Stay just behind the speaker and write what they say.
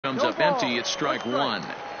Comes up empty. It's strike one.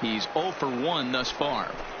 He's 0 for 1 thus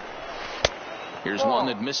far. Here's one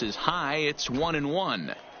that misses high. It's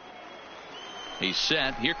 1-1. He's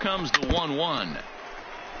set. Here comes the 1-1.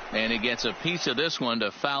 And he gets a piece of this one to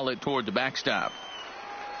foul it toward the backstop.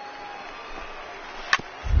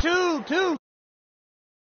 2-2.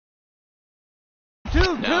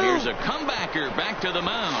 Now here's a comebacker back to the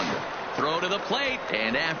mound. Throw to the plate.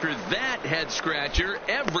 And after that head scratcher,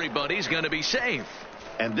 everybody's going to be safe.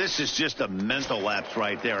 And this is just a mental lapse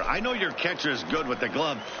right there. I know your catcher is good with the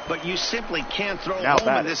glove, but you simply can't throw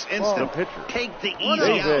home in this instant. Take the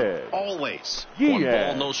easy out, always. One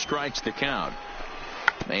ball, no strikes to count.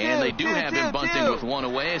 And they do have him bunting with one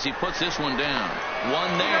away as he puts this one down.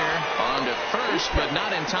 One there on to first, but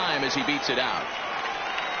not in time as he beats it out.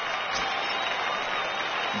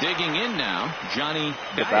 Digging in now, Johnny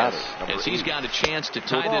Diaz, as he's got a chance to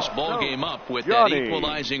tie this ball game up with that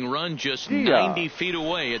equalizing run just 90 feet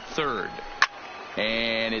away at third.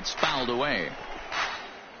 And it's fouled away.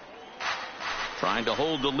 Trying to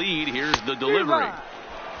hold the lead. Here's the delivery.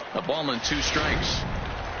 A ball and 2 strikes.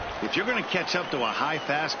 If you're going to catch up to a high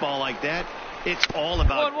fastball like that, it's all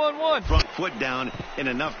about front foot down in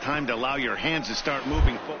enough time to allow your hands to start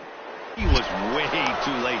moving forward. He was way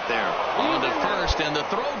too late there. On to first, and the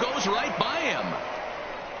throw goes right by him.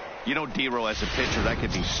 You know, D-Row, as a pitcher, that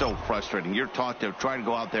could be so frustrating. You're taught to try to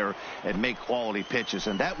go out there and make quality pitches,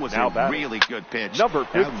 and that was a really good pitch. Number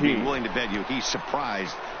 15. I would be willing to bet you he's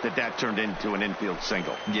surprised that turned into an infield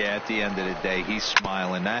single. Yeah, at the end of the day, he's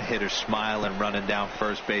smiling. That hitter's smiling, running down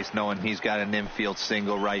first base, knowing he's got an infield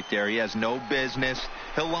single right there. He has no business.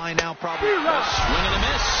 He'll line out probably. A swing and a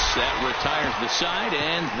miss. That retires the side,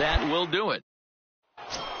 and that will do it.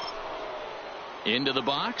 Into the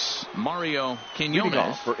box, Mario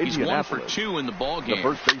Quinones. He's 1 for 2 in the ball game. The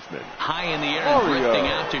first baseman. High in the air, drifting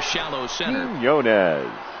out to shallow center.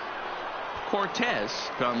 Quinones. Cortez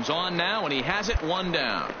comes on now, and he has it 1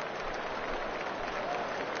 down.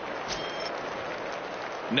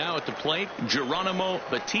 Now at the plate, Geronimo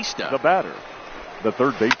Batista. The batter. The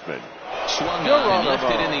third baseman. Swung on and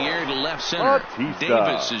lifted in the air to left center. Batista.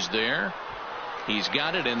 Davis is there. He's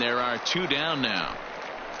got it, and there are 2 down now.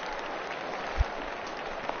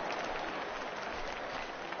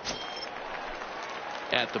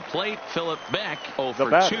 At the plate, Philip Beck, 0 for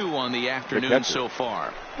 2 on the afternoon so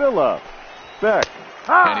far. Philip Beck.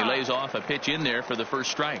 And he lays off a pitch in there for the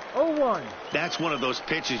first strike. 0-1. That's one of those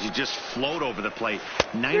pitches you just float over the plate.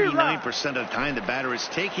 99% of the time the batter is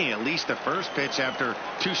taking at least the first pitch after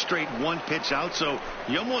 2 straight 1-pitch out, so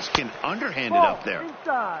you almost can underhand it up there.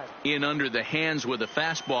 In under the hands with a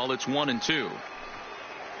fastball, it's 1-2.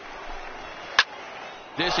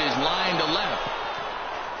 This is line to left.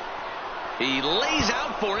 He lays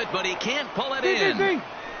out for it, but he can't pull it in.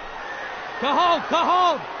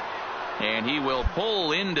 Cajon! And he will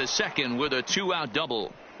pull into second with a 2-out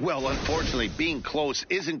double. Well, unfortunately, being close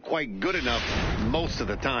isn't quite good enough most of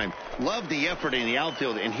the time. Love the effort in the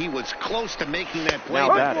outfield, and he was close to making that play.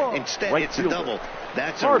 Instead, it's a double.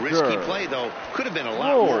 That's a risky play, though. Could have been a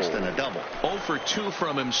lot worse than a double. 0 for 2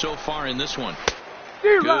 from him so far in this one.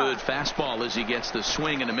 Good fastball as he gets the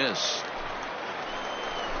swing and a miss.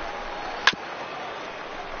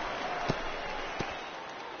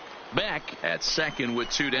 Beck at second with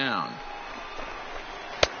 2 down.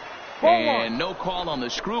 And no call on the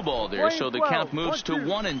screwball there, so the count moves to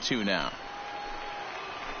 1-2 now.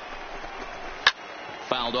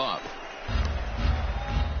 Fouled off.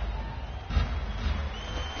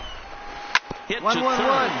 Hit to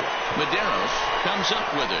third. Medeiros comes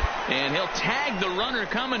up with it, and he'll tag the runner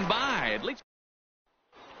coming by. At least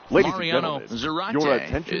Mariano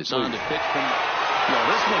Zarate is on the pitch from. Well,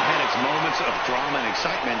 this one had its moments of drama and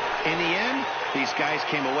excitement. In the end, these guys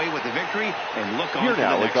came away with the victory and look on to the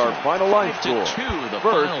next one. Here now is our final line score. 5-2, the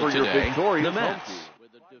First final for your today. victorious The Mets.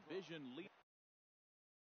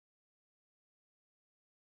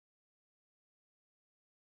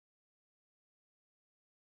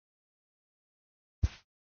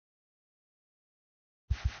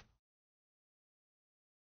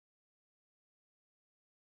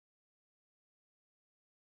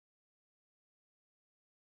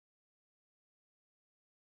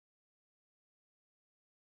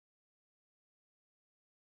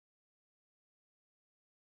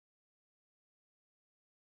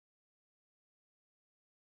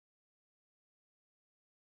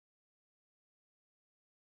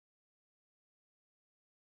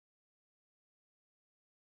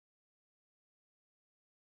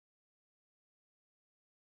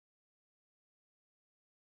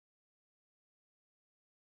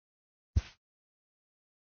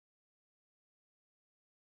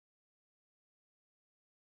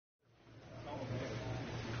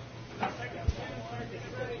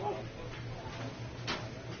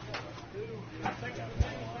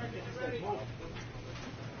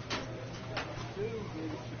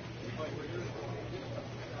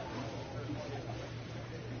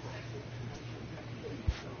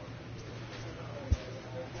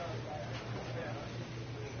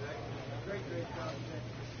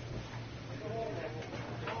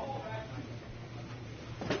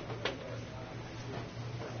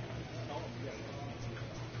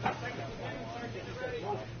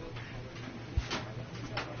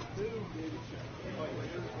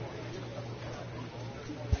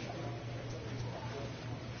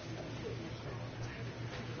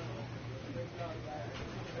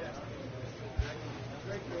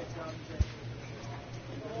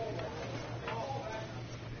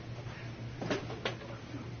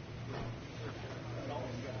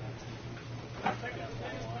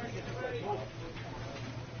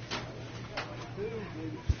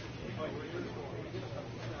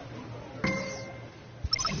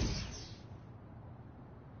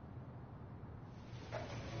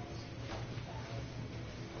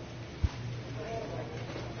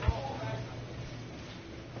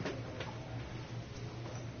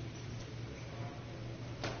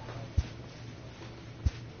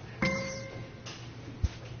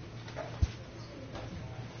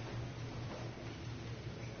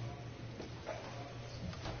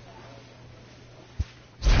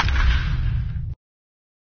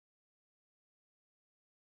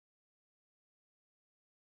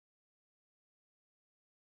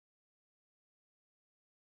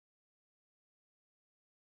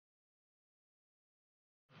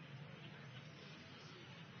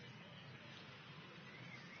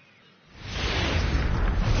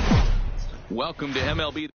 Welcome to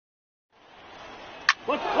MLB.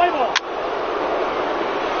 Let's play ball.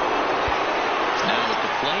 Now at the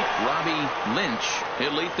plate, Robbie Lynch.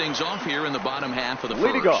 He'll lead things off here in the bottom half of the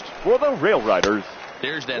Leading first. off for the Rail Riders.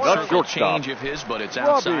 There's that One circle shortstop. change of his, but it's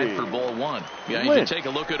outside Robbie for ball one. Yeah, you Lynch. can take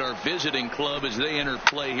a look at our visiting club as they enter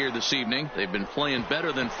play here this evening. They've been playing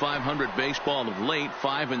better than 500 baseball of late,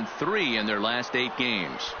 5-3 in their last 8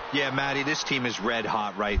 games. Yeah, Matty, this team is red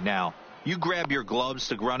hot right now. You grab your gloves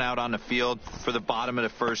to run out on the field for the bottom of the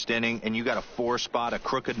first inning, and you got a 4 spot, a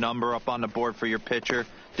crooked number up on the board for your pitcher.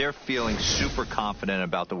 They're feeling super confident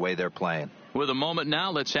about the way they're playing. With a moment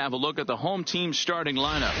now, let's have a look at the home team starting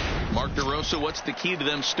lineup. Mark DeRosa, what's the key to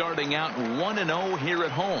them starting out 1-0 here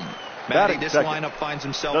at home? Matty, this lineup finds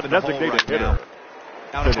himself in the hole right now.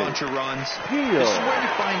 Out a bunch of runs. This is where you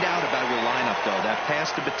find out about your lineup, though, that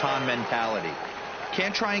pass the baton mentality.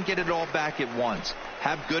 Can't try and get it all back at once.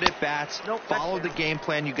 Have good at-bats, follow the game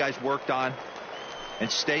plan you guys worked on, and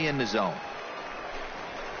stay in the zone.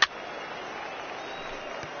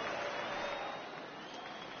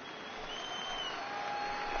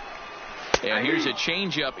 And here's a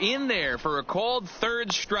changeup in there for a called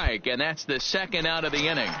third strike, and that's the second out of the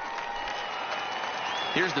inning.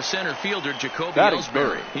 Here's the center fielder, Jacoby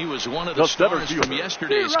Ellsbury. He was one of the stars from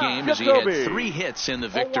yesterday's game as he had 3 hits in the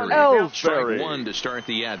victory. Strike 1 to start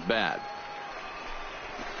the at-bat.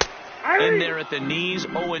 In there at the knees,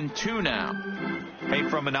 0-2 now. Hey,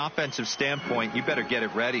 from an offensive standpoint, you better get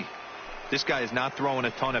it ready. This guy is not throwing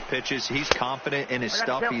a ton of pitches. He's confident in his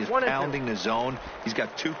stuff. He is pounding the zone. He's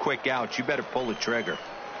got 2 quick outs. You better pull the trigger.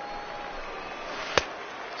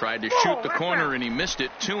 Tried to shoot the corner, and he missed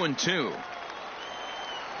it. 2-2.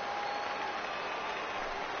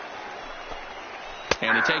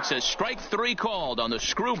 And he takes a strike 3 called on the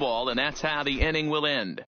screwball, and that's how the inning will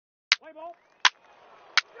end.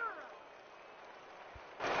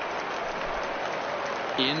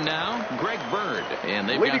 In now, Greg Bird, and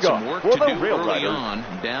they've got some work to do early on.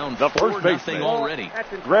 Down 4-0 already.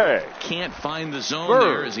 Greg can't find the zone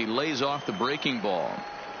there as he lays off the breaking ball.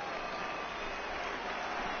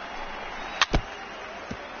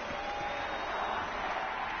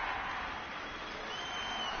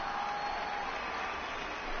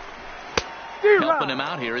 Helping him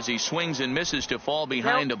out here as he swings and misses to fall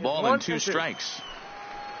behind a ball and 2 strikes.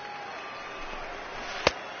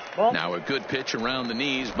 Now a good pitch around the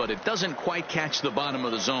knees, but it doesn't quite catch the bottom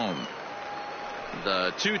of the zone.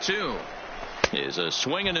 The 2-2 is a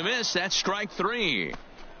swing and a miss. That's strike 3.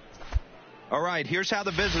 All right, here's how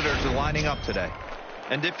the visitors are lining up today.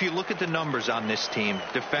 And if you look at the numbers on this team,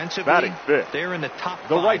 defensively, they're in the top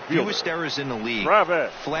 5 fewest errors in the league.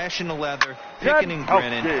 Flashing the leather, picking and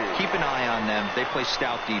grinning. Keep an eye on them. They play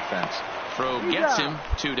stout defense. Throw gets him,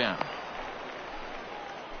 2 down.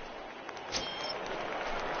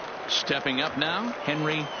 Stepping up now,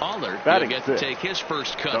 Henry Allard will get to take his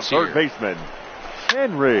first cuts here. Third baseman,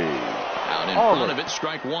 Henry. Out in front of it,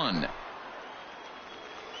 strike 1.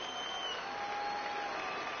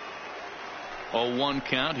 0-1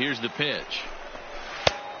 count. Here's the pitch.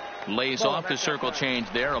 Lays off the circle change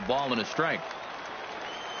there. A ball and a strike.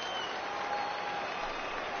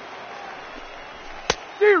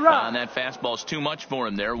 And that fastball's too much for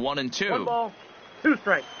him there. 1-2. 1 ball, 2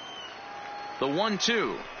 strikes. The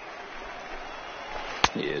 1-2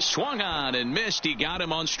 is swung on and missed. He got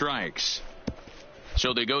him on strikes.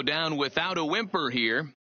 So they go down without a whimper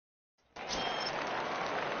here.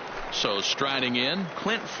 So striding in,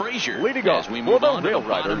 Clint Frazier as we move on to the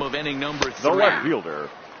bottom of inning number 3. The left fielder.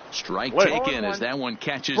 Strike taken as that one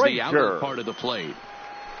catches the outer part of the plate.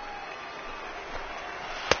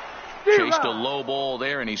 Chased a low ball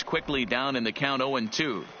there, and he's quickly down in the count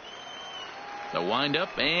 0-2. The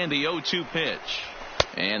windup and the 0-2 pitch.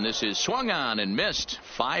 And this is swung on and missed.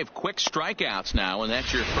 5 quick strikeouts now, and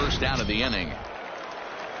that's your first out of the inning.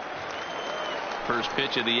 First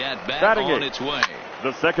pitch of the at-bat on its way.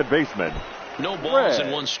 The second baseman. No balls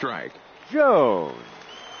and 1 strike. Jones.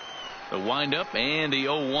 The windup and the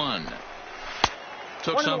 0-1.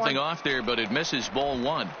 Took something off there, but it misses. Ball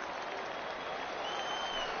 1.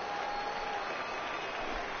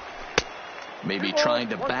 Maybe trying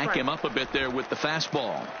to back him up a bit there with the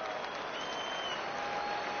fastball.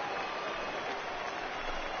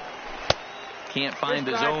 Can't find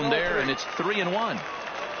the zone there, and it's 3-1.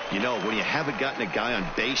 You know, when you haven't gotten a guy on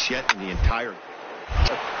base yet in the entire...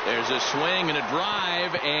 There's a swing and a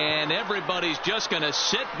drive, and everybody's just going to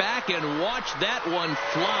sit back and watch that one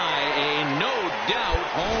fly. A no-doubt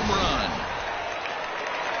home run.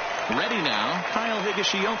 Ready now, Kyle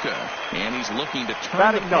Higashioka, and he's looking to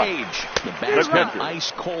turn the page. The bat's been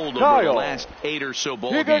ice cold over the last 8 or so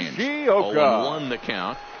ball games. 0-1 the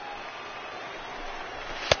count.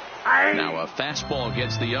 Now a fastball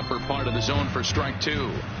gets the upper part of the zone for strike 2.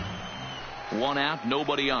 1 out,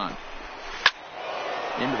 nobody on.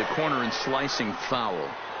 Into the corner and slicing foul.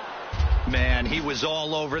 Man, he was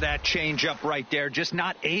all over that changeup right there. Just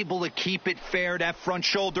not able to keep it fair. That front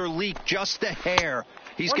shoulder leak just a hair.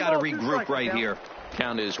 He's got to regroup right here.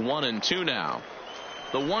 Count is 1-2 now.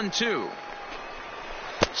 The 1-2.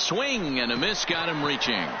 Swing and a miss got him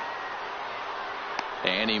reaching.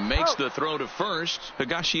 And he makes the throw to first.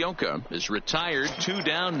 Higashioka is retired. 2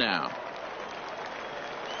 down now.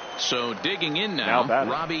 So digging in now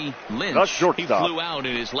Robbie Lynch. He flew out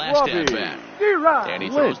in his last at-bat. And he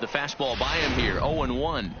throws the fastball by him here.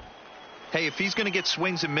 0-1. Hey, if he's going to get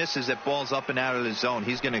swings and misses at balls up and out of the zone,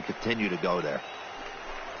 he's going to continue to go there.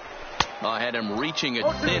 I had him reaching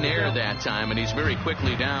at thin air that time, and he's very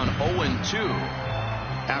quickly down 0-2.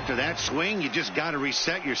 After that swing, you just got to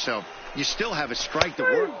reset yourself. You still have a strike to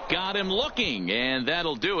work. Got him looking, and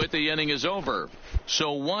that'll do it. The inning is over.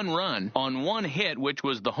 So 1 run on 1 hit, which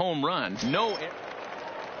was the home run.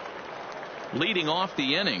 Leading off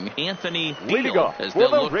the inning, Anthony Beal, as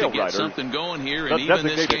they'll look to get something going here and even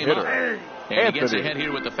this game up. And he gets ahead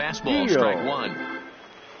here with the fastball, strike 1.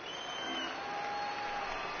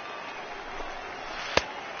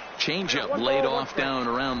 Changeup laid off down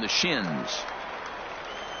around the shins.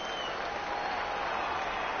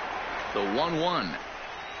 The 1-1.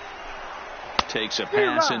 Takes a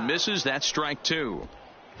pass and misses. That's strike 2.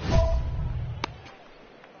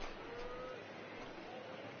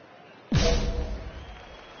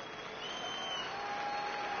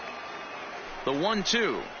 The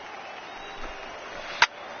 1-2.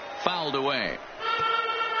 Fouled away.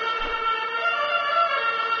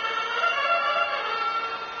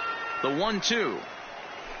 The 1-2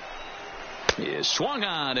 is swung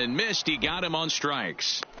on and missed. He got him on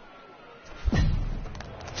strikes.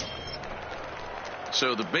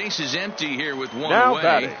 So the base is empty here with 1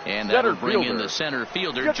 away, and that'll bring in the center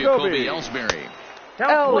fielder, Jacoby Ellsbury.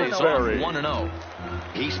 Plays off 1-0.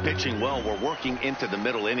 He's pitching well. We're working into the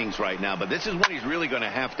middle innings right now, but this is when he's really going to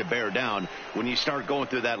have to bear down. When you start going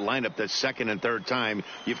through that lineup the second and third time,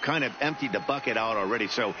 you've kind of emptied the bucket out already,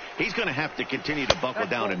 so he's going to have to continue to buckle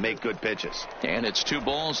down and make good pitches. And it's 2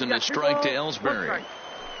 balls and a strike to Ellsbury.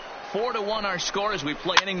 4-1 our score as we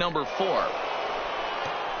play inning number 4.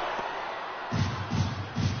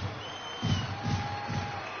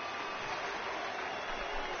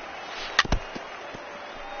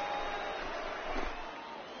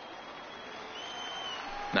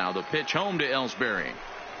 Now the pitch home to Ellsbury.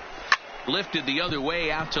 Lifted the other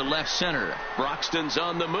way out to left center. Broxton's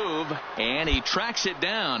on the move, and he tracks it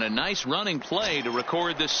down. A nice running play to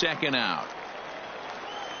record the second out.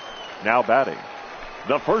 Now batting,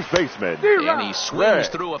 the first baseman. And he swings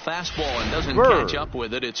through a fastball and doesn't catch up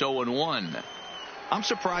with it. It's 0-1. I'm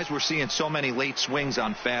surprised we're seeing so many late swings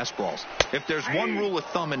on fastballs. If there's one rule of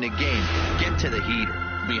thumb in the game, get to the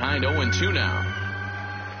heater. Behind 0-2 now.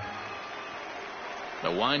 The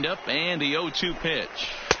windup and the 0-2 pitch.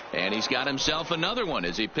 And he's got himself another one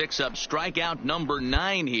as he picks up strikeout number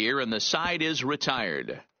 9 here, and the side is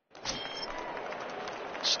retired.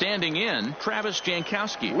 Standing in, Travis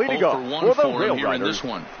Jankowski. Leading 0 for 1 for him here in this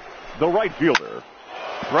one. The right fielder,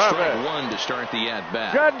 Strike 1 to start the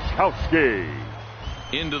at-bat. Jankowski.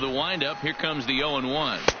 Into the windup. Here comes the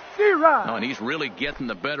 0-1. Oh, and he's really getting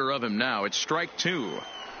the better of him now. It's strike 2.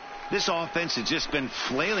 This offense has just been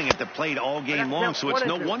flailing at the plate all game long, so it's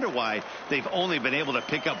no wonder why they've only been able to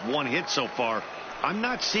pick up 1 hit so far. I'm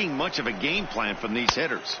not seeing much of a game plan from these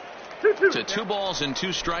hitters. To 2 balls and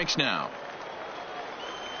 2 strikes now.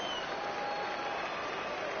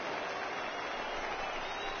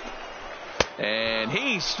 And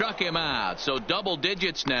he struck him out. So double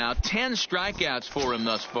digits now. 10 strikeouts for him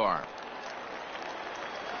thus far.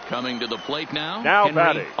 Coming to the plate now Henry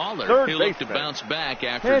batting. Aller. He'll look to bounce back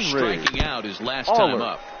after striking out his last time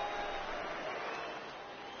up.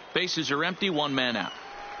 Bases are empty. One man out.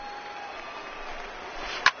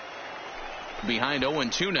 Behind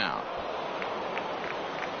 0-2 now.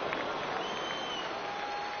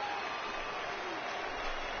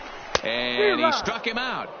 And he struck him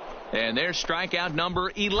out. And there's strikeout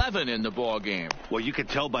number 11 in the ball game. Well, you can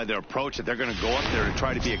tell by their approach that they're going to go up there and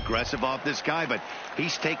try to be aggressive off this guy, but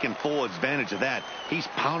he's taking full advantage of that. He's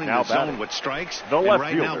pounding the zone with strikes. And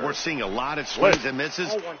right now we're seeing a lot of swings and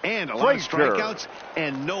misses and a lot of strikeouts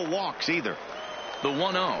and no walks either. The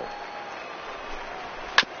 1-0.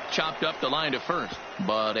 Chopped up the line to first,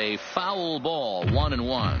 but a foul ball.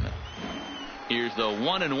 1-1. Here's the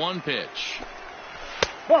 1-1 pitch.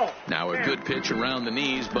 Now a good pitch around the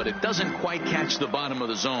knees, but it doesn't quite catch the bottom of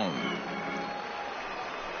the zone.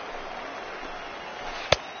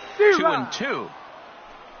 2-2.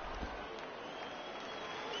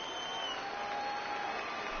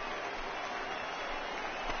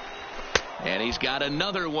 And he's got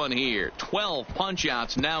another one here. 12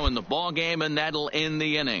 punch-outs now in the ball game, and that'll end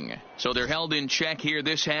the inning. So they're held in check here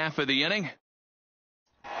this half of the inning.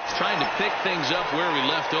 Trying to pick things up where we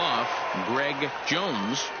left off. Greg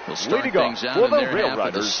Jones will start things out in their half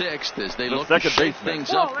of the sixth as they look to shake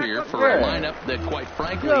things up here for a lineup that, quite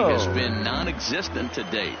frankly, has been non-existent to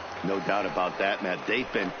date. No doubt about that, Matt.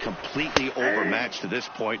 They've been completely overmatched to this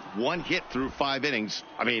point. One hit through 5 innings.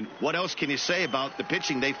 I mean, what else can you say about the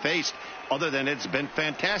pitching they faced other than it's been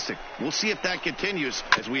fantastic? We'll see if that continues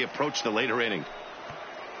as we approach the later inning.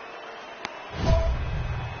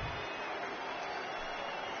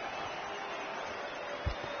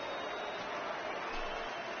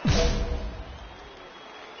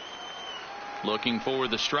 Looking for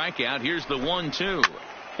the strikeout. Here's the 1-2.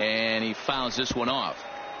 And he fouls this one off.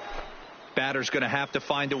 Batter's going to have to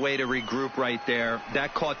find a way to regroup right there.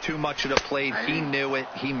 That caught too much of the plate. He knew it.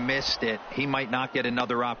 He missed it. He might not get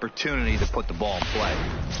another opportunity to put the ball in play.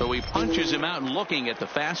 So he punches him out looking at the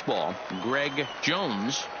fastball. Greg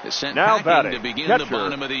Jones is sent now packing to begin the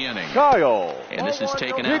bottom of the inning. Kyle. And this is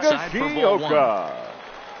taken outside for ball 1.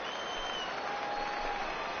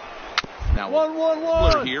 Now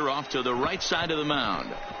Butler here off to the right side of the mound.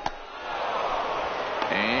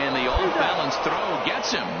 And the off-balance throw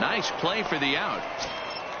gets him. Nice play for the out.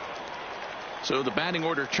 So the batting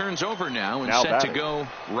order turns over now and set to go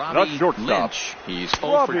Robbie Lynch. He's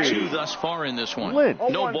 0 for 2 thus far in this one.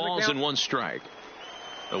 No balls and 1 strike.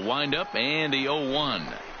 The windup and the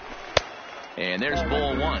 0-1. And there's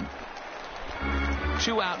ball 1.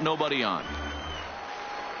 2 out, nobody on.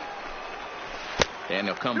 And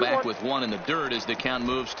he'll come back with 1 in the dirt as the count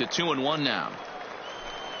moves to 2-1 now.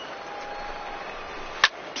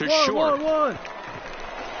 To short.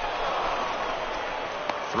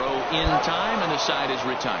 Throw in time, and the side is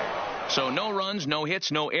retired. So no runs, no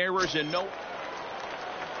hits, no errors, and no.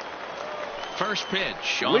 First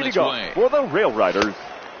pitch on its way. For the Rail Riders.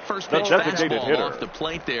 First pitch fastball off the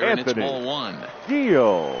plate there, and it's ball 1.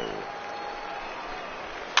 Gio.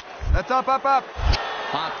 That's up.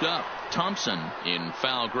 Popped up. Thompson in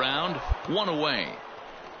foul ground. 1 away.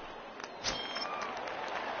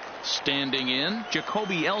 Standing in,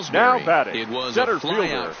 Jacoby Ellsbury. Now batting. It was a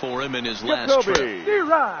flyout for him in his last trip.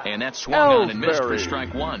 And that swung on and missed for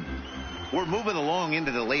strike 1. We're moving along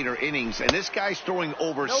into the later innings, and this guy's throwing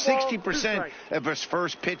over 60% of his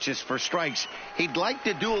first pitches for strikes. He'd like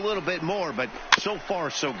to do a little bit more, but so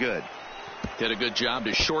far, so good. Did a good job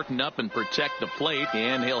to shorten up and protect the plate,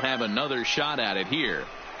 and he'll have another shot at it here.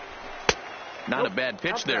 Not a bad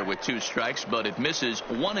pitch there with 2 strikes, but it misses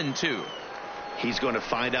 1 and 2. He's going to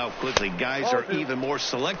find out quickly. Guys are even more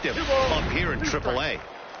selective up here in AAA.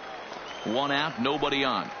 1 out, nobody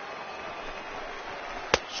on.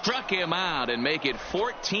 Struck him out and make it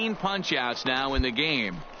 14 punch-outs now in the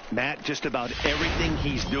game. Matt, just about everything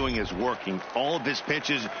he's doing is working. All of his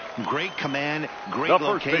pitches, great command, great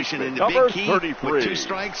location, and the big key with 2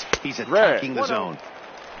 strikes, he's attacking the zone.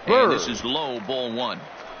 And this is low, ball 1.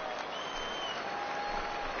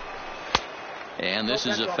 And this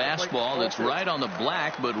is a fastball that's right on the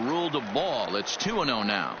black, but ruled a ball. It's 2-0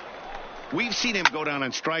 now. We've seen him go down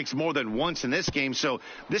on strikes more than once in this game, so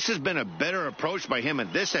this has been a better approach by him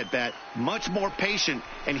at this at-bat. Much more patient,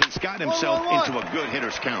 and he's gotten himself into a good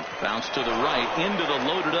hitter's count. Bounce to the right, into the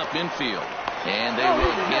loaded-up infield. And they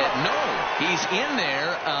will get... No, he's in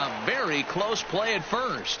there. A very close play at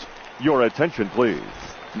first. Your attention, please.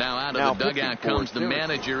 Now out of the dugout comes the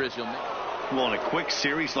manager as he'll... Well, in a quick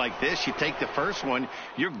series like this, you take the first one,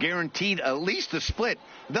 you're guaranteed at least a split.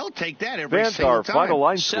 They'll take that every single time. Final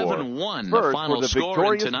line score. 7-1, First, the final for the score in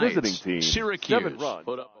victorious tonight's visiting team, Syracuse 7 runs.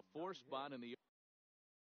 put up a 4 spot in the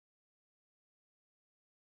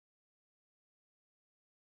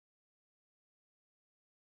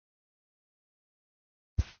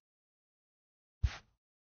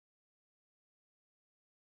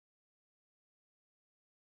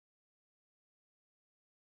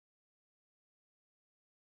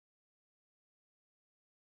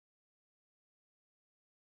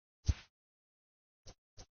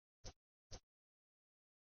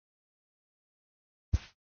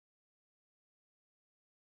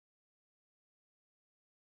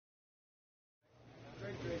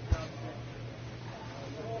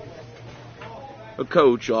A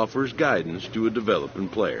coach offers guidance to a developing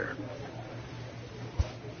player.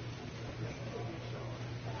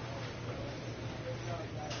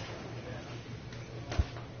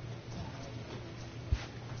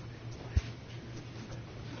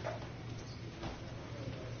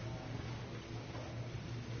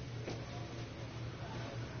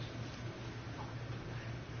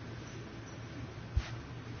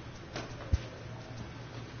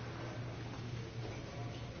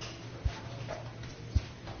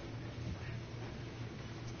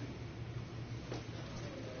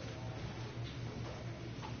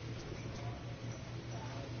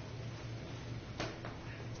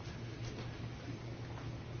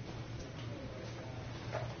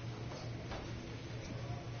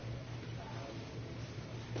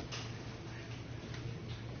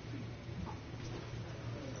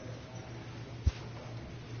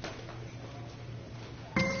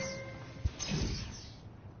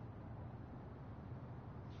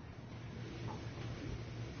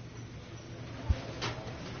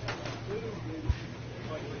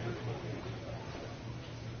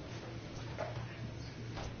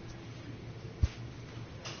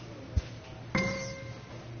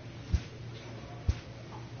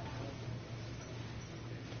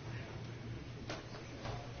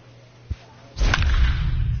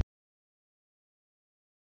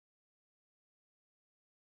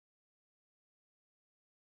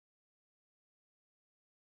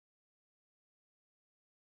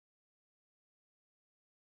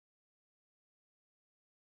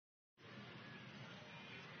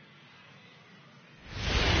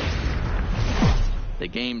 The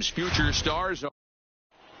game's future stars are...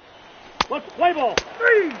 Let's play ball.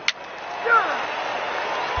 3. Yeah.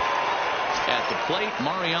 At the plate,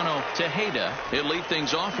 Mariano Tejeda. He'll lead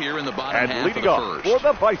things off here in the bottom half of the first. For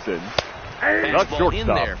the Bison, fastball in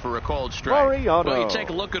there for a called strike. Mariano. Well, you take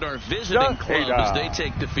a look at our visiting club as they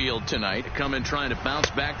take the field tonight. Come in trying to bounce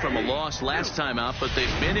back from a loss last time out, but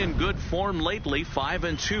they've been in good form lately,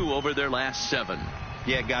 5-2 over their last 7.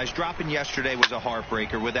 Yeah, guys, dropping yesterday was a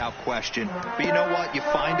heartbreaker without question. But you know what? You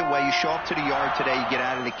find a way. You show up to the yard today, you get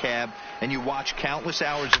out of the cab, and you watch countless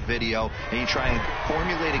hours of video, and you try and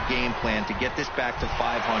formulate a game plan to get this back to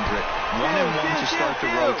 500. 1-1 to start the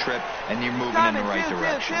road trip, and you're moving in the right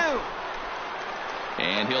direction.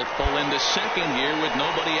 And he'll pull into second here with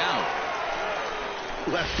nobody out.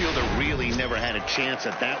 Left fielder really never had a chance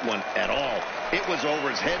at that one at all. It was over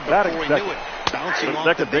his head before he knew it. Bouncing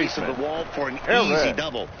off the base of the wall for an easy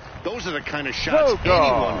double. Those are the kind of shots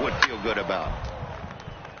anyone would feel good about.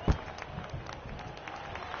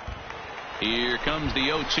 Here comes the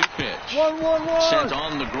 0-2 pitch. 1-1-1. Sent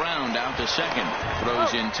on the ground out to second.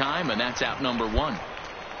 Throws in time, and that's out number 1.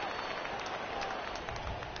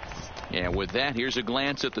 Yeah, with that, here's a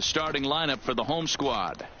glance at the starting lineup for the home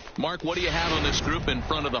squad. Mark, what do you have on this group in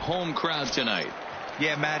front of the home crowd tonight?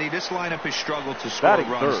 Yeah, Matty, this lineup has struggled to score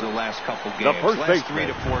runs the last couple games. Last 3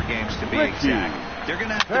 to 4 games to be exact. They're going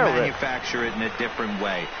to have to manufacture it in a different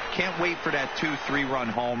way. Can't wait for that 2-3 run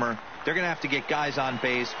homer. They're going to have to get guys on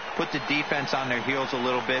base, put the defense on their heels a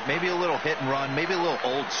little bit, maybe a little hit and run, maybe a little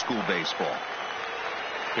old school baseball.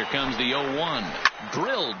 Here comes the 0-1.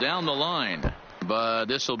 Drilled down the line. But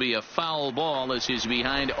this will be a foul ball as he's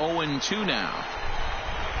behind 0-2 now.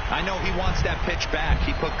 I know he wants that pitch back.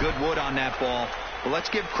 He put good wood on that ball. But let's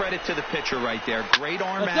give credit to the pitcher right there. Great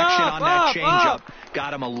arm action on that changeup.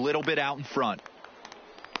 Got him a little bit out in front.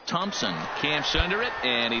 Thompson camps under it,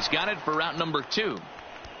 and he's got it for route number 2.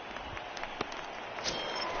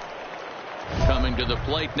 Coming to the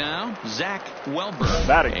plate now, Zach Welber.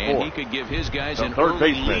 And he could give his guys an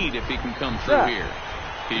early lead if he can come through here.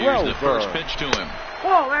 Here's the first pitch to him.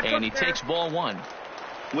 And he takes ball 1.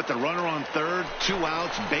 with the runner on third, 2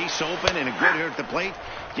 outs, base open, and a good hitter at the plate,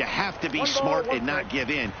 you have to be smart and not give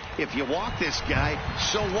in. If you walk this guy,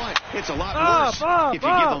 so what? It's a lot worse if you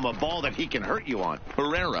give him a ball that he can hurt you on.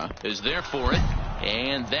 Herrera is there for it,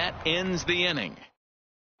 and that ends the inning.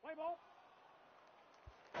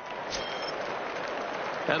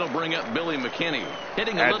 That'll bring up Billy McKinney,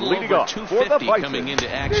 hitting a little over 250 coming into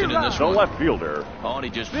action in this one. The left fielder. Oh, and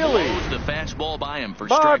he just blows the fastball by him for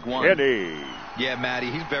strike one. Yeah, Matty,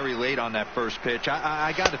 he's very late on that first pitch.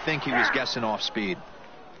 I got to think he was guessing off speed.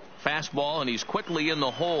 Fastball, and he's quickly in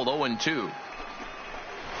the hole, 0-2.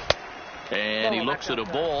 And he looks at a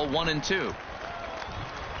ball, 1-2.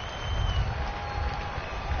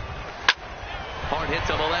 Hard hit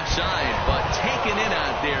to the left side, but taken in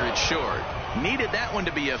out there, it's short. Needed that one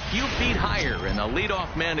to be a few feet higher, and the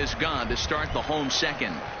leadoff man is gone to start the home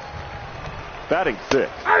second. Batting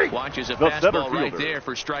 6. Watches a fastball right there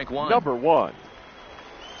for strike one. Number 1.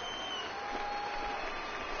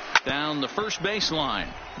 Down the first baseline,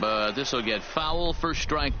 but this will get foul for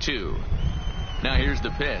strike 2. Now here's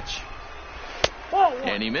the pitch.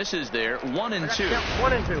 And he misses there, 1-2.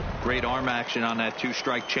 1-2. Great arm action on that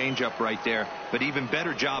 2-strike changeup right there, but even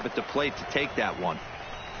better job at the plate to take that one.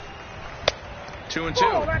 2-2.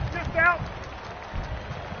 Oh, that's missed out.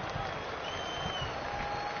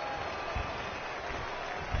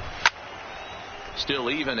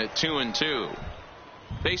 Still even at 2-2.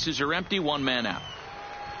 Bases are empty, 1 man out.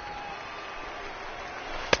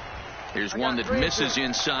 Here's one that misses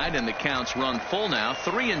inside, and the count's run full now,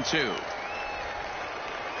 3-2.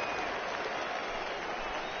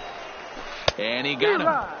 And he got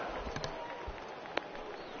him.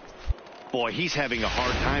 Boy, he's having a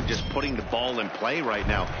hard time just putting the ball in play right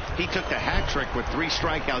now. He took the hat trick with 3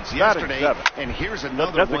 strikeouts yesterday, and here's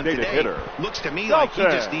another one today. Hitter. Looks to me like he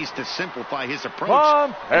just needs to simplify his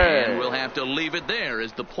approach. And we'll have to leave it there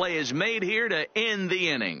as the play is made here to end the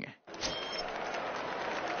inning.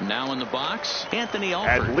 Now in the box, Anthony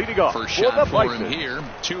Alford. Leading off First shot for him here.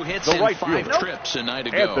 2 hits and 5 trips a night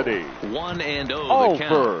ago. 1-0 the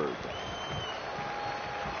count.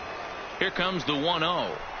 Here comes the 1-0.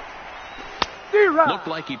 Looked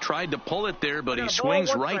like he tried to pull it there, but he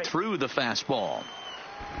swings right through the fastball.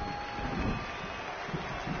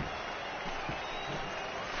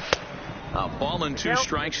 A ball and 2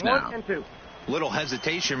 strikes now. Little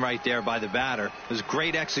hesitation right there by the batter. It was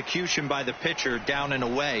great execution by the pitcher down and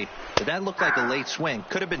away, but that looked like a late swing.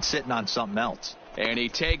 Could have been sitting on something else. And he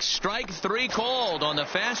takes strike 3 called on the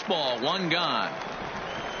fastball. 1 gone.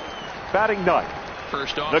 Batting 9.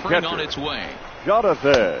 First offering on its way.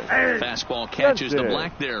 Jonathan. Fastball catches the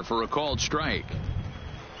black there for a called strike.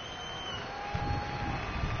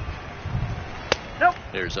 Nope.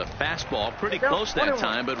 There's a fastball pretty close that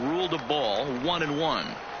time, but ruled a ball, 1-1.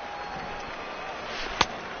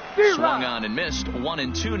 Swung on and missed,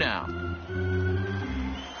 1-2 now.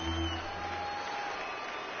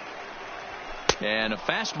 And a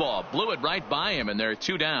fastball blew it right by him, and they're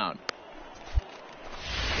 2 down.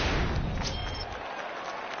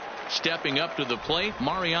 Stepping up to the plate,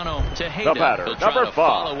 Mariano Tejeda. He'll try to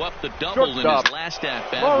follow up the double in his last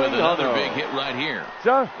at-bat with another big hit right here.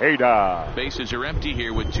 Tejeda. Bases are empty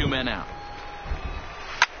here with 2 men out.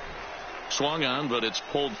 Swung on, but it's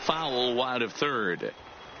pulled foul wide of third.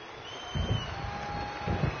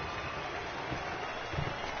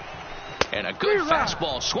 And a good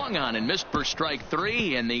fastball swung on and missed for strike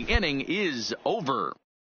 3, and the inning is over.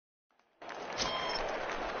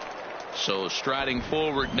 So striding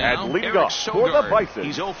forward now, Eric Sogard.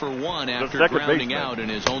 He's 0 for 1 after grounding out in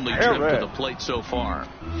his only trip to the plate so far.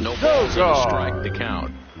 No balls and a strike to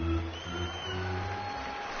count.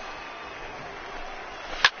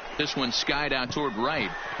 This one skied out toward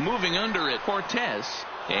right. Moving under it, Cortez.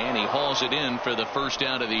 And he hauls it in for the first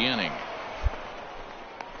out of the inning.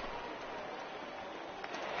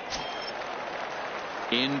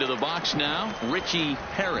 Into the box now, Richie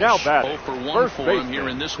Parrish. 0 for 1 for him here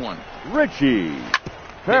in this one. Richie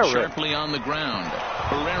Parrish. Hit sharply on the ground.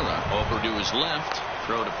 Herrera over to his left.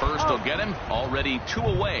 Throw to first will get him. Already 2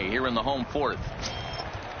 away here in the home 4th.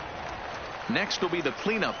 Next will be the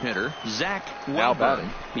cleanup hitter, Zach Welburn.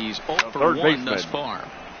 He's 0 for 1 thus far.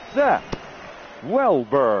 Zach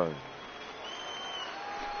Welburn.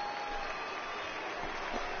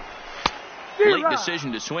 Late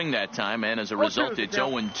decision to swing that time, and as a result, it's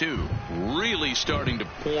 0-2. Really starting to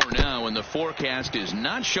pour now, and the forecast is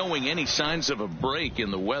not showing any signs of a break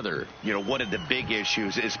in the weather. You know, one of the big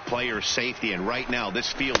issues is player safety, and right now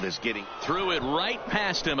this field is getting... Threw it right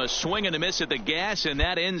past him, a swing and a miss at the gas, and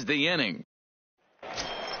that ends the inning.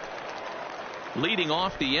 Leading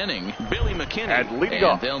off the inning, Billy McKinney.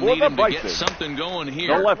 And they'll need him to get something going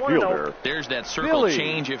here. The left fielder. There's that circle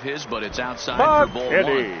change of his, but it's outside for ball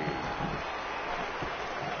one.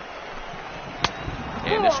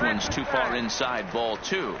 And this one's too far inside, ball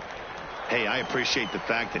two. Hey, I appreciate the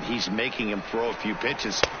fact that he's making him throw a few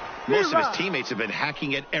pitches. Most of his teammates have been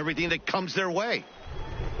hacking at everything that comes their way.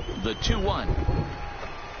 The 2-1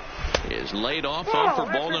 is laid off for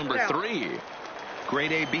ball number 3.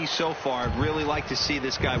 Great AB so far. I'd really like to see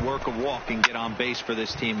this guy work a walk and get on base for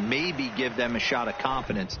this team. Maybe give them a shot of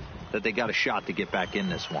confidence that they got a shot to get back in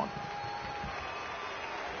this one.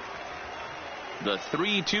 The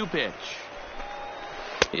 3-2 pitch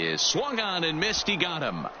is swung on and missed. He got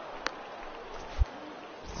him.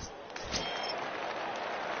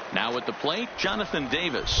 Now at the plate, Jonathan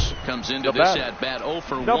Davis comes into this at-bat 0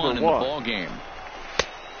 for 1 in the ball game.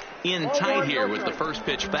 In tight here with the first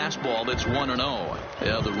pitch fastball that's 1-0.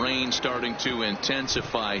 Yeah, the rain starting to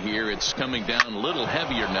intensify here. It's coming down a little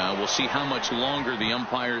heavier now. We'll see how much longer the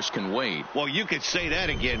umpires can wait. Well, you could say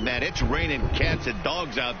that again, Matt. It's raining cats and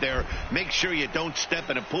dogs out there. Make sure you don't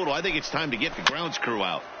step in a poodle. I think it's time to get the grounds crew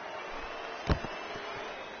out.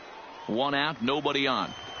 1 out, nobody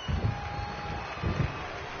on.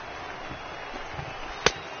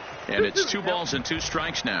 And it's 2 balls and 2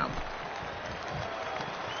 strikes now.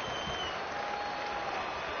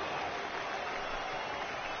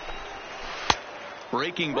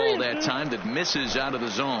 Breaking ball that time that misses out of the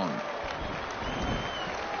zone.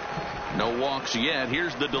 No walks yet.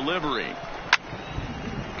 Here's the delivery.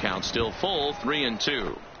 Count still full,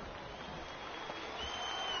 3-2.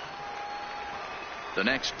 The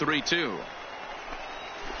next 3-2.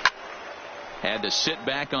 Had to sit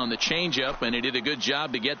back on the changeup, and he did a good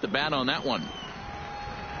job to get the bat on that one.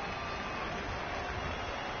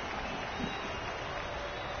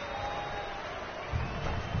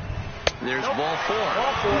 There's ball 4.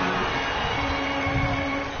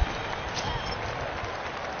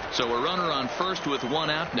 So a runner on first with 1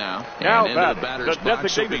 out now. And into the batter's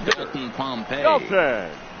box will be Dalton Pompey.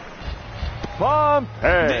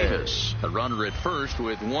 Davis, a runner at first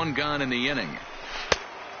with 1 gone in the inning.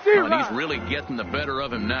 And he's really getting the better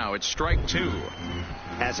of him now. It's strike 2.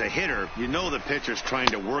 As a hitter, you know the pitcher's trying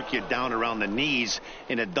to work you down around the knees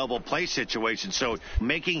in a double play situation. So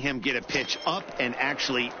making him get a pitch up and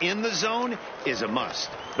actually in the zone is a must.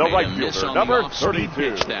 The right fielder, number 32.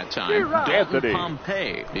 Pitch that time. Dalton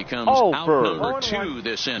Pompey becomes out number 2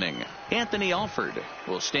 this inning. Anthony Alford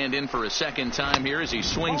will stand in for a second time here as he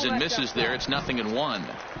swings and misses there. It's 0-1.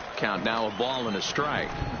 Count now a ball and a strike.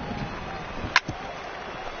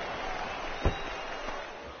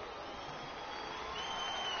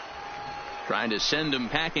 Trying to send him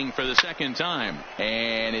packing for the second time.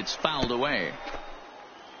 And it's fouled away.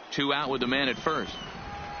 2 out with the man at first.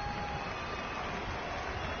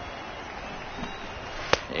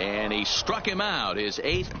 And he struck him out. His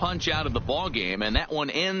 8th punch out of the ball game. And that one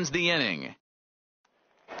ends the inning.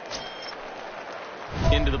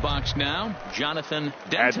 Into the box now, Jonathan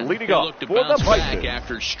Denton. He'll look to bounce back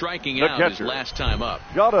after striking out his last time up.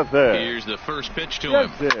 Here's the first pitch to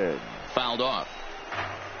him. Fouled off.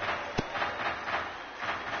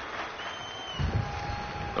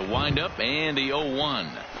 The windup and the 0-1.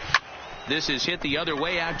 This is hit the other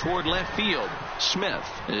way out toward left field. Smith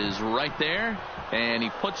is right there, and he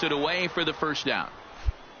puts it away for the first down.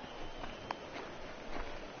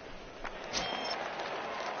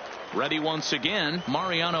 Ready once again,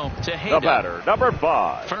 Mariano Tejeda. The batter, number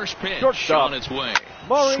 5. First pitch on its way.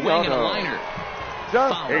 Mariano. Swing and a liner.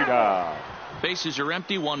 Tejeda. Bases are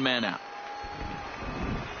empty, 1 man out.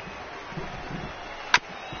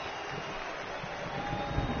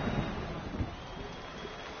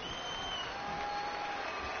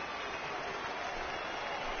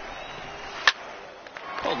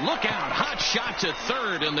 Look out. Hot shot to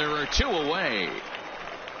third, and there are 2 away.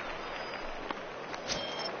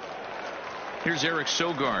 Here's Eric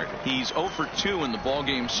Sogard. He's 0 for 2 in the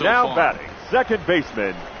ballgame so far. Now batting, second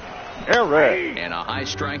baseman, Eric. And a high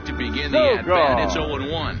strike to begin the at-bat. It's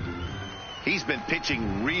 0-1. He's been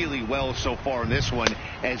pitching really well so far in this one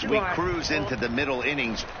as we cruise into the middle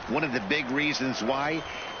innings. One of the big reasons why,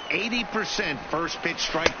 80% first pitch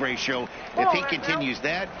strike ratio. If he continues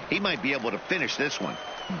that, he might be able to finish this one.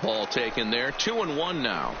 Ball taken there. 2-1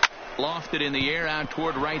 now. Lofted in the air out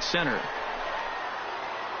toward right center.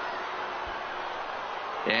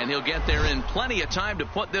 And he'll get there in plenty of time to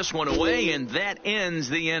put this one away, and that ends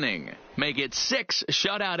the inning. Make it 6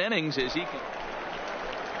 shutout innings as he can.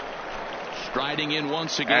 Striding in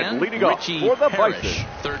once again, and leading off Richie for the Parrish. Bison,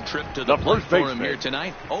 Third trip to the plate for him here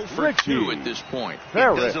tonight. 0 for 2 at this point. It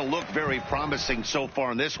doesn't look very promising so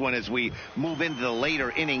far in this one as we move into the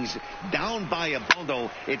later innings. Down by a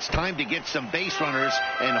bundle, it's time to get some base runners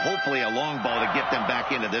and hopefully a long ball to get them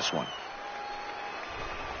back into this one.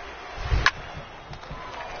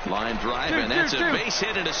 Line drive, and that's a base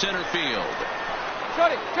hit into center field.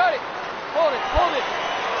 Cut it, hold it.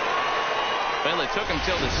 Well, it took him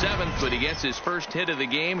till the 7th, but he gets his first hit of the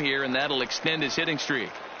game here, and that'll extend his hitting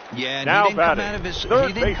streak. Yeah, and now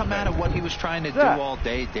he didn't come out of what he was trying to do all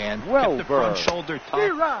day, Dan. Kept the front shoulder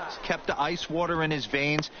tough, kept the ice water in his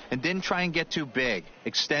veins, and didn't try and get too big.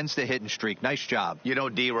 Extends the hitting streak. Nice job. You know,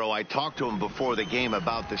 D-Row, I talked to him before the game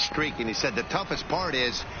about the streak, and he said the toughest part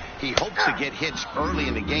is he hopes to get hits early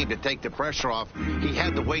in the game to take the pressure off. He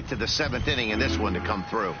had to wait to the 7th inning in this one to come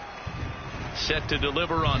through. Set to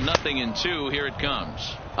deliver on 0-2. Here it comes.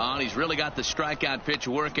 And he's really got the strikeout pitch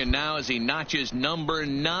working now as he notches number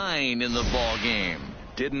 9 in the ball game.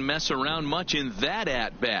 Didn't mess around much in that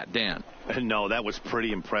at-bat, Dan. No, that was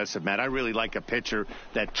pretty impressive, Matt. I really like a pitcher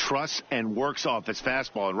that trusts and works off his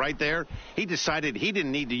fastball. And right there, he decided he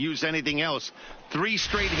didn't need to use anything else. 3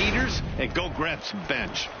 straight heaters and go grab some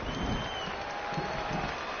bench.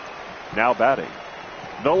 Now batting,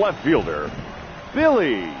 the left fielder,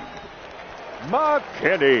 Billy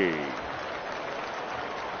McKinney.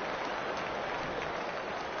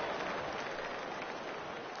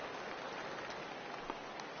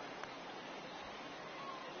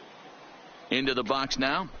 Into the box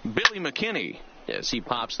now, Billy McKinney, as he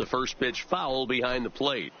pops the first pitch foul behind the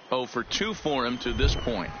plate. 0 for 2 for him to this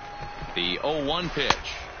point. The 0-1 pitch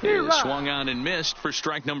is swung on and missed for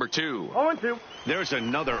strike number 2. 0-2. There's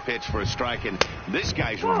another pitch for a strike, and this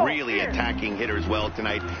guy's really attacking hitters well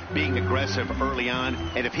tonight, being aggressive early on.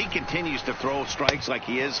 And if he continues to throw strikes like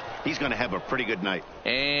he is, he's going to have a pretty good night.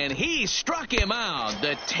 And he struck him out.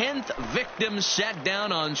 The 10th victim set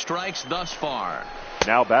down on strikes thus far.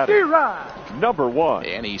 Now batting, number 1.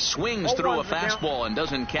 And he swings through a fastball and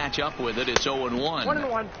doesn't catch up with it. It's 0-1.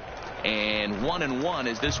 1-1. And 1-1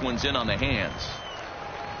 as this one's in on the hands.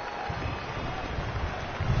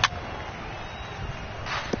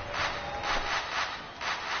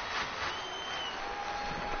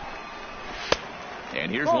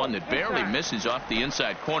 And here's one that barely misses off the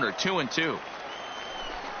inside corner. 2-2.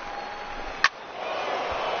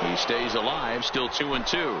 He stays alive, still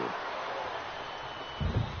 2-2.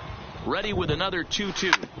 Ready with another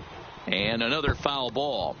 2-2. And another foul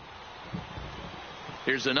ball.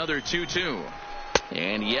 Here's another 2-2.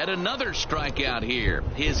 And yet another strikeout here.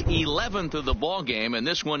 His 11th of the ball game, and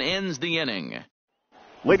this one ends the inning.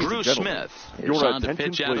 Bruce Smith is on to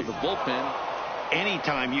pitch out of the bullpen.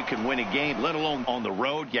 Anytime you can win a game, let alone on the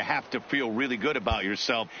road, you have to feel really good about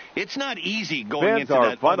yourself. It's not easy going into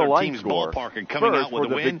that other team's ballpark and coming out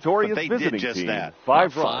with a win, but they did just that.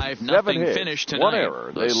 5 runs, 7 hits, finish tonight. 1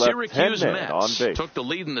 error. The Syracuse Mets took the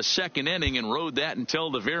lead in the 2nd inning and rode that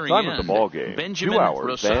until the very end. Of the ball game, Benjamin 2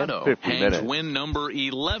 hours Rosado and 50 hangs minutes. win number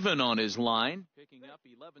 11 on his line, picking up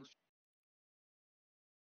 11.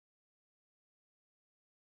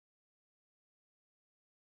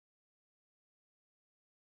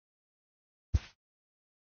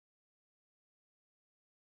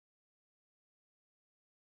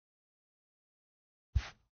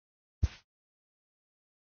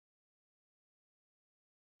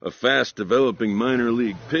 A fast-developing minor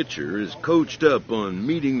league pitcher is coached up on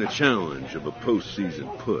meeting the challenge of a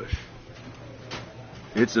postseason push.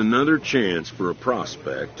 It's another chance for a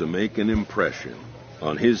prospect to make an impression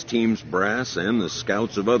on his team's brass and the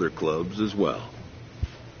scouts of other clubs as well.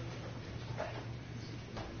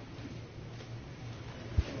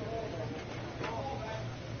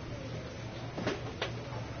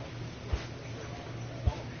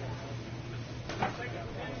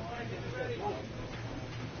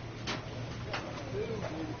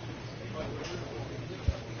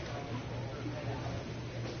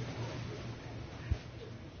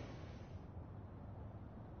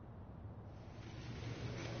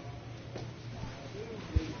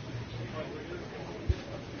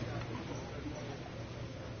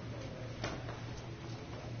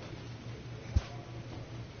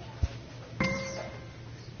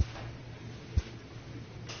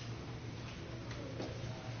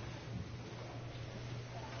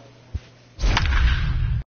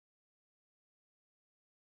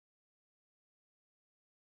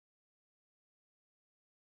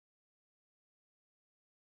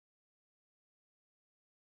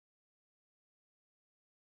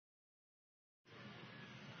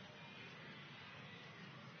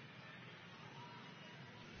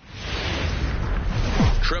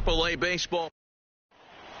 Triple-A baseball.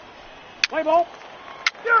 Play ball.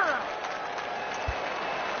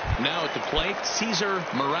 Now at the plate, Cesar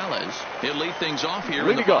Morales. He'll lead things off here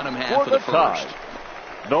in the bottom half of the first.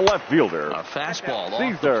 Tie. The left fielder. A fastball Cesar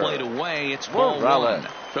off the plate away. It's ball Morales.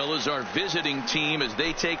 one. Fellas, our visiting team as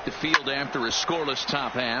they take the field after a scoreless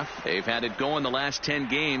top half. They've had it going the last 10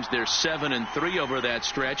 games. They're 7-3 over that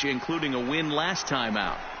stretch, including a win last time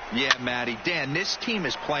out. Yeah, Matty. Dan, this team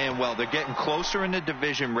is playing well. They're getting closer in the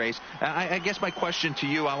division race. I guess my question to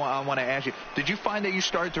you, I want to ask you, did you find that you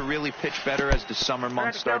started to really pitch better as the summer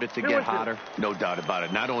months started to get hotter? No doubt about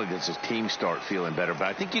it. Not only does the team start feeling better, but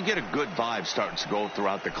I think you get a good vibe starting to go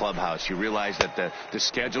throughout the clubhouse. You realize that the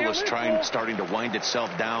schedule is starting to wind itself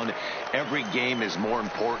down. Every game is more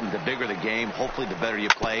important. The bigger the game, hopefully the better you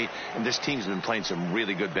play. And this team's been playing some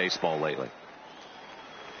really good baseball lately.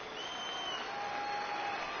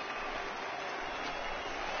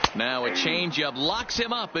 Now a changeup locks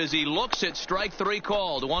him up as he looks at strike three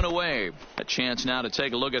called. One away. A chance now to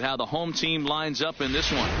take a look at how the home team lines up in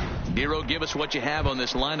this one. Hero, give us what you have on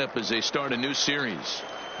this lineup as they start a new series.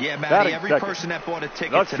 Yeah, Matty, every person that bought a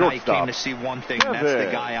ticket tonight came to see one thing, and that's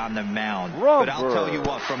the guy on the mound. But I'll tell you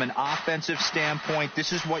what, from an offensive standpoint,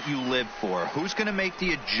 this is what you live for. Who's going to make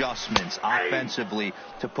the adjustments offensively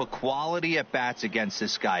to put quality at bats against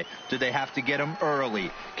this guy? Do they have to get him early?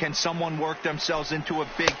 Can someone work themselves into a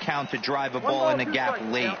big count to drive a ball in the gap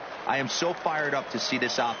late? I am so fired up to see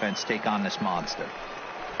this offense take on this monster.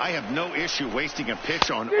 I have no issue wasting a pitch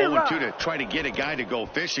on 0-2 to try to get a guy to go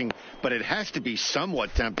fishing, but it has to be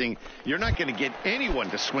somewhat tempting. You're not going to get anyone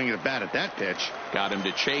to swing the bat at that pitch. Got him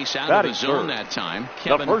to chase out of the zone that time.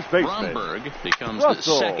 Kevin Bromberg becomes the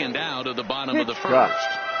second out of the bottom of the first.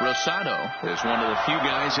 Rosado is one of the few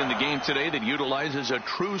guys in the game today that utilizes a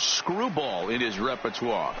true screwball in his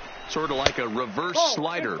repertoire. Sort of like a reverse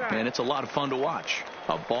slider, and it's a lot of fun to watch.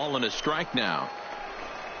 A ball and a strike now.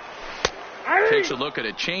 Takes a look at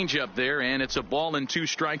a changeup there, and it's a ball and 2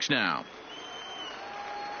 strikes now.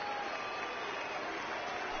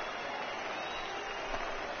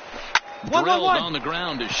 Drilled on the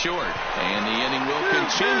ground is short, and the inning will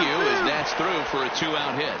continue as that's through for a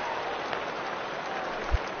 2-out hit.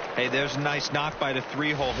 Hey, there's a nice knock by the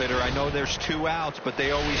 3-hole hitter. I know there's 2 outs, but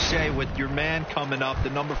they always say with your man coming up, the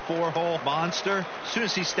number 4-hole monster, as soon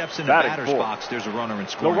as he steps in the batter's box, there's a runner in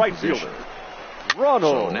scoring the right position. Fielder.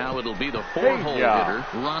 Ronald. So now it'll be the 4-hole hitter,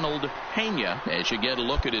 Ronald Pena, as you get a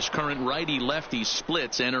look at his current righty-lefty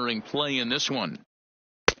splits entering play in this one.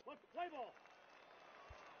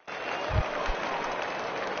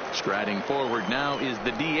 Striding forward now is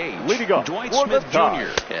the DH, Dwight Smith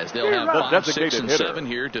Jr., as they'll have 5, 6, and 7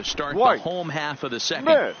 here to start the home half of the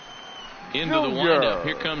second. Into the windup,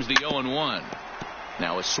 here comes the 0-1.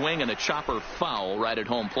 Now a swing and a chopper foul right at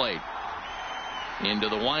home plate. Into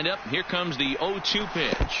the windup, here comes the 0-2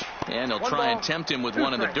 pitch. And they'll try and tempt him with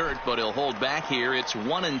one in the dirt, but he'll hold back here. It's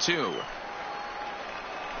 1-2.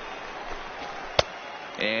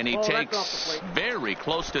 And he takes very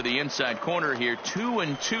close to the inside corner here.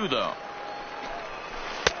 2-2, though.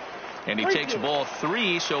 And he takes ball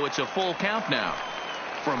 3, so it's a full count now.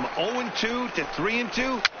 From 0-2 to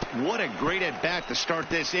 3-2, what a great at-bat to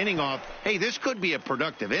start this inning off. Hey, this could be a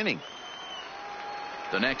productive inning.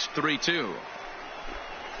 The next 3-2.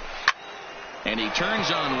 And he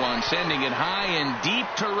turns on one, sending it high and deep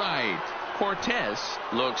to right. Cortez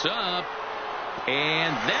looks up,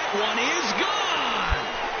 and that one is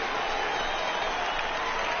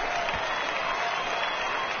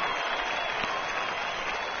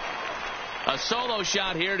gone. A solo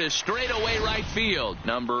shot here to straightaway right field.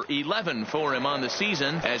 Number 11 for him on the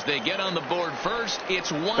season. As they get on the board first,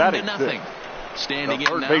 it's 1-0. Standing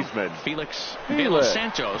in now, Felix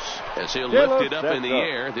Santos, as he'll lift it up in the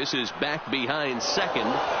air. This is back behind second.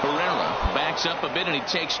 Herrera backs up a bit, and he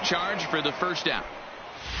takes charge for the first out.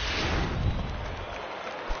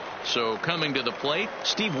 So coming to the plate,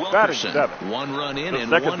 Steve Wilkerson. 1 run in and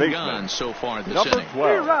 1 gone so far this inning.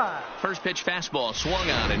 First pitch fastball swung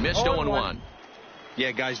on and missed 0-1.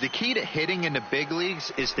 Yeah, guys, the key to hitting in the big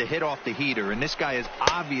leagues is to hit off the heater, and this guy is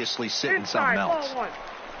obviously sitting something else.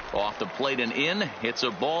 Off the plate and in, hits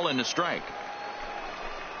a ball and a strike.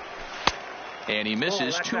 And he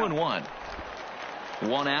misses 2-1.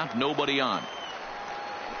 1 out, nobody on.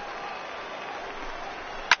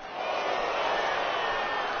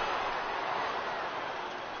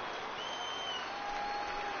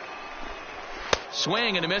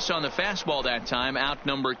 Swing and a miss on the fastball that time, out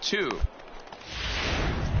number 2.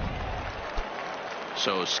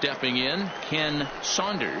 So stepping in, Ken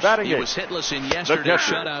Saunders. He was hitless in yesterday's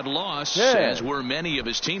shutout loss, as were many of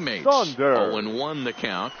his teammates. 0-1 the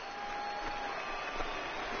count.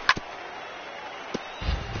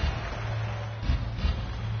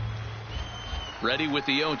 Ready with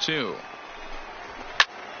the 0-2.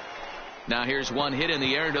 Now here's one hit in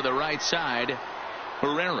the air to the right side.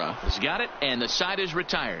 Herrera has got it, and the side is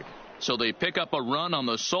retired. So they pick up a run on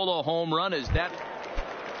the solo home run. As that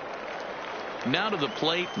now to the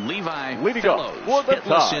plate, Levi Fellows,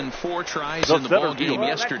 hitless in 4 tries in the ball game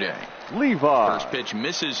yesterday. Levi. First pitch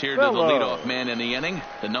misses here to the leadoff man in the inning.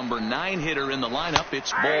 The number 9 hitter in the lineup.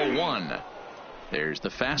 It's ball 1. There's the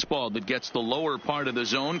fastball that gets the lower part of the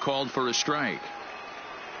zone, called for a strike.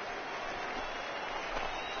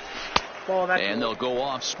 And they'll go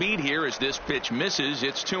off speed here as this pitch misses.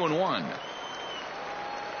 It's 2-1.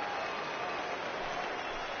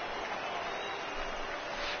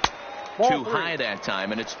 Too high that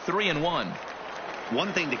time, and it's 3-1.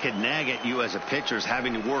 One thing that could nag at you as a pitcher is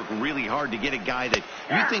having to work really hard to get a guy that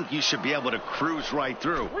you think you should be able to cruise right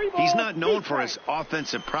through. He's not known for his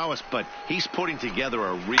offensive prowess, but he's putting together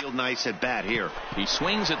a real nice at-bat here. He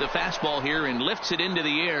swings at the fastball here and lifts it into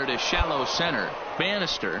the air to shallow center.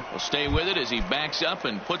 Bannister will stay with it as he backs up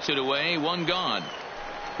and puts it away. 1 gone.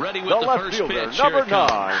 Ready with the first pitch. Number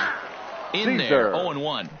 9. In there,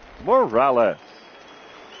 0-1. Morales.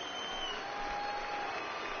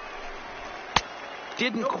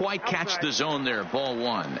 Didn't quite catch the zone there. Ball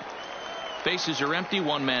 1. Bases are empty.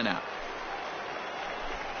 1 man out.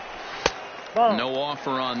 No offer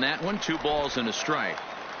on that one. 2 balls and a strike.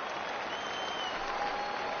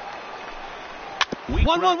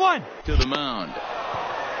 1-1-1 to the mound.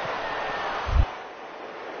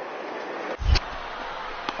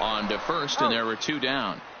 On to first, and there were 2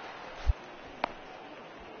 down.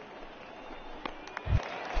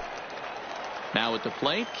 Now at the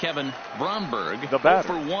plate, Kevin Bromberg. The batter.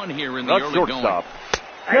 0 for 1 here in the early going.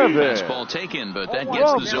 Kevin. Fastball taken, but that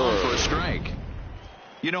gets the zone for a strike.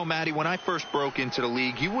 You know, Matty, when I first broke into the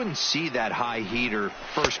league, you wouldn't see that high heater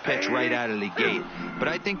first pitch right out of the gate. But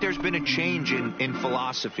I think there's been a change in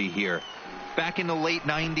philosophy here. Back in the late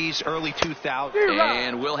 90s, early 2000s.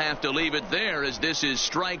 And we'll have to leave it there as this is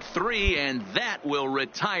strike 3, and that will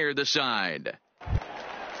retire the side.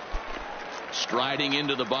 Striding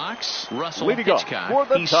into the box, Russell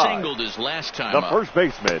Hitchcock. He singled his last time up. The first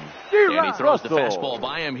baseman. And he throws the fastball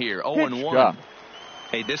by him here. 0-1.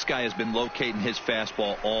 Hey, this guy has been locating his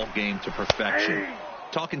fastball all game to perfection.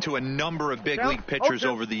 Talking to a number of big league pitchers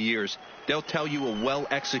over the years, they'll tell you a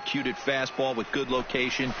well-executed fastball with good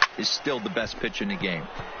location is still the best pitch in the game.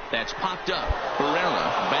 That's popped up.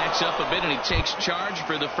 Herrera backs up a bit, and he takes charge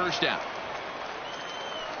for the first out.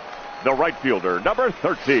 The right fielder, number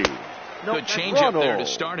 13. Good change up there to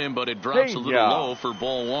start him, but it drops a little low for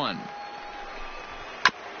ball 1.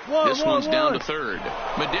 This one's down to third.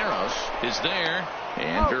 Medeiros is there,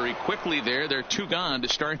 and very quickly they're 2 gone to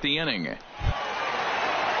start the inning. Digging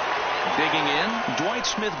in, Dwight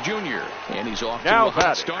Smith Jr., and he's off to a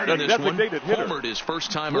hot start in this one. Homered his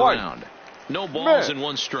first time around. No balls and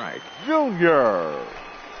 1 strike. Jr.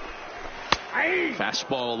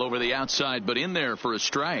 Fastball over the outside, but in there for a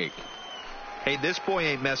strike. Hey, this boy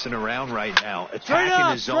ain't messing around right now.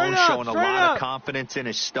 Attacking his zone, showing a lot of confidence in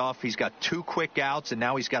his stuff. He's got 2 quick outs, and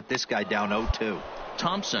now he's got this guy down 0-2.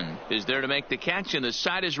 Thompson is there to make the catch, and the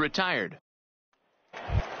side is retired.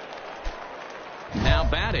 Now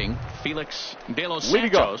batting, Felix De Los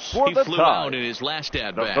Santos. He flew out in his last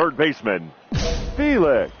at-bat. The third baseman,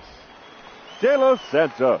 Felix De Los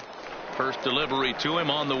Santos. First delivery to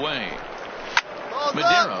him on the way.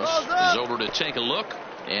 Medeiros is over to take a look.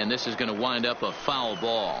 And this is going to wind up a foul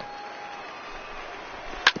ball.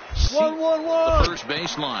 1-1-1. The first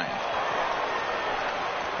baseline.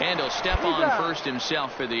 And he'll step on first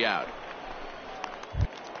himself for the out.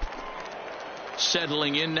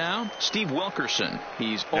 Settling in now, Steve Wilkerson.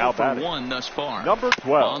 He's 0 for 1 thus far. Number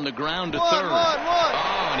 12. On the ground to third.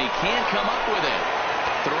 Oh, and he can't come up with it.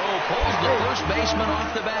 Throw pulls the first baseman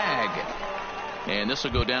off the bag. And this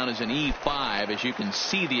will go down as an E5, as you can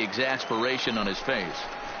see the exasperation on his face.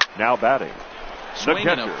 Now batting. Swing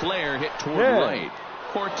and a flare hit toward right.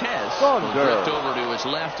 Cortez will drift over to his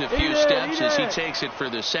left a few steps as he takes it for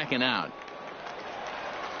the second out.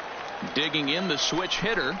 Digging in the switch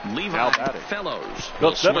hitter, Levi Fellows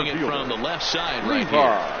will swing it from the left side right here.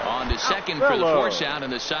 On to second for the force out,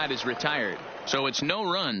 and the side is retired. So it's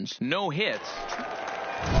no runs, no hits.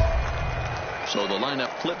 So the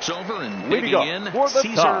lineup flips over, and digging in,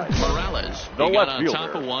 Cesar Morales. He got on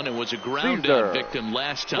top of one and was a ground-out victim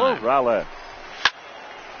last time. Morales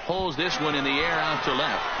pulls this one in the air out to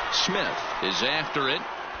left. Smith is after it.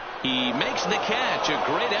 He makes the catch. A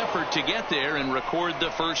great effort to get there and record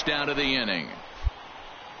the first out of the inning.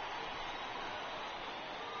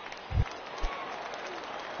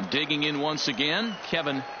 Digging in once again,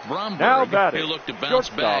 Kevin Now Bromberg. batting, He looked to bounce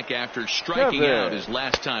shortstop, back after striking Kevin out his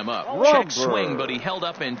last time up. Bromberg. Check swing, but he held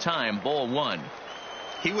up in time. Ball one.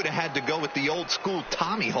 He would have had to go with the old school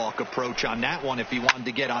Tommy Hawk approach on that one if he wanted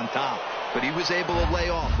to get on top. But he was able to lay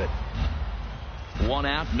off it. One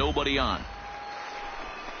out, nobody on.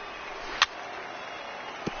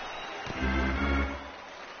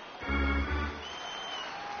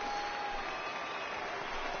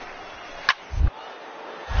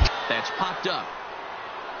 That's popped up.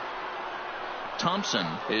 Thompson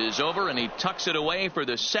is over and he tucks it away for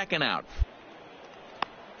the second out.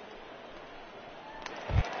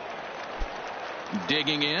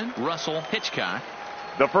 Digging in, Russell Hitchcock.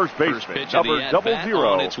 The first First baseman, pitch of the number at-bat 00.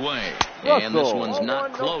 on its way. And this one's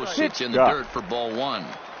not close. It's in the Hitchcock. dirt for ball one.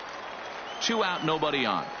 2 out, nobody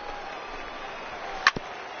on.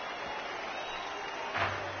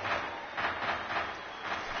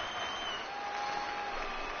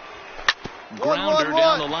 Grounder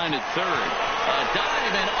down the line at third. A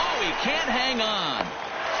dive, and oh, he can't hang on.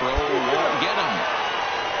 Throw won't get him.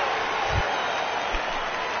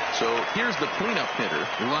 So here's the cleanup hitter,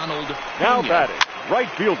 Ronald Now Pena. batting, right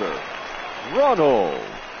fielder, Ronald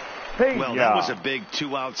Pena. Well, that was a big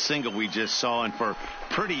 2-out single we just saw, and for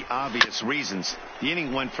pretty obvious reasons. The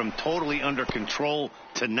inning went from totally under control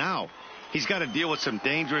to now. He's got to deal with some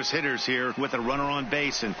dangerous hitters here with a runner on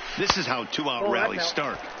base, and this is how 2-out rallies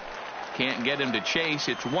start. Can't get him to chase.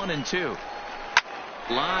 It's 1-2.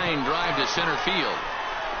 Line drive to center field.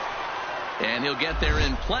 And he'll get there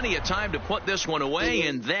in plenty of time to put this one away,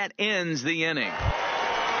 and that ends the inning.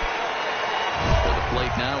 For the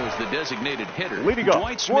plate now is the designated hitter, Leading off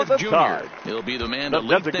Dwight for Smith the Jr. side. He'll be the man The to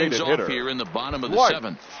lead designated things hitter, off here in the bottom of the Dwight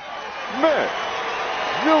seventh. Smith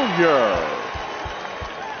Jr.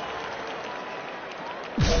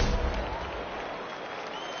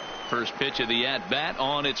 First pitch of the at-bat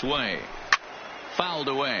on its way. Fouled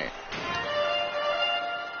away.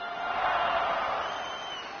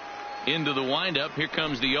 Into the windup. Here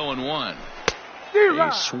comes the 0-1.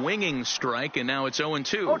 A swinging strike, and now it's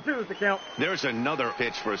 0-2. There's another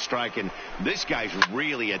pitch for a strike, and this guy's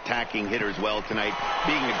really attacking hitters well tonight,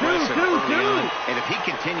 being aggressive early on. And if he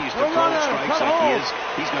continues to throw strikes like he is,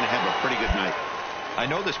 he's going to have a pretty good night. I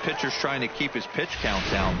know this pitcher's trying to keep his pitch count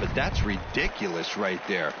down, but that's ridiculous right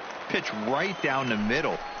there. Pitch right down the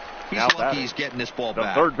middle. He's Now lucky batting, he's getting this ball the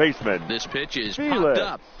back. third baseman. This pitch is Felix. popped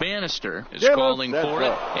up. Bannister is Felix calling for it,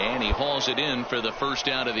 Bannister. and he hauls it in for the first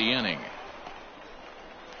out of the inning.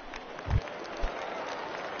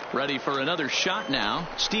 Ready for another shot now.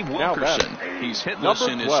 Steve Now Wilkerson. batting, He's hitless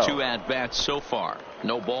number in his 12. 2 at-bats so far.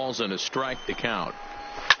 No balls and a strike to count.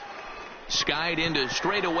 Skied into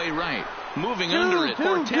straightaway right. Moving under it,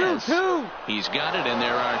 Cortez. He's got it, and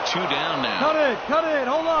there are 2 down now. Cut it,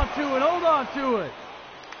 hold on to it.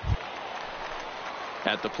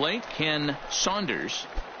 At the plate, Ken Saunders.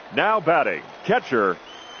 Now batting, catcher,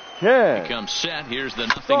 Ken. Becomes set. Here's the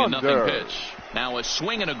 0-0 Saunders. pitch. Now a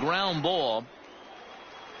swing and a ground ball.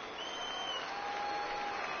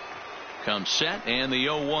 Comes set, and the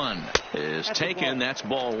 0-1 is taken. That's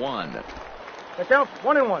ball one. That counts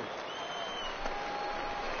 1-1.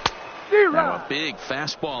 Now a big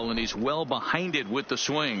fastball, and he's well behind it with the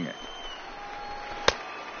swing.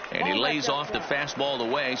 And he lays off the fastball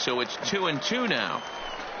away, so it's 2-2 now.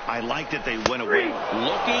 I like that they went away.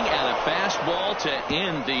 Looking at a fastball to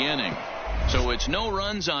end the inning. So it's no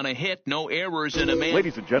runs on a hit, no errors in a man.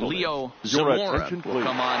 Ladies and gentlemen, Leo your Zamora attention, will please.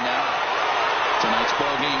 come on now. Tonight's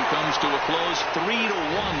ball game comes to a close,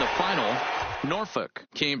 3-1 the final. Norfolk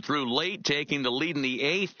came through late, taking the lead in the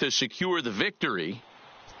 8th to secure the victory.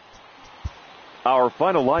 Our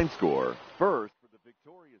final line score, first.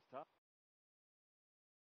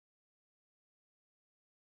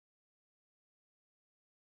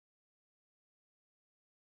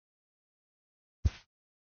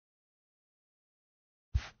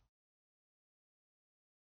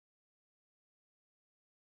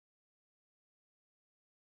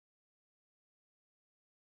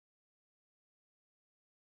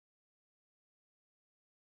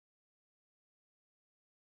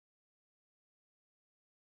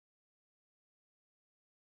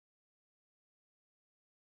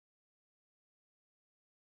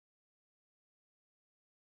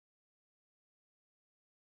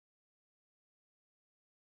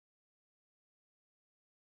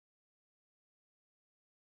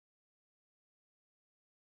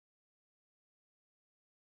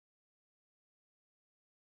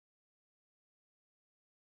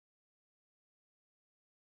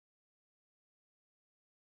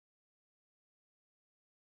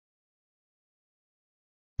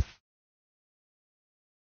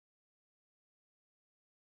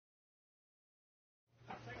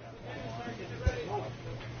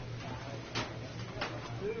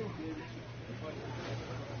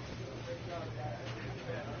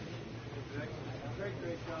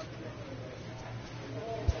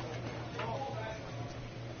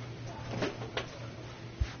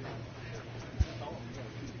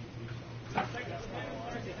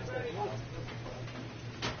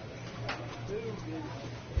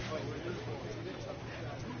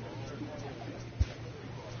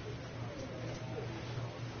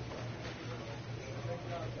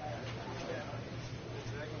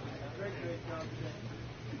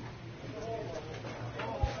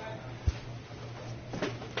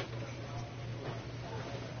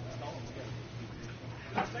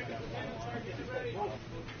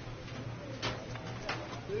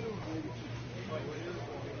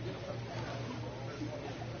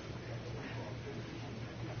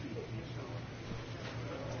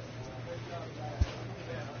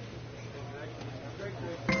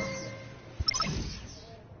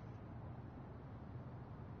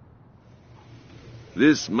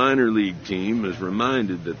 This minor league team is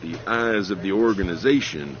reminded that the eyes of the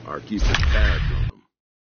organization are keeping tabs on them.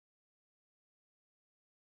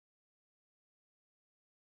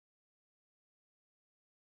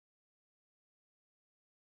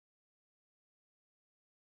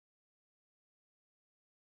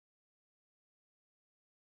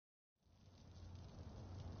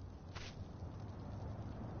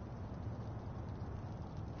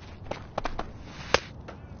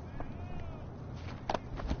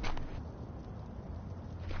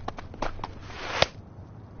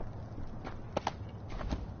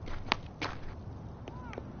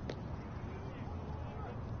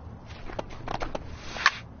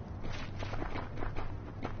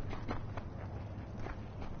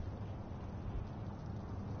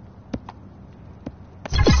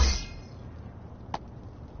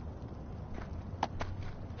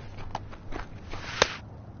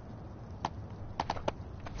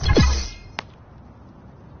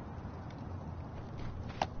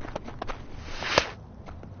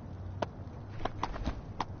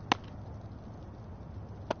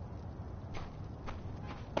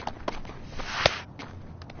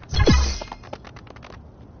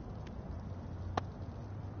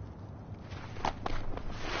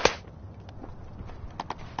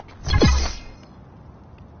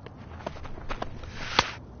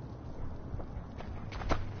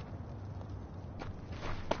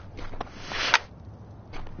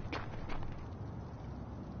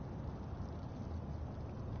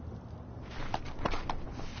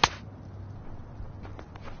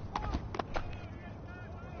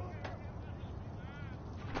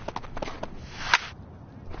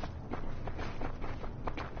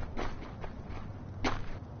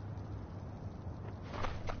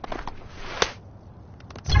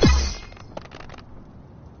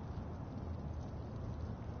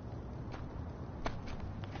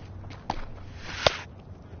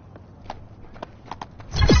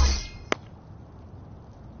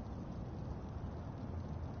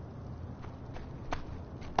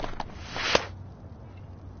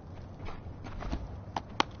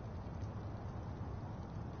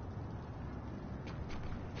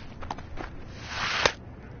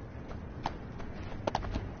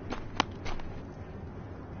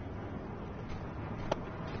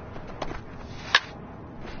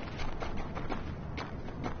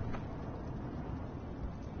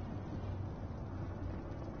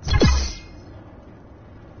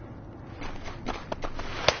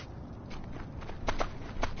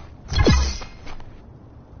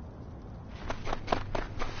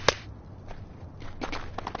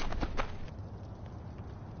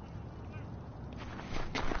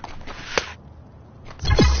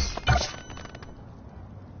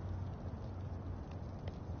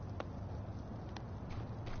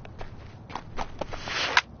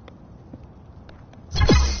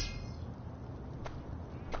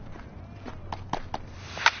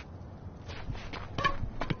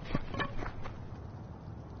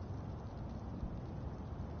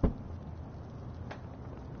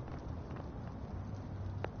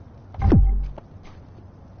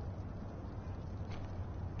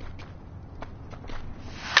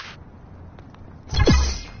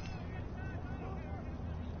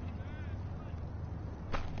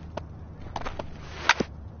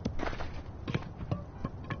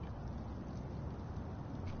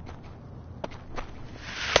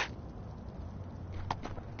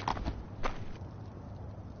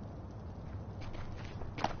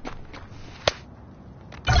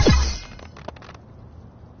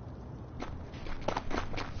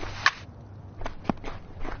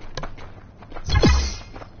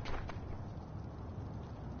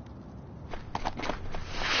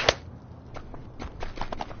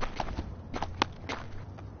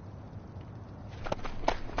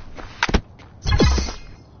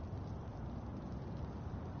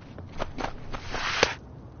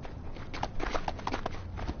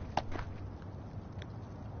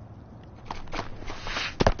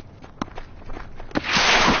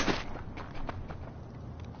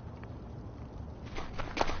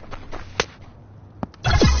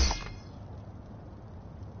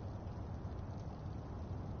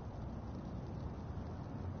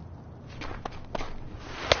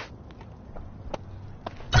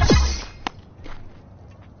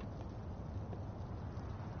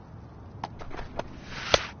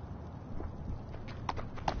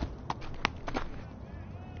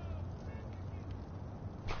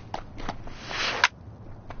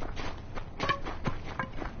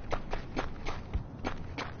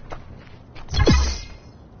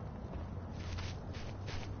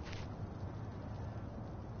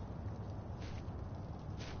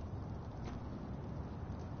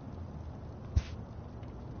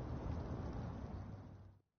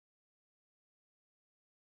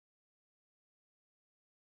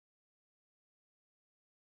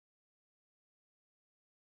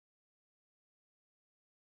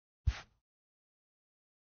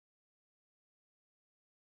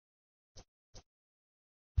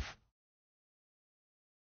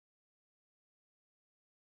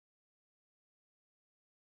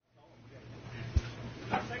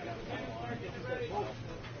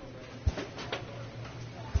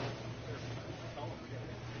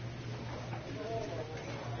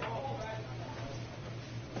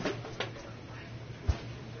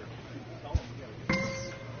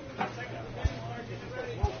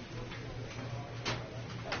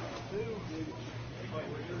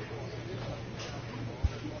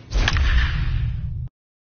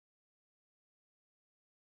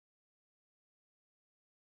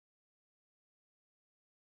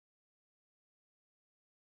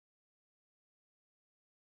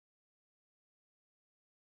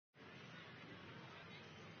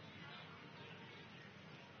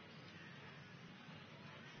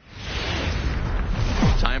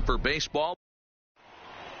 baseball.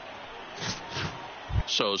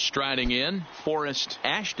 So striding in, Forrest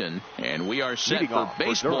Ashton, and we are set for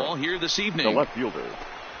baseball here this evening. The left fielder,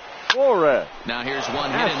 Forrest. Now here's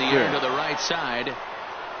one hit in the air to the right side.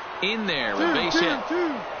 In there, a base hit.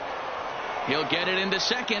 He'll get it into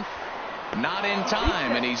second. Not in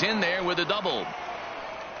time, and he's in there with a double.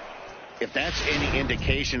 If that's any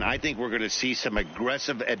indication, I think we're going to see some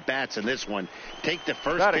aggressive at-bats in this one. Take the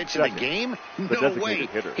first pitch of the game? No way.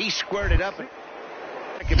 He squared it up at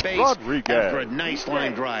second base after a nice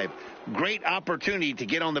line drive. Great opportunity to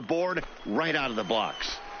get on the board right out of the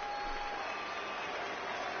blocks.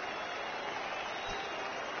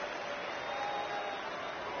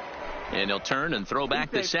 And he'll turn and throw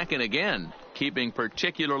back to second again, keeping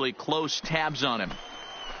particularly close tabs on him.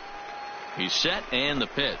 He's set, and the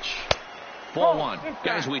pitch. Ball one.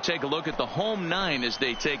 Guys, we take a look at the home nine as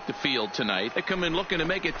they take the field tonight. They come in looking to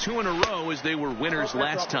make it 2 in a row as they were winners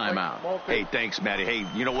last time out. Hey, thanks, Matty. Hey,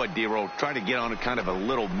 you know what, D-Roll? Try to get on a kind of a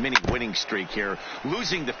little mini winning streak here.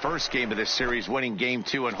 Losing the first game of this series, winning game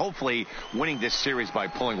 2, and hopefully winning this series by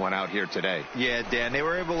pulling one out here today. Yeah, Dan, they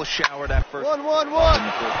were able to shower that first. 1-1-1.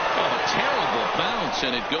 A terrible bounce,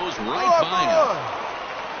 and it goes right by him.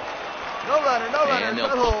 No runner, no runner. And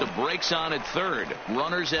they'll put the brakes on at third.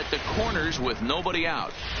 Runners at the corners with nobody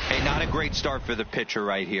out. Hey, not a great start for the pitcher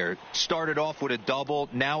right here. Started off with a double,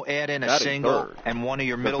 now add in a single, and one of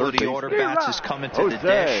your middle-of-the-order bats is coming to the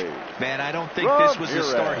dish. Man, I don't think this was the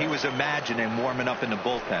start he was imagining warming up in the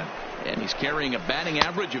bullpen. And he's carrying a batting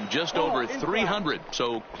average of just over 300,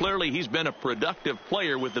 so clearly he's been a productive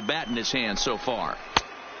player with the bat in his hand so far.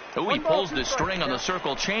 Oh, he pulls the string on the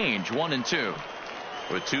circle change, 1-2.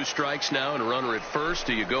 With 2 strikes now and a runner at first,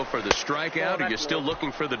 do you go for the strikeout or are you still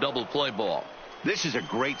looking for the double play ball? This is a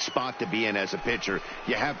great spot to be in as a pitcher.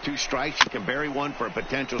 You have 2 strikes, you can bury one for a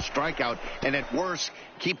potential strikeout, and at worst,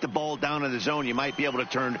 keep the ball down in the zone. You might be able to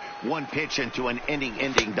turn one pitch into an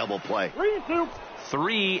ending double play.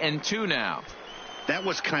 3-2 now. That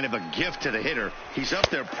was kind of a gift to the hitter. He's up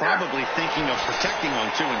there probably thinking of protecting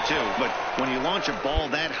on 2-2, but when you launch a ball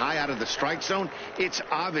that high out of the strike zone, it's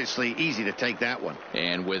obviously easy to take that one.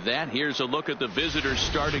 And with that, here's a look at the visitors'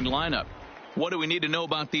 starting lineup. What do we need to know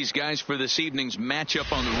about these guys for this evening's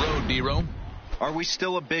matchup on the road, D-Row? Are we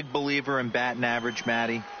still a big believer in batting average,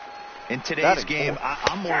 Matty? In today's game,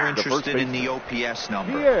 I'm more interested in the OPS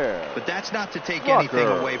number. But that's not to take anything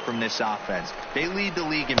away from this offense. They lead the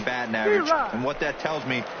league in batting average, and what that tells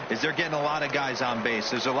me is they're getting a lot of guys on base.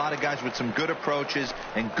 There's a lot of guys with some good approaches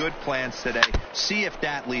and good plans today. See if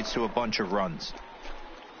that leads to a bunch of runs.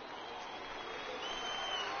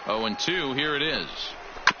 0-2, here it is.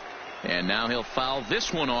 And now he'll foul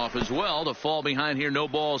this one off as well to fall behind here. No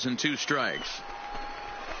balls and 2 strikes.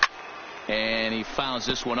 And he fouls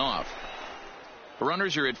this one off.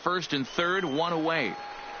 Runners are at first and third, 1 away.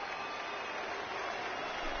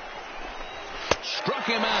 Struck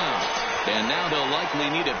him out. And now they'll likely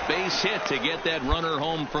need a base hit to get that runner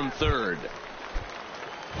home from third.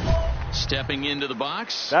 Stepping into the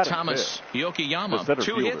box, Thomas Yokoyama.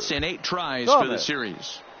 2 hits and 8 tries for the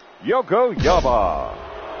series. Yokoyama.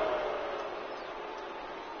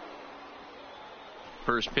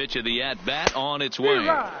 First pitch of the at-bat on its way.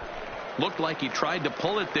 Looked like he tried to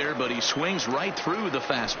pull it there, but he swings right through the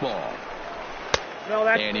fastball.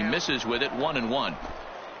 And he misses with it, 1-1.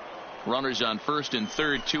 Runners on first and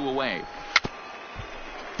third, 2 away.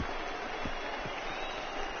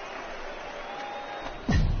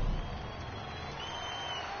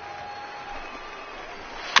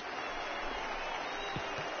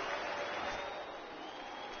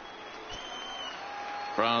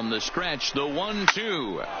 From the stretch, the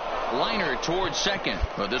 1-2. Liner towards second.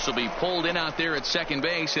 Well, this will be pulled in out there at second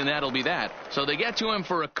base, and that'll be that. So they get to him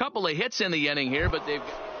for a couple of hits in the inning here, but they've...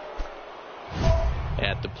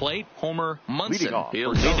 At the plate, Homer Munson.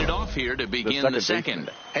 He'll lead it off here to begin the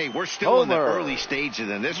second. Hey, we're still in the early stages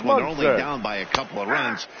in this one. They're only down by a couple of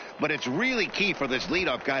runs, but it's really key for this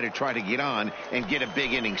leadoff guy to try to get on and get a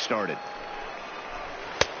big inning started.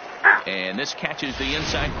 And this catches the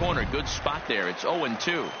inside corner. Good spot there. It's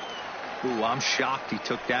 0-2. Ooh, I'm shocked he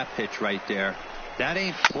took that pitch right there. That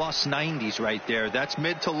ain't plus 90s right there. That's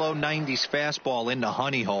mid to low 90s fastball in the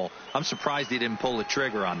honey hole. I'm surprised he didn't pull the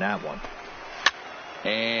trigger on that one.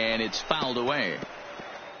 And it's fouled away.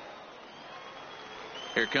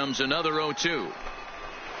 Here comes another 0-2.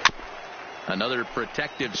 Another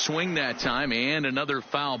protective swing that time, and another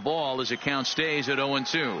foul ball as the count stays at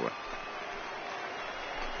 0-2.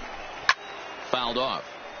 Fouled off.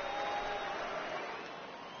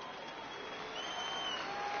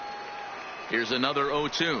 Here's another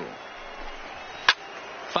 0-2.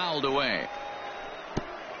 Fouled away.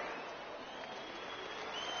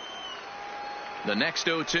 The next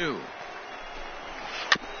 0-2.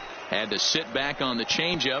 Had to sit back on the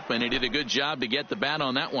changeup, and he did a good job to get the bat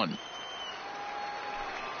on that one.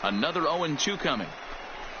 Another 0-2 coming.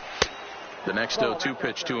 The next 0-2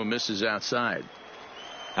 pitch to him misses outside.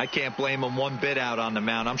 I can't blame him one bit out on the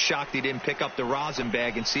mound. I'm shocked he didn't pick up the rosin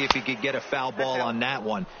bag and see if he could get a foul ball on that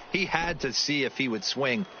one. He had to see if he would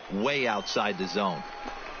swing way outside the zone.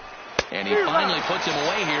 And he finally puts him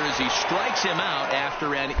away here as he strikes him out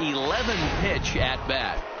after an 11-pitch at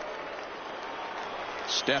bat.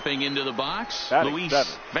 Stepping into the box, Luis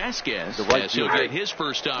Vasquez, as he'll get his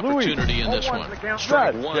first opportunity in this one.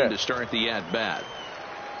 Strike one to start the at-bat.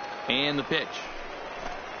 And the pitch.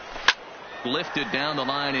 Lifted down the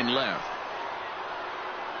line in left.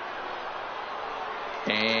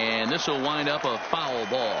 And this will wind up a foul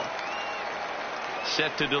ball.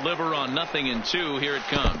 Set to deliver on 0-2. Here it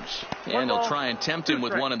comes. And they'll try and tempt him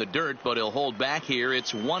with one in the dirt, but he'll hold back here.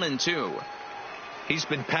 It's 1-2. He's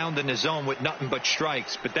been pounding the zone with nothing but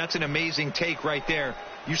strikes, but that's an amazing take right there.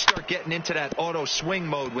 You start getting into that auto swing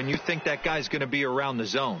mode when you think that guy's going to be around the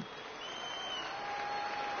zone.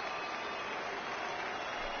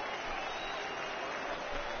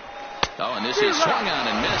 Oh, and this is swung on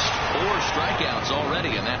and missed. 4 strikeouts already,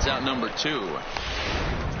 and that's out number 2.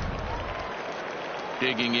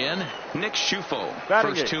 Digging in, Nick Schufo.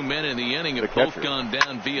 First 2 men in the inning have both gone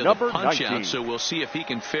down via the punch-out, so we'll see if he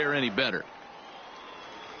can fare any better.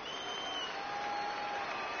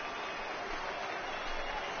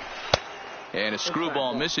 And a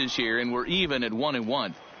screwball misses here, and we're even at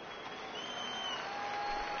 1-1.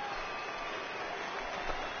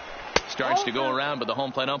 Starts to go around, but the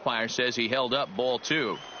home plate umpire says he held up ball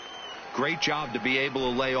 2. Great job to be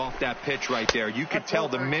able to lay off that pitch right there. You could tell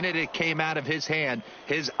the minute it came out of his hand,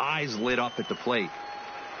 his eyes lit up at the plate.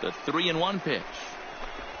 The 3-1 pitch.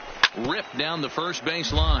 Ripped down the first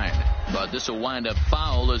base line, but this will wind up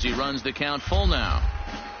foul as he runs the count full now.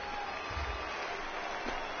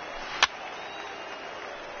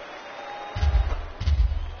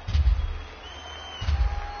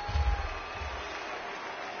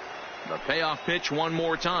 The payoff pitch one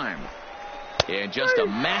more time. And just a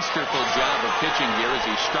masterful job of pitching here as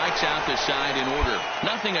he strikes out the side in order.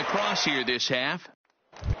 Nothing across here this half.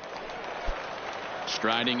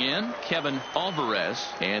 Striding in, Kevin Alvarez.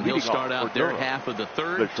 And he'll start out their half of the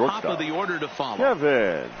third. Top of the order to follow.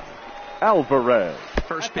 Kevin Alvarez.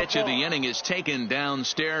 First pitch of the inning is taken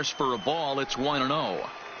downstairs for a ball. It's 1-0.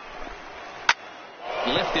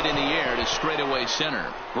 Lifted in the air to straightaway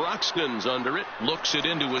center. Broxton's under it. Looks it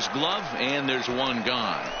into his glove, and there's one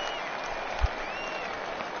gone.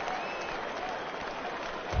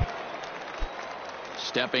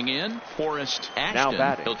 Stepping in, Forrest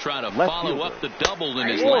Ashton. He'll try to follow up the double in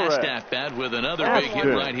his last at-bat with another big hit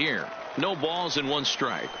right here. No balls and 1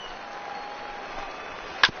 strike.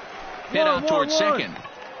 Hit out towards second.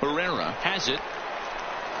 Herrera has it.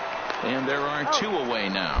 And there are 2 away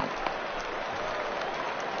now.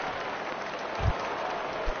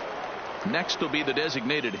 Next will be the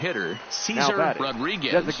designated hitter, Cesar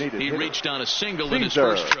Rodriguez. He reached on a single in his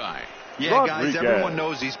first try. Yeah, guys, everyone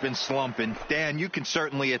knows he's been slumping. Dan, you can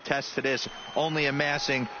certainly attest to this, only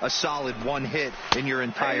amassing a solid 1 hit in your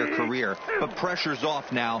entire career. But pressure's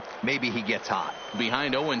off now. Maybe he gets hot.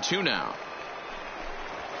 Behind 0-2 now.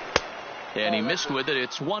 And he missed with it.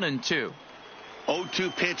 It's 1-2.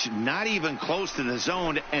 0-2 pitch, not even close to the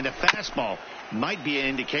zone, and a fastball might be an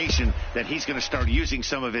indication that he's going to start using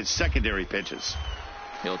some of his secondary pitches.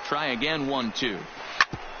 He'll try again. 1-2.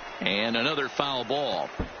 And another foul ball.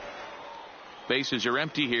 Bases are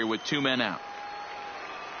empty here with 2 men out.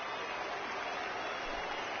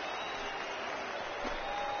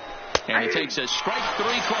 And he takes a strike 3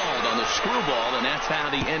 called on the screwball, and that's how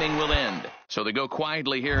the inning will end. So they go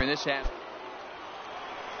quietly here in this half.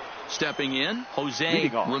 Stepping in, Jose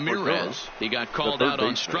Ramirez. He got called out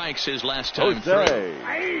on strikes his last time through.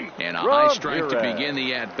 And a high strike to begin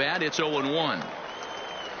the at-bat. It's 0-1.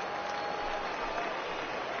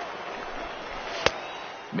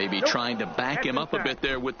 Maybe trying to back him up a bit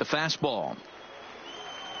there with the fastball.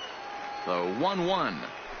 The 1-1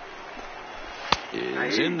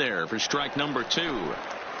 is in there for strike number 2.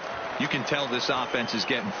 You can tell this offense is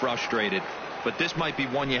getting frustrated, but this might be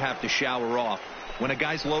one you have to shower off. When a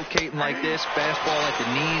guy's locating like this, fastball at the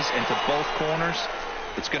knees and to both corners,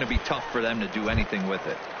 it's going to be tough for them to do anything with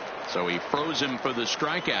it. So he froze him for the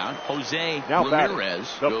strikeout. Jose Ramirez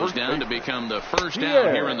goes down to become the first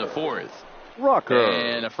out here in the 4th.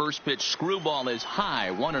 And a first pitch screwball is high,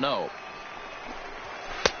 1-0.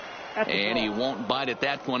 And he won't bite at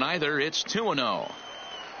that one either. It's 2-0.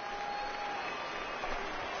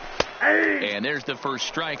 And there's the first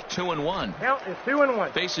strike, 2-1. Count is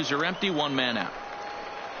 2-1. Bases are empty, one man out.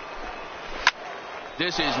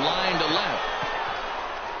 This is line to left.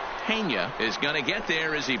 Pena is going to get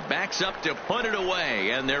there as he backs up to put it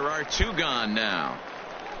away, and there are two gone now.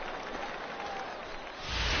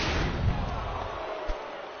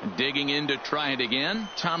 Digging in to try it again,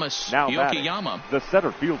 Thomas now Yokoyama, batting, the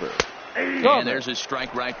center fielder. And there's a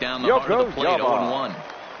strike right down the heart of the plate, 0-1.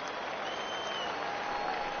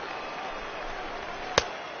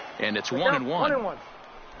 And it's 1-1.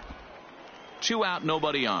 2 out,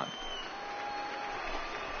 nobody on.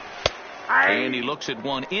 And he looks at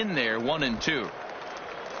one in there, 1-2.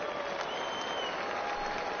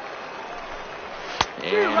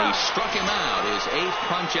 And he struck him out, his 8th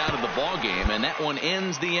punch out of the ball game, and that one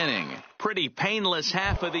ends the inning. Pretty painless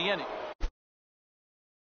half of the inning.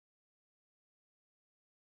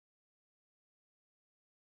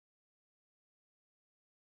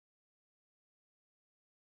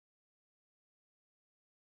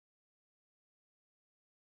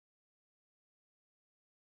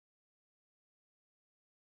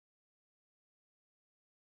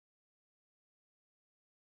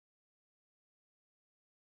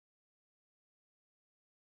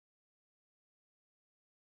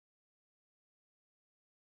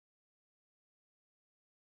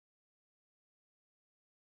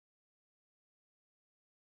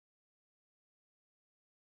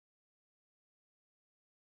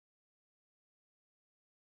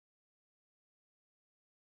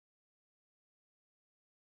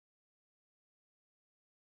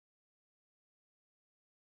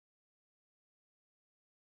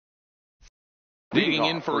 Digging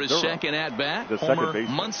in for his second at-bat, Homer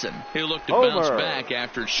Munson. He'll look to bounce back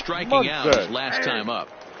after striking out his last time up.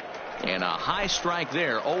 And a high strike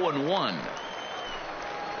there, 0-1.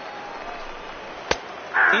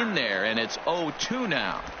 In there, and it's 0-2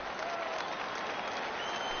 now.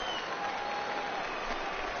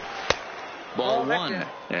 Ball one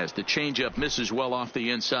as the changeup misses well off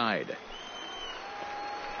the inside.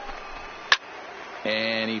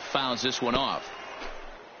 And he fouls this one off.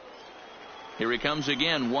 Here he comes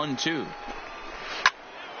again, 1-2.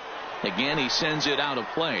 Again, he sends it out of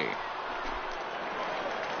play.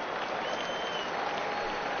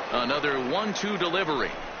 Another 1-2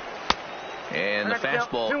 delivery. And the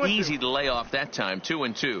fastball easy to lay off that time,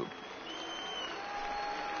 2-2.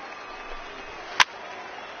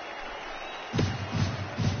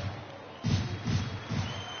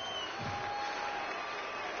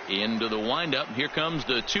 Into the windup. Here comes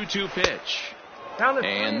the 2-2 pitch.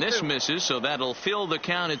 And this misses, so that'll fill the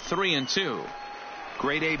count at 3-2.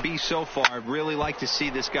 Great AB so far. I'd really like to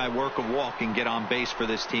see this guy work a walk and get on base for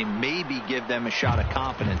this team. Maybe give them a shot of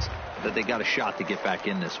confidence that they got a shot to get back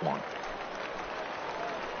in this one.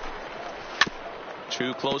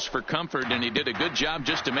 Too close for comfort, and he did a good job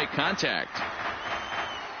just to make contact.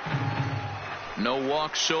 No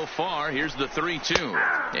walks so far. Here's the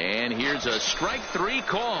 3-2. And here's a strike 3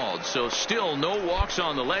 called. So still no walks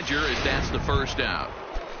on the ledger as that's the first out.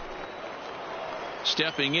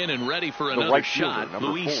 Stepping in and ready for another shot,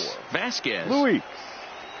 Luis Vasquez.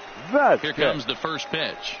 Here comes the first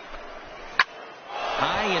pitch.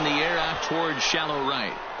 High in the air out towards shallow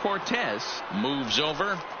right. Cortez moves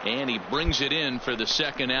over, and he brings it in for the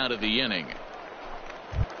second out of the inning.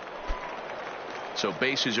 So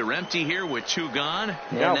bases are empty here with 2 gone.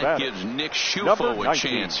 And that gives Nick Schufo a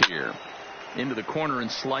chance here. Into the corner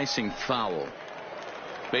and slicing foul.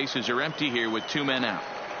 Bases are empty here with 2 men out.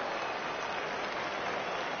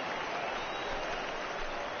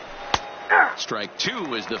 Strike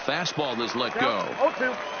 2 as the fastball is let go.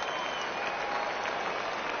 0-2.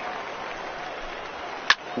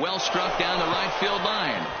 Well struck down the right field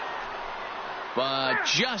line. But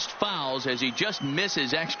just fouls as he just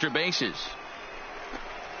misses extra bases.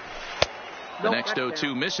 The next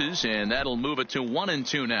 0-2 misses, and that'll move it to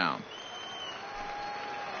 1-2 now.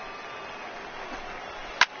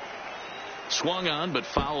 Swung on, but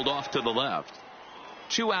fouled off to the left.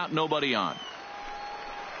 2 out, nobody on.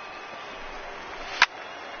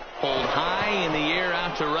 Pulled high in the air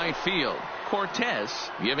out to right field.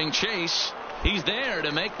 Cortez giving chase. He's there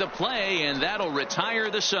to make the play, and that'll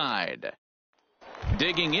retire the side.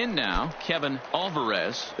 Digging in now, Kevin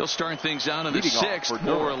Alvarez. He'll start things out in the 6th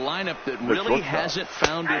for a lineup that really hasn't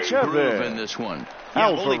found its groove in this one. Yeah,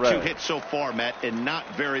 only 2 hits so far, Matt, and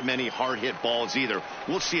not very many hard hit balls either.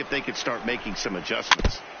 We'll see if they can start making some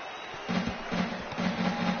adjustments.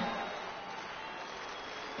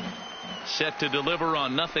 Set to deliver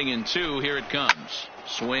on 0-2. Here it comes.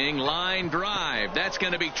 Swing, line, drive. That's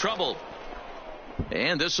going to be trouble.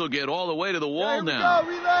 And this will get all the way to the wall There we now. go.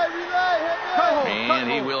 Relay. Hit me.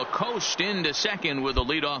 And he will coast into second with a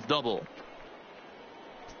leadoff double.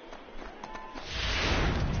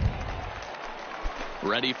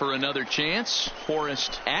 Ready for another chance.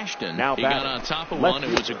 Forrest Ashton. Now He got batting. on top of Left one. It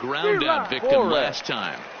was a fielder. ground out victim Forrest last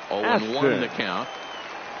time. 0-1 in the count.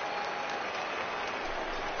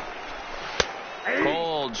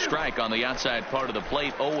 Cold strike on the outside part of the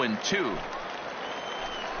plate. 0-2.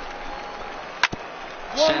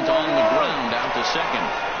 Sent on the ground out to second.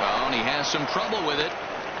 Well, and he has some trouble with it.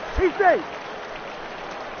 He's safe.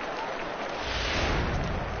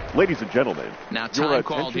 Ladies and gentlemen, Now your time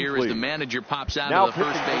called attention, here as the please. manager pops out Now of the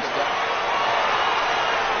first pitching base. for the-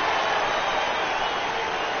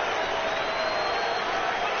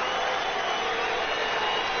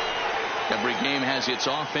 Every game has its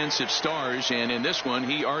offensive stars, and in this one,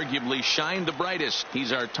 he arguably shined the brightest.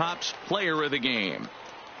 He's our top player of the game.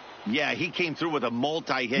 Yeah, he came through with a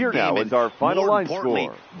multi-hit Here game. now is our final more line importantly,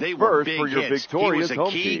 score. They were First, big for your hits. victorious he home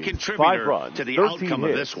was a key team, contributor 5 runs, to the 13 outcome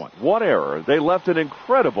hits, of this one. 1 error. They left an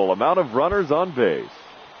incredible amount of runners on base.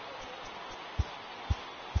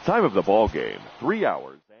 Time of the ball game, 3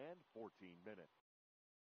 hours and 14 minutes.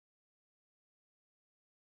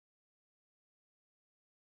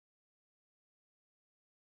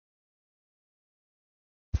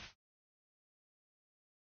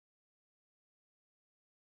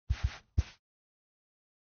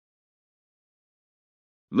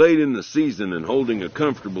 Late in the season and holding a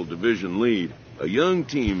comfortable division lead, a young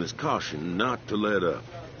team is cautioned not to let up.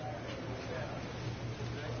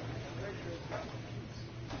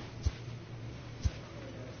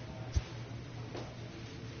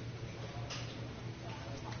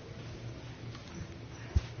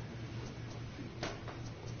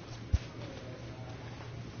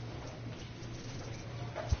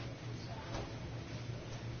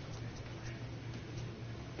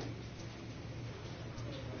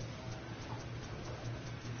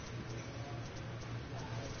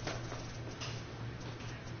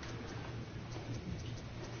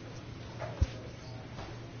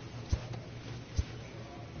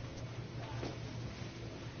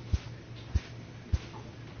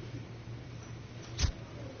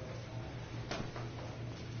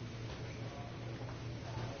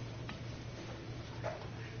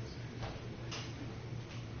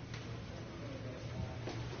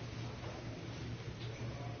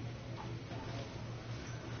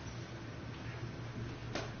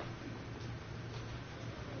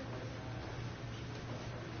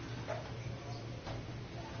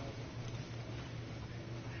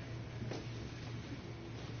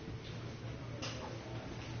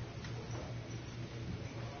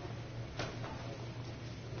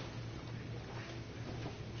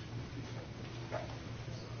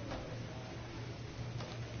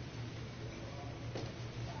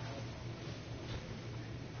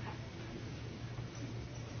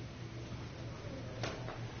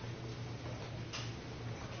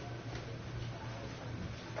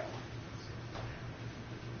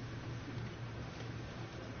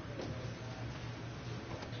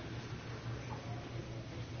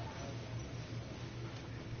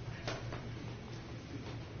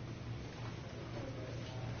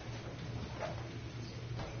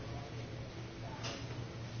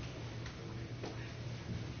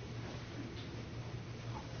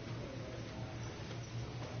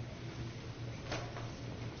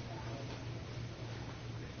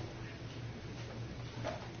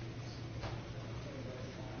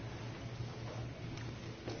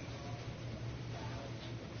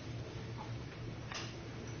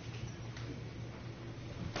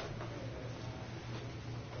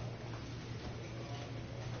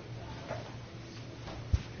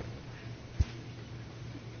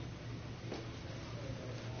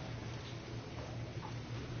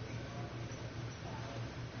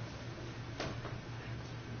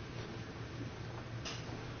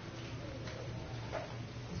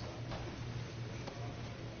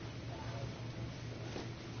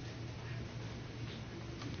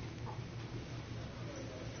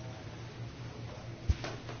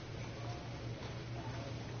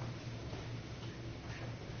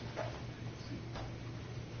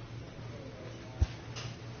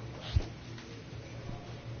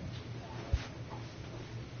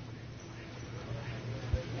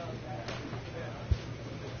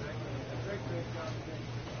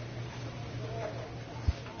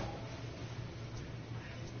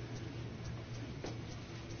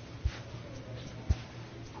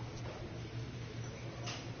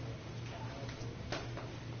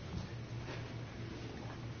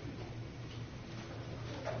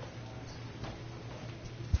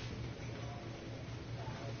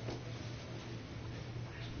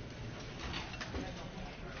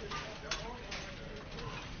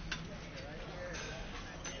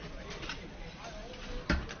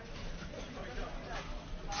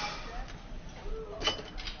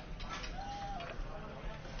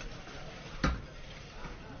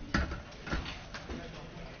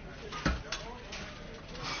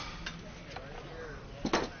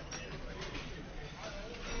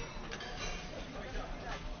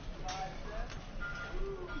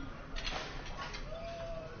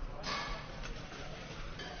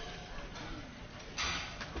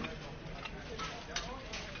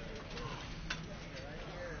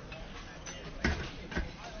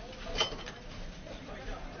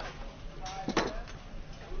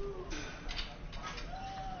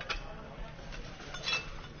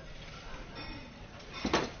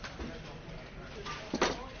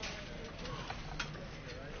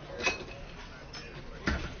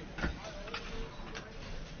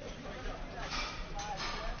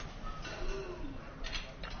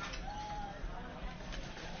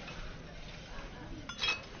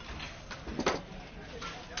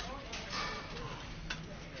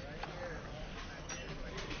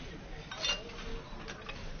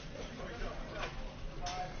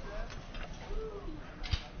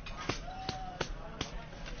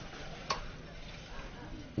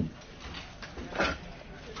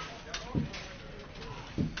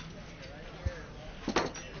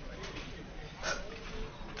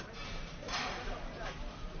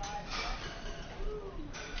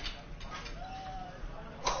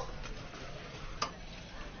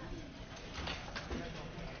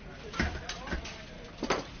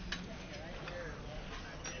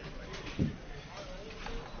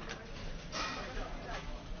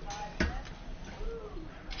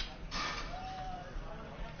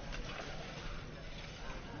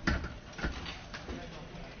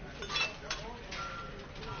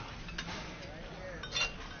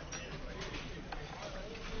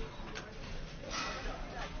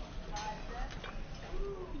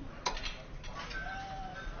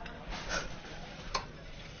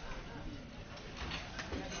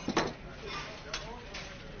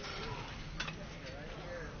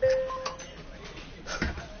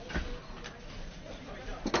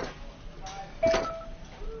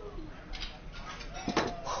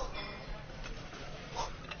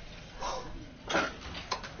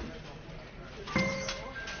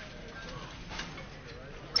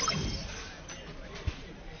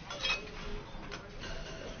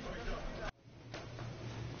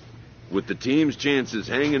 With the team's chances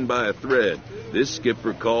hanging by a thread, this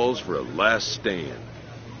skipper calls for a last stand.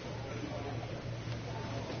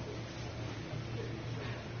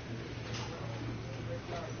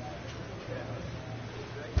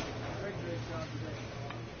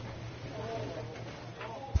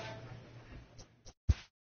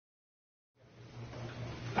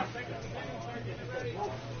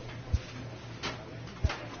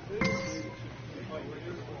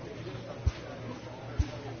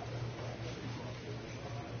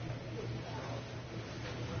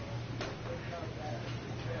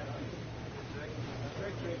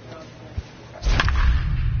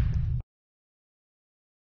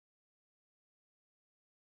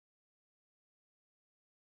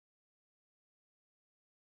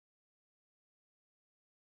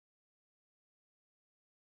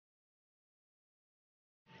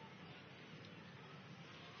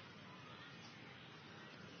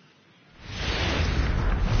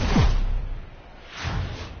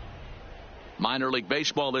 Minor League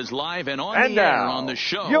Baseball is live and on the air on the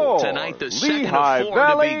show. Tonight, the second Lehigh of four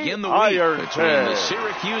Valley to begin the Iron week between the Pigs.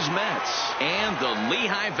 Syracuse Mets and the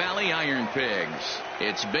Lehigh Valley Iron Pigs.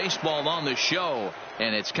 It's baseball on the show,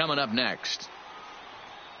 and it's coming up next.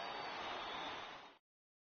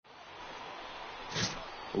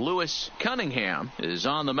 Lewis Cunningham is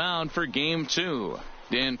on the mound for Game 2.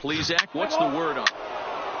 Dan Plesac, what's the word on?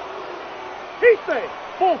 He's safe.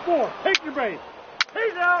 Full 4. Take your base.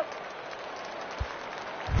 He's out.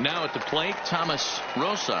 Now at the plate, Thomas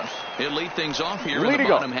Rosas. He'll lead things off here in the Leading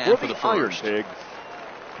bottom up half for of the the Iron first. Pigs,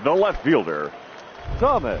 the left fielder,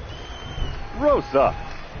 Thomas Rosa.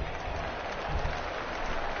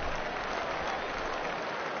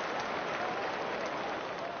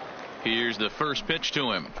 Here's the first pitch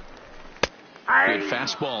to him. Good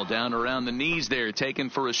fastball down around the knees there, taken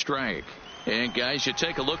for a strike. And guys, you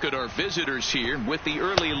take a look at our visitors here with the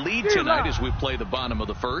early lead tonight as we play the bottom of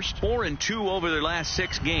the first. 4-2 over their last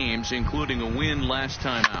 6 games, including a win last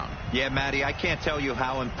time out. Yeah, Matty, I can't tell you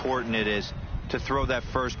how important it is to throw that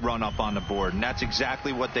first run up on the board, and that's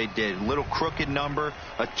exactly what they did. A little crooked number,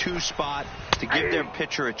 a 2 spot to give their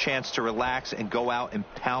pitcher a chance to relax and go out and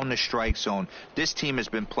pound the strike zone. This team has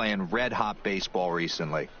been playing red-hot baseball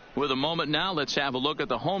recently. With a moment now, let's have a look at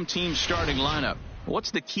the home team starting lineup.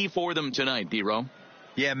 What's the key for them tonight, D-Row?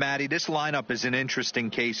 Yeah, Matty, this lineup is an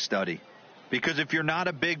interesting case study. Because if you're not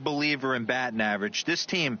a big believer in batting average, this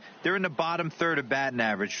team, they're in the bottom third of batting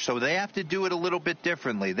average, so they have to do it a little bit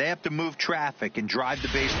differently. They have to move traffic and drive the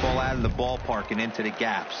baseball out of the ballpark and into the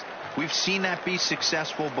gaps. We've seen that be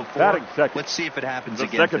successful before. Batting second, let's see if it happens the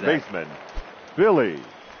again second today. baseman, Billy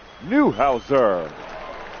Newhouser.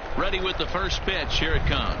 Ready with the first pitch. Here it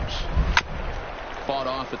comes. Fought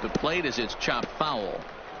off at the plate as it's chopped foul.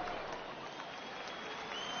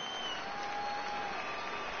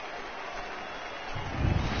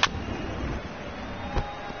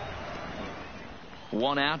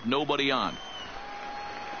 One out, nobody on.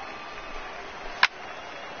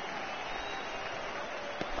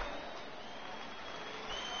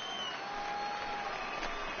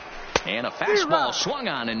 And a fastball swung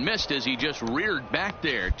on and missed as he just reared back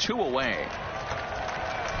there. 2 away.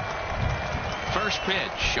 First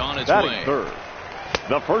pitch on its Batting way. third,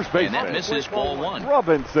 the first baseman. And that misses ball 1.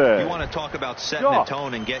 Robinson. You want to talk about setting the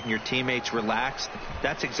tone and getting your teammates relaxed?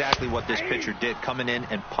 That's exactly what this pitcher did, coming in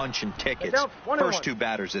and punching tickets. First 2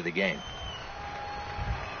 batters of the game.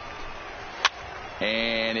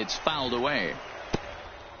 And it's fouled away.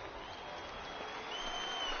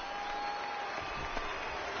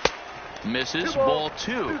 Misses, ball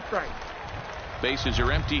 2. Bases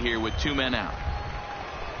are empty here with 2 men out.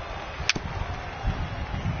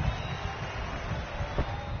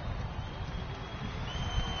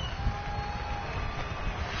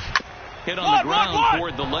 Hit on the ground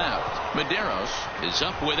toward the left. Medeiros is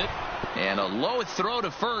up with it. And a low throw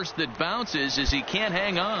to first that bounces as he can't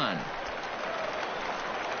hang on.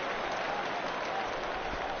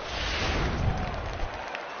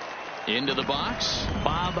 Into the box,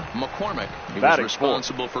 Bob McCormick. He was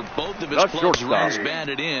responsible for both of his club's runs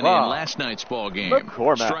batted in last night's ball game.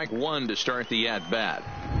 Strike 1 to start the at-bat.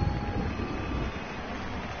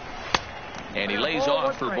 And he lays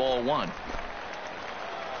off for ball 1.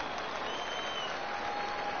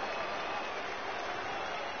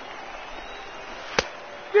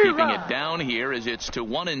 Keeping it down here as it's to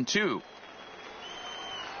 1-2.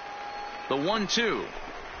 The 1-2.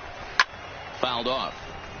 Fouled off.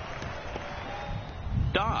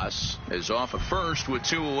 Doss is off at first with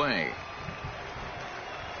 2 away.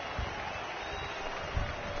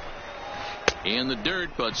 In the dirt,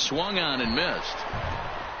 but swung on and missed.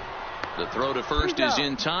 The throw to first is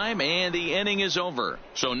in time, and the inning is over.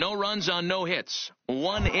 So no runs on no hits.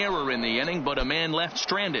 One error in the inning, but a man left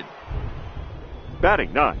stranded.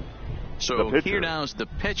 Batting 9. So here now's the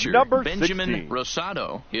pitcher, Number Benjamin 16.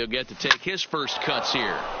 Rosado. He'll get to take his first cuts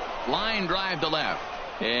here. Line drive to left.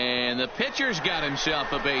 And the pitcher's got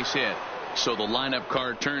himself a base hit. So the lineup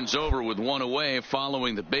card turns over with one away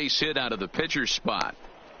following the base hit out of the pitcher's spot.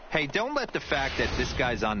 Hey, don't let the fact that this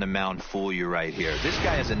guy's on the mound fool you right here. This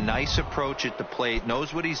guy has a nice approach at the plate,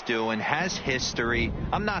 knows what he's doing, has history.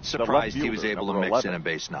 I'm not surprised he was able to mix 11. in a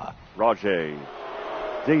base knock. Rajay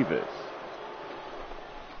Davis.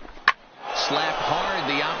 Slapped hard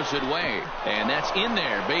the opposite way. And that's in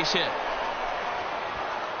there. Base hit.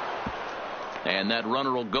 And that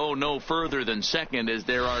runner will go no further than second as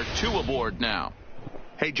there are 2 aboard now.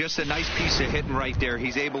 Hey, just a nice piece of hitting right there.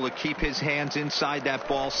 He's able to keep his hands inside that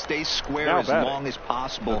ball, stay square as long as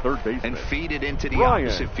possible, and feed it into the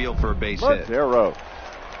opposite field for a base hit. The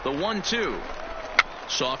 1-2.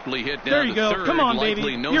 Softly hit down to third. Come on,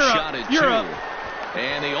 likely baby. no You're shot up. at You're 2. up.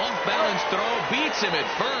 And the off-balance throw beats him at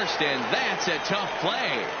first, and that's a tough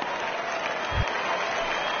play.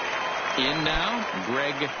 In now,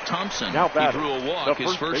 Greg Thompson. He drew a walk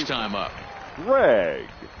his first time up. Greg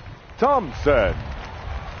Thompson.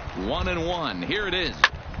 1-1. Here it is.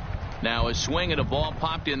 Now a swing and a ball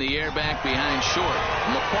popped in the air back behind short.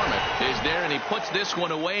 McCormick is there, and he puts this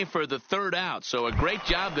one away for the third out. So a great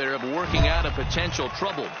job there of working out a potential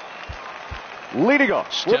trouble. Leading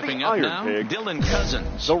off. Stepping up now, Dylan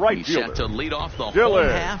Cousins. The right He's fielder. set to lead off the whole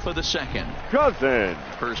half of the second. Cousins.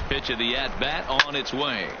 First pitch of the at-bat on its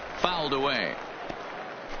way. Fouled away.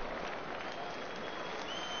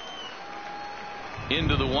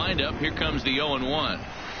 Into the windup. Here comes the 0-1.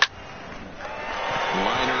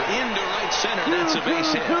 Liner into right center. That's a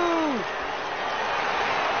base hit.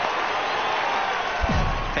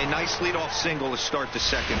 Hey, nice leadoff single to start the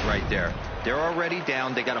second right there. They're already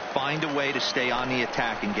down. They got to find a way to stay on the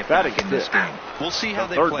attack and get back in this game. We'll see how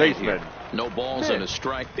they play here. No balls and a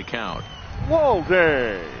strike to count.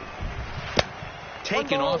 Walden.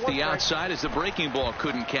 Taken off the outside as the breaking ball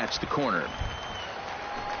couldn't catch the corner.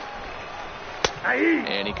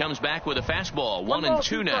 And he comes back with a fastball.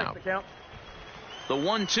 1-2 now. The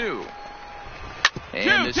 1-2.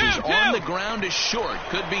 And this is on the ground to short.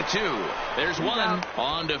 Could be 2. There's one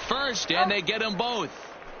on to first, and they get them both.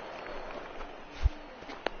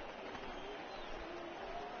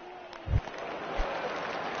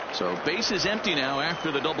 So base is empty now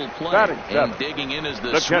after the double play. And digging in is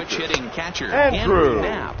the switch-hitting catcher, Andrew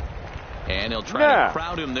Knapp. And he'll try to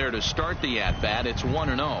crowd him there to start the at-bat. It's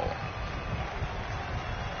 1-0.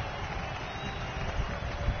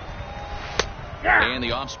 And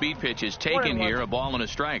the off-speed pitch is taken here, a ball and a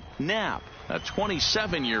strike. Knapp, a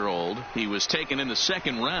 27-year-old. He was taken in the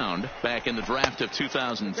second round back in the draft of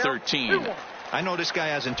 2013. I know this guy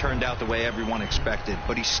hasn't turned out the way everyone expected,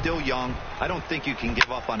 but he's still young. I don't think you can give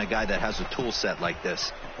up on a guy that has a tool set like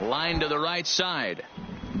this. Line to the right side,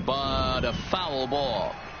 but a foul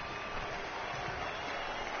ball.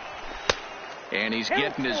 And he's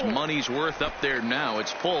getting his money's worth up there now.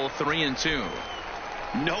 It's full 3-2.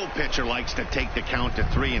 No pitcher likes to take the count to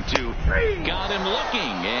 3-2. Got him looking,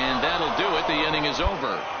 and that'll do it. The inning is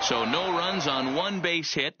over. So no runs on one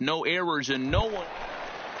base hit, no errors, and no one.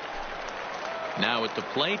 Now at the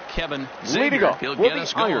plate, Kevin Ziegler. He'll get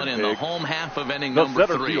us going in the home half of inning number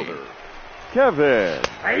 3. Fielder, Kevin.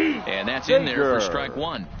 And that's in there for strike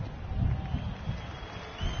 1.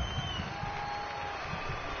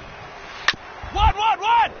 What?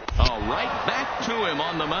 Oh, right back to him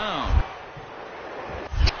on the mound.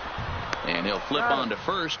 And he'll flip on to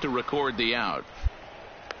first to record the out.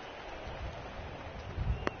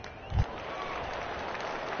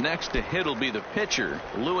 Next to hit will be the pitcher,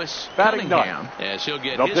 Lewis Cunningham, as he'll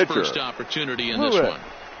get his first opportunity in this one.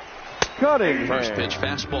 Cunningham. First pitch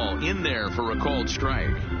fastball in there for a called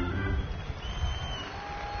strike.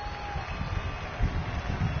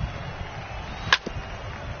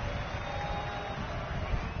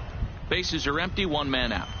 Bases are empty, one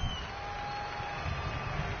man out.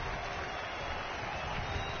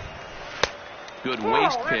 Good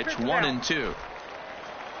waist pitch, 1-2.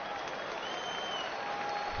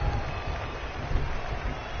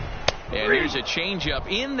 And here's a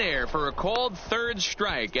changeup in there for a called third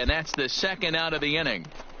strike, and that's the second out of the inning.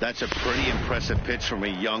 That's a pretty impressive pitch from a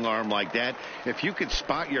young arm like that. If you could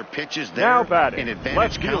spot your pitches there in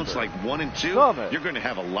advantage counts like 1 and 2, you're going to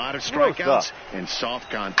have a lot of strikeouts and soft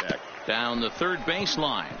contact. Down the third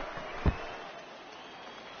baseline.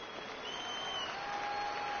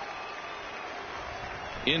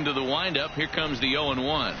 Into the windup. Here comes the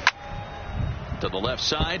 0-1. To the left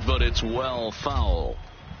side, but it's well foul.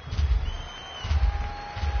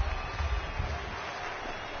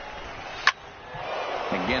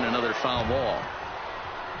 Again, another foul ball.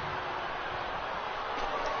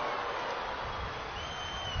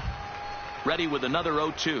 Ready with another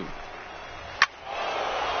 0-2.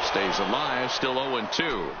 Stays alive, still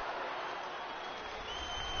 0-2.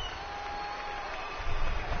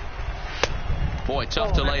 Boy,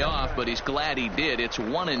 tough to lay off, but he's glad he did. It's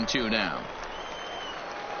 1-2 now.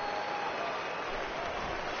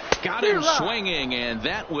 Got him swinging, and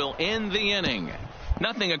that will end the inning.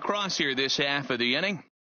 Nothing across here this half of the inning.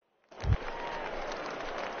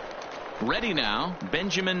 Ready now,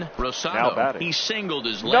 Benjamin Rosado. He singled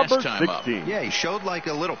his last time up. Yeah, he showed like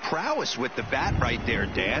a little prowess with the bat right there,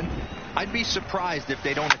 Dan. I'd be surprised if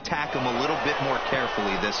they don't attack him a little bit more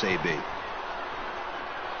carefully this AB.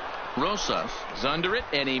 Rosas is under it,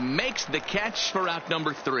 and he makes the catch for out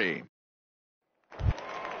number 3.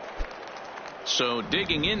 So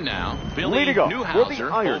digging in now, Billy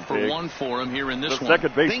Newhouser, 0 for 1 for him here in this one.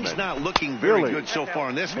 Things not looking very good so far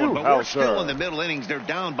in this one, but we're still in the middle innings. They're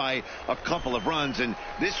down by a couple of runs, and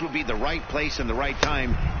this would be the right place and the right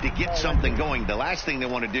time to get something going. The last thing they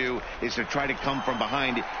want to do is to try to come from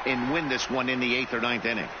behind and win this one in the 8th or 9th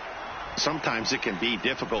inning. Sometimes it can be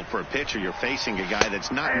difficult for a pitcher. You're facing a guy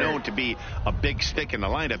that's not known to be a big stick in the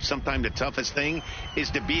lineup. Sometimes the toughest thing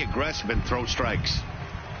is to be aggressive and throw strikes.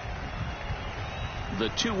 The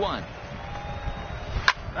 2-1.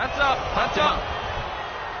 That's up. That's up.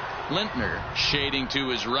 Lintner shading to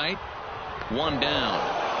his right. 1 down.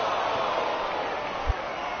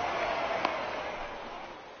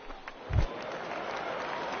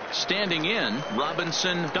 Standing in,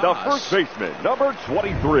 Robinson Doss. The first baseman, number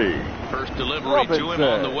 23. First delivery to him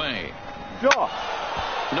on the way. Doss.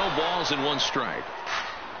 No balls and 1 strike.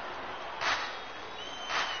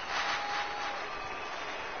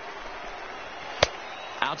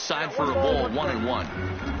 Outside for a ball, 1-1.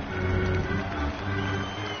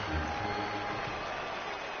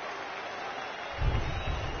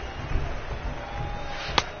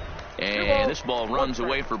 And this ball runs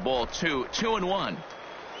away for ball 2. 2-1.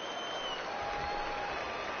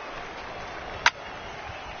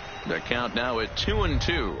 The count now at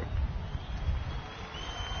 2-2.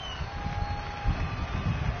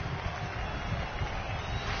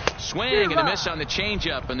 Swing and a miss on the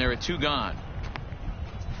changeup, and there are 2 gone.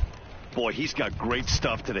 Boy, he's got great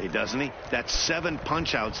stuff today, doesn't he? That's 7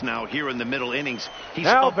 punch-outs now here in the middle innings. He's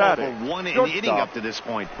up over 1 inning up to this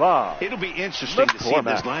point. It'll be interesting to see if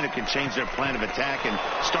this lineup can change their plan of attack and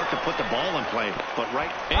start to put the ball in play. But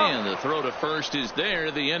and the throw to first is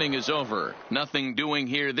there. The inning is over. Nothing doing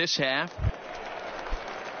here this half.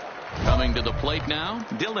 Coming to the plate now,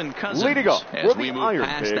 Dylan Cousins. Leading up as we move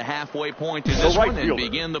past the halfway point in this one and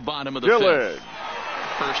begin the bottom of the 5th.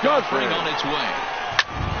 First offering on its way.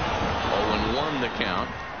 0-1 the count.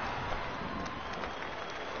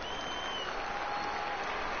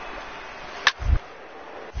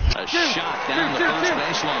 A shot down the first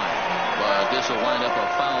baseline, but this will wind up a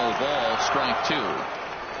foul ball, strike 2.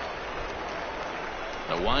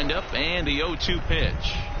 A windup and the 0-2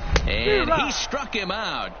 pitch. And he struck him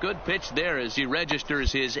out. Good pitch there as he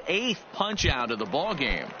registers his 8th punch out of the ball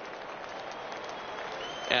game.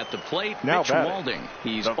 At the plate, Mitch Walding.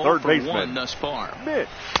 He's 0 for 1 thus far.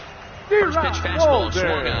 First pitch fastball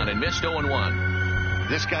swung on and missed 0-1.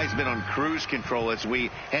 This guy's been on cruise control as we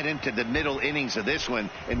head into the middle innings of this one.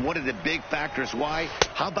 And one of the big factors why,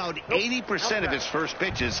 how about 80% of his first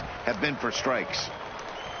pitches have been for strikes.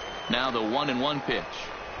 Now the 1-1 pitch.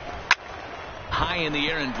 High in the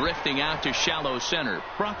air and drifting out to shallow center.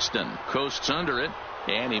 Bruxton coasts under it,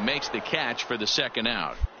 and he makes the catch for the 2nd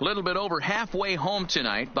out. A little bit over halfway home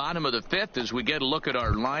tonight, bottom of the 5th, as we get a look at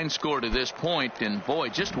our line score to this point. And boy,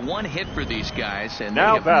 just 1 hit for these guys, and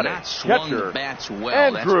now they have not swung the bats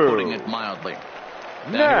well. That's putting it mildly.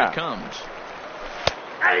 Now here it comes.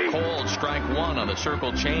 Cold strike 1 on the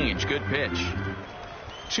circle change. Good pitch.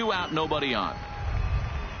 2 out, nobody on.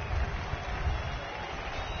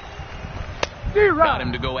 Got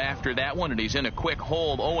him to go after that one, and he's in a quick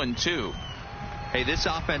hole, 0-2. Hey, this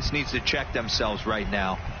offense needs to check themselves right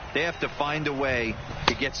now. They have to find a way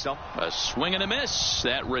to get some. A swing and a miss.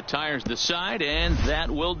 That retires the side, and that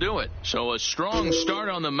will do it. So a strong start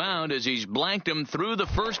on the mound as he's blanked him through the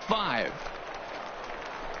first 5.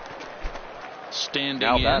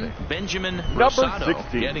 Standing in, Benjamin Rosado,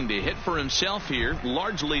 getting the hit for himself here,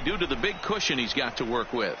 largely due to the big cushion he's got to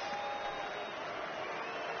work with.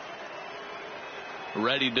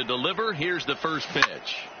 Ready to deliver. Here's the first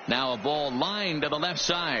pitch. Now a ball lined to the left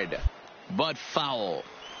side, but foul.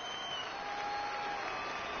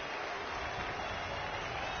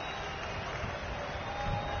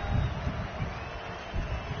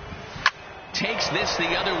 this the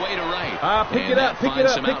other way to right. Pick it up.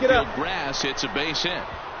 Some outfield grass. It's a base hit.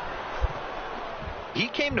 He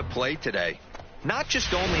came to play today. Not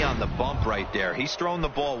just only on the bump right there. He's thrown the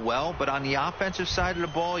ball well, but on the offensive side of the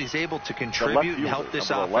ball, he's able to contribute and help this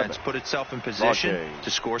offense put itself in position to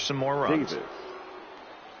score some more runs.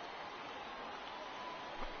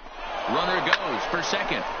 Runner goes for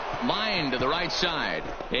second. Line to the right side.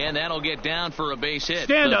 And that'll get down for a base hit.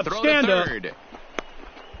 Stand up.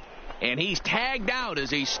 And he's tagged out as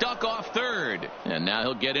he's stuck off third. And now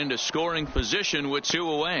he'll get into scoring position with 2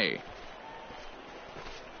 away.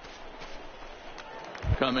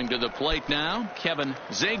 Coming to the plate now, Kevin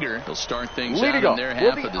Zager. He'll start things out in their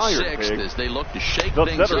half of the 6th as they look to shake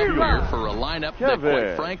things up here for a lineup that,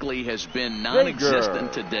 quite frankly, has been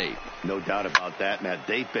non-existent to date. No doubt about that, Matt.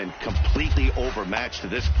 They've been completely overmatched to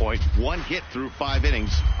this point. 1 hit through 5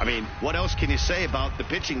 innings. I mean, what else can you say about the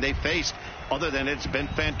pitching they faced other than it's been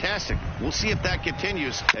fantastic? We'll see if that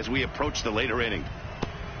continues as we approach the later inning.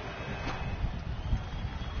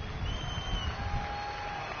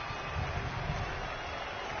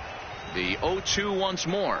 The 0-2 once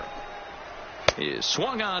more is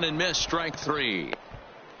swung on and missed, strike 3.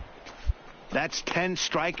 That's 10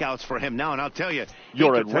 strikeouts for him now, and I'll tell you,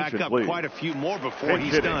 your he could rack attention, up please. quite a few more before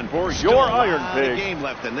he's done. For Still your a Iron lot of Pig, game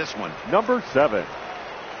left in this one. number 7,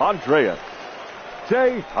 Andreas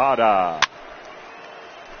Tejada.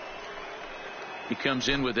 He comes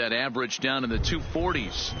in with that average down in the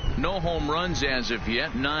 240s. No home runs as of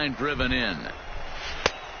yet, 9 driven in.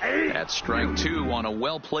 That's strike 2 on a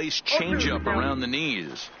well-placed changeup around the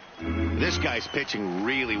knees. This guy's pitching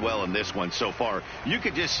really well in this one so far. You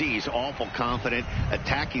could just see he's awful confident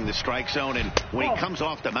attacking the strike zone, and when he comes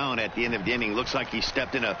off the mound at the end of the inning, looks like he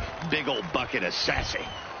stepped in a big old bucket of sassy.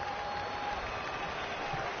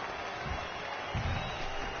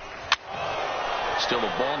 Still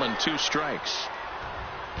a ball and 2 strikes.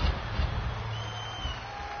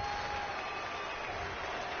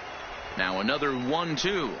 Now another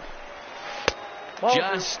 1-2.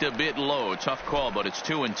 Just a bit low. Tough call, but it's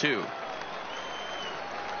 2-2.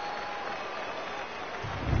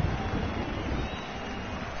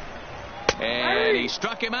 And he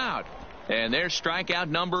struck him out. And there's strikeout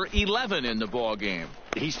number 11 in the ball game.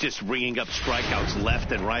 He's just ringing up strikeouts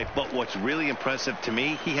left and right. But what's really impressive to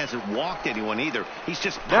me, he hasn't walked anyone either. He's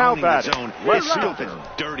just pounding the zone. His stuff is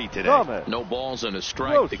dirty today. No balls and a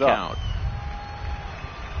strike to count.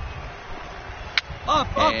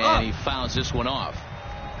 And he fouls this one off.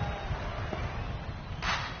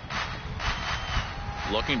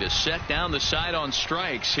 Looking to set down the side on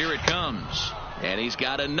strikes. Here it comes. And he's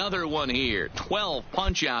got another one here. 12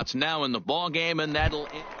 punch outs now in the ball game, and that'll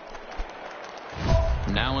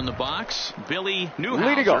now in the box. Billy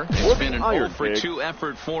Newhouser. It's been an 0-for-2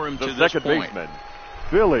 effort for him to this point.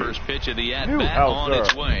 Billy First pitch of the at-bat on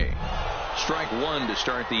its way. Strike 1 to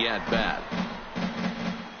start the at-bat.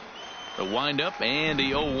 The windup and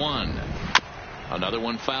the 0-1. Another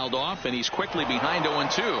one fouled off, and he's quickly behind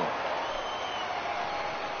 0-2.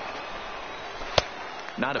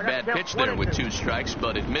 Not a bad pitch there with 2 strikes,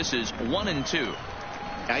 but it misses 1-2.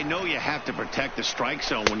 I know you have to protect the strike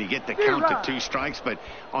zone when you get the count to 2 strikes, but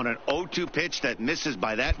on an 0-2 pitch that misses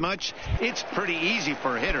by that much, it's pretty easy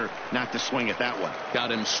for a hitter not to swing at that one.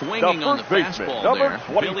 Got him swinging on the fastball there.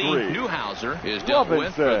 Billy Newhouser is dealt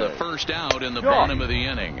with for the first out in the bottom of the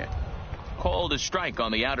inning. Called a strike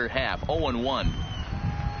on the outer half. 0-1.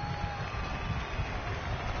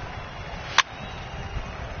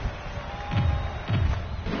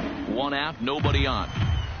 One out, nobody on.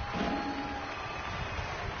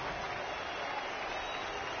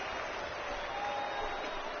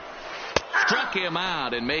 Struck him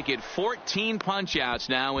out and make it 14 punch outs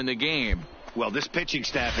now in the game. Well, this pitching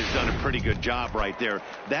staff has done a pretty good job right there.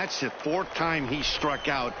 That's the 4th time he struck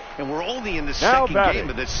out, and we're only in the second game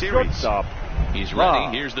of this series. He's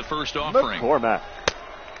ready. Here's the first offering. McCormack.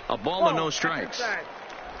 A ball and no strikes.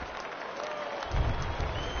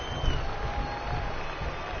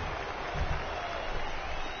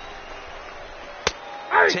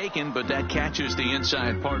 Taken, but that catches the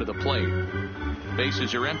inside part of the plate.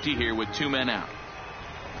 Bases are empty here with 2 men out.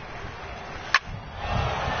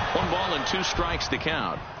 1 ball and 2 strikes to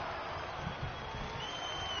count.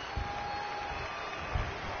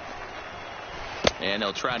 And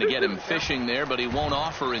they'll try to get him fishing there, but he won't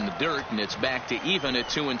offer in the dirt, and it's back to even at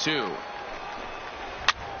 2-2.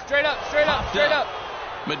 Straight up.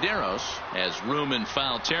 Medeiros has room in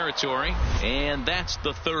foul territory, and that's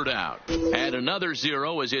the 3rd out. Add another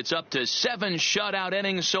 0 as it's up to 7 shutout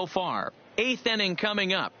innings so far. 8th inning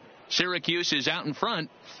coming up. Syracuse is out in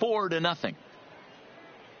front, 4-0.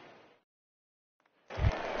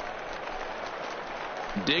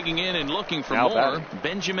 Digging in and looking for Now more, batting,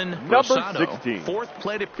 Benjamin number Rosado. 16. Fourth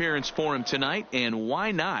plate appearance for him tonight, and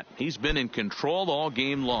why not? He's been in control all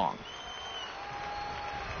game long.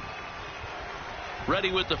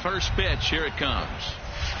 Ready with the first pitch. Here it comes.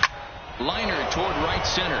 Liner toward right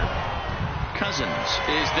center. Cousins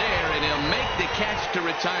is there, and he'll make the catch to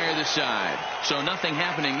retire the side. So nothing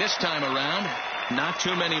happening this time around. Not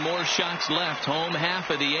too many more shots left. Home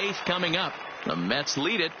half of the eighth coming up. The Mets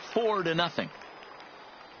lead it 4-0.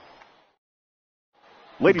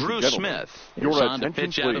 Ladies Drew and gentlemen, Smith is your on to attention,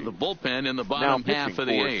 pitch out of please. the bullpen in the Now bottom half pitching of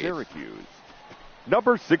the for eighth. Syracuse,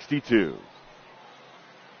 number 62.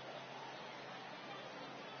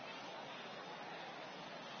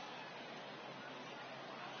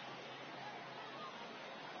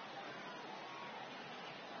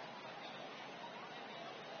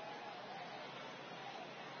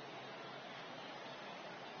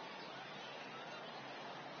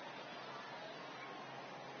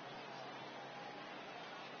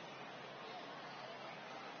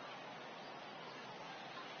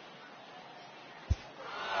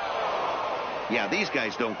 Yeah, these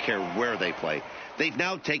guys don't care where they play. They've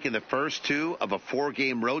now taken the first two of a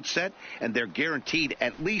 4-game road set, and they're guaranteed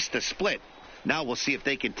at least a split. Now we'll see if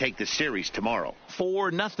they can take the series tomorrow.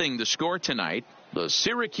 4-0 the score tonight. The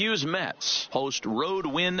Syracuse Mets host road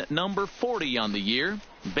win number 40 on the year.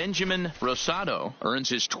 Benjamin Rosado earns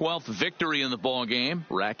his 12th victory in the ball game,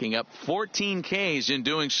 racking up 14 Ks in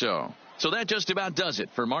doing so. So that just about does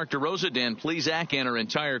it. For Mark DeRosa, Dan Plesac, and our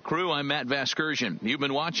entire crew, I'm Matt Vasgersian. You've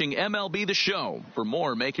been watching MLB The Show. For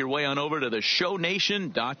more, make your way on over to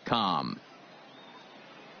theshownation.com.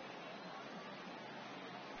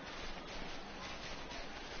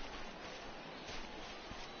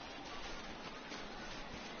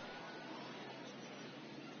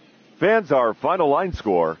 Fans, our final line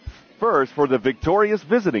score. First, for the victorious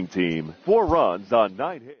visiting team, 4 runs on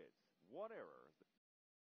 9 hits.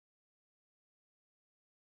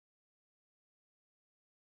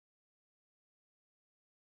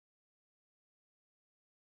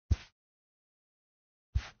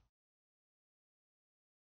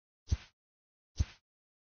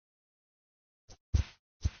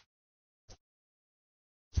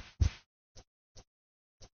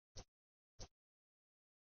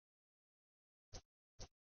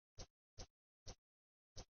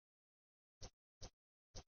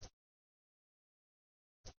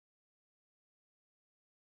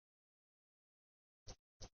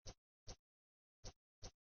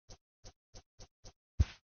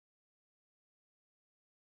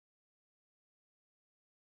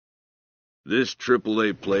 This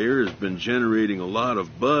AAA player has been generating a lot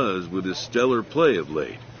of buzz with his stellar play of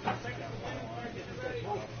late.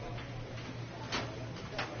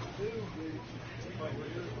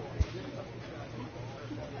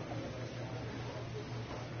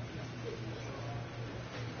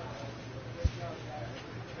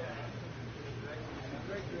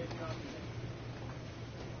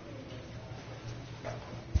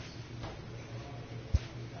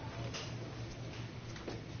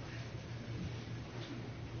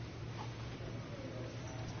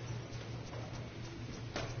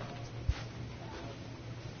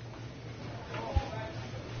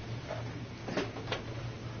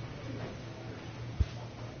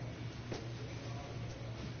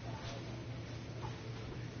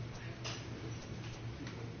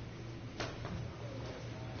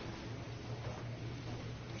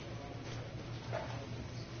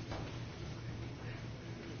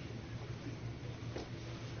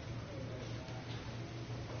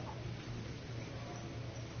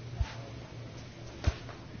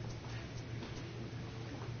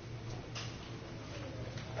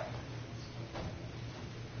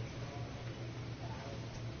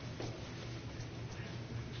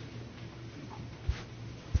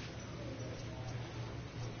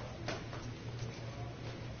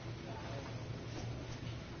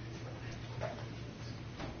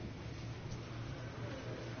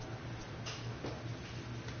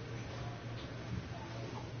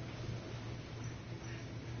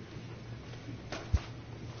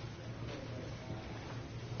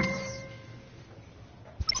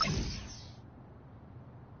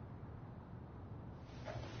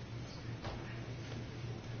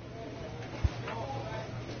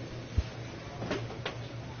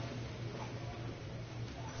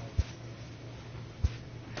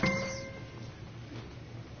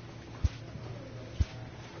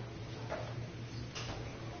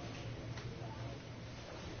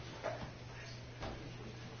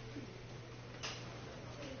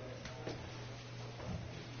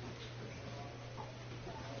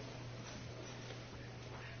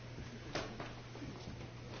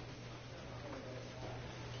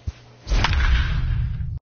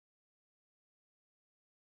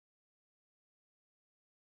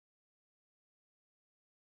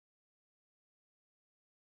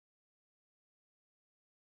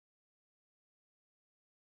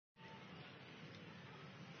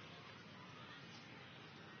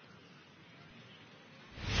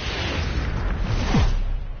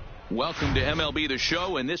 Welcome to MLB The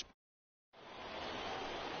Show, and this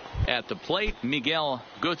at the plate, Miguel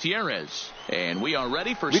Gutierrez. And we are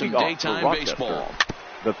ready for some daytime baseball.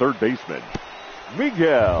 The third baseman,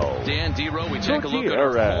 Miguel. Dan Dero, we take a look at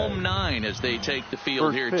our home 9 as they take the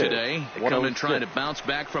field here today. They come in trying to bounce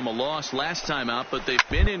back from a loss last time out, but they've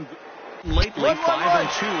been in lately 5-2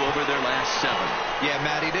 over their last 7. Yeah,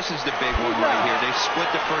 Matty, this is the big one right here. They split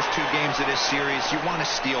the first 2 games of this series. You want to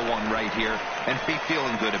steal one right here and be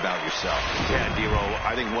feeling good about yourself. Yeah, Dero,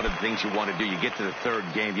 I think one of the things you want to do, you get to the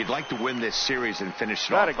 3rd game, you'd like to win this series and finish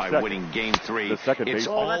it off by winning game 3. It's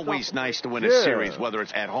always nice to win a series, whether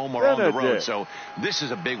it's at home or on the road. So this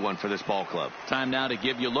is a big one for this ball club. Time now to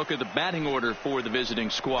give you a look at the batting order for the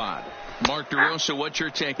visiting squad. Mark DeRosa, what's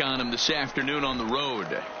your take on him this afternoon on the road?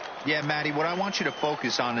 Yeah, Matty, what I want you to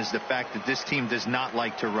focus on is the fact that this team does not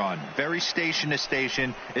like to run. Very station to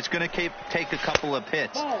station. It's going to take a couple of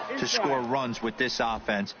hits to score runs with this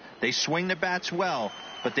offense. They swing the bats well,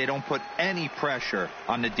 but they don't put any pressure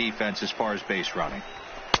on the defense as far as base running.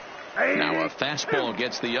 Now a fastball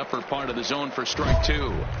gets the upper part of the zone for strike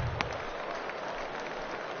 2.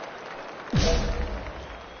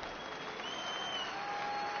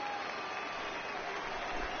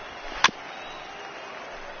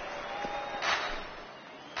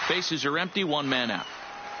 Bases are empty, 1 man out.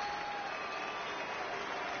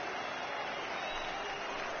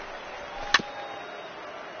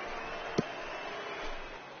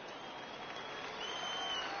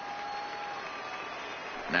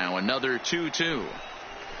 Now another 2-2.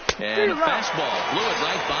 And a fastball blew it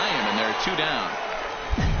right by him, and they're 2 down.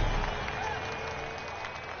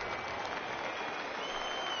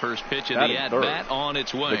 First pitch of the at-bat on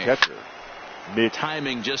its way. The catcher.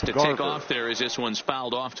 Timing just to take off there as this one's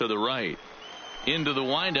fouled off to the right. Into the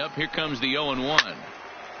windup. Here comes the 0-1.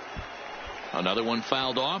 Another one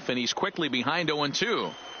fouled off, and he's quickly behind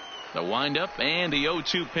 0-2. The windup and the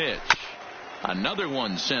 0-2 pitch. Another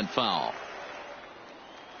one sent foul.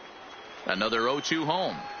 Another 0-2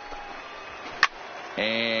 home.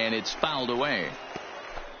 And it's fouled away.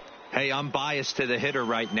 Hey, I'm biased to the hitter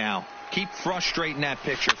right now. Keep frustrating that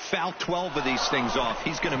pitcher. Foul 12 of these things off.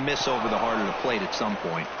 He's going to miss over the heart of the plate at some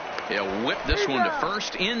point. He'll whip this one to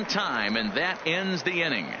first in time, and that ends the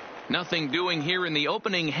inning. Nothing doing here in the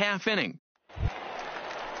opening half inning.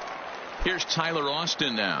 Here's Tyler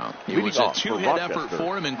Austin now. It was a 2-hit effort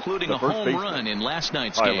for him, including a home run in last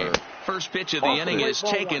night's game. First pitch of the inning is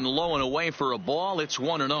taken low and away for a ball. It's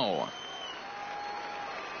 1-0.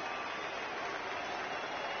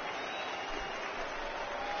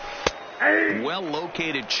 Well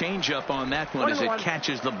located changeup on that one as it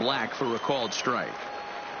catches the black for a called strike.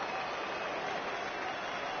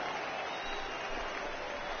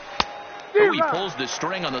 Oh, he pulls the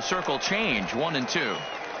string on the circle change. 1-2.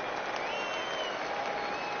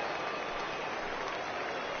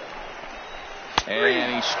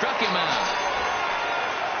 And he struck him out.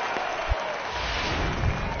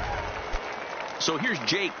 So here's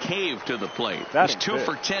Jake Cave to the plate. He's 2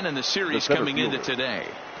 for 10 in the series coming into today.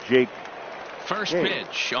 Jake. First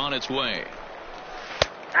pitch on its way.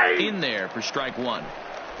 In there for strike 1.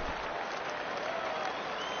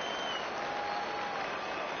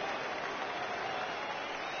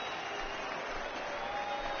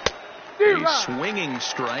 A swinging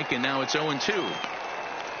strike, and now it's 0-2.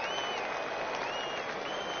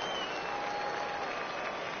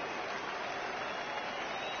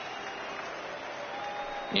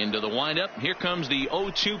 Into the windup. Here comes the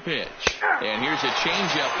 0-2 pitch. And here's a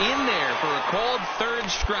changeup in there for a called 3rd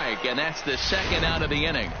strike. And that's the 2nd out of the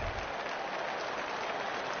inning.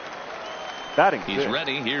 He's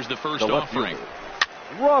ready. Here's the first offering.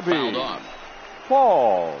 Robbie. Fouled off.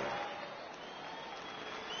 Ball.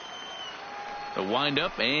 The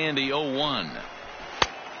windup and the 0-1.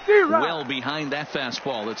 Well behind that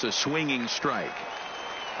fastball. It's a swinging strike.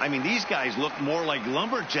 I mean, these guys look more like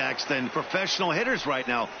lumberjacks than professional hitters right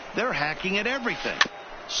now. They're hacking at everything.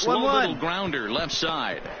 Slow little grounder left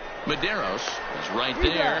side. Medeiros is right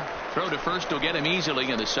there. Throw to first will get him easily,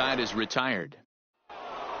 and the side is retired.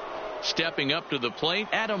 Stepping up to the plate,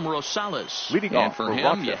 Adam Rosales. And for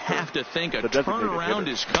him, you have to think a turnaround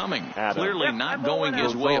is coming. Clearly not going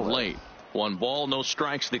his way of late. 1 ball, no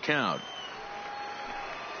strikes the count.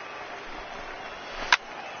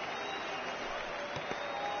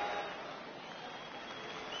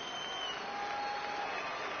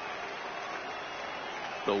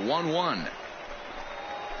 The 1-1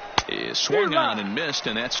 is swung on and missed,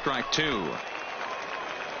 and that's strike 2.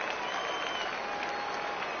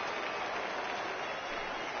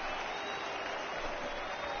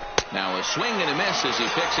 Now a swing and a miss as he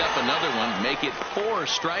picks up another one. Make it 4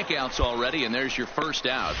 strikeouts already, and there's your first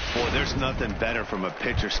out. Boy, there's nothing better from a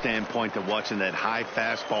pitcher standpoint than watching that high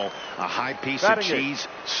fastball, a high piece of cheese,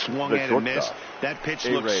 swung at and missed. That pitch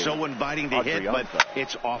looks so inviting to hit, but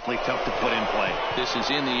it's awfully tough to put in play. This is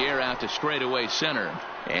in the air out to straightaway center,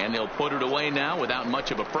 and they'll put it away now without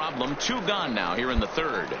much of a problem. 2 gone now here in the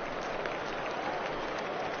third.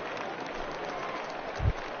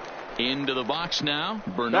 Into the box now,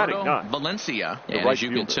 Bernardo Valencia. And as you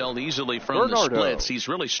can tell easily from the splits, he's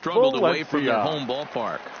really struggled away from their home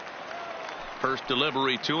ballpark. First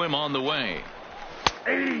delivery to him on the way.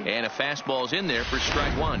 And a fastball's in there for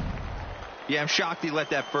strike 1. Yeah, I'm shocked he let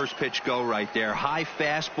that first pitch go right there. High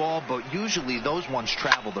fastball, but usually those ones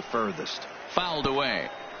travel the furthest. Fouled away.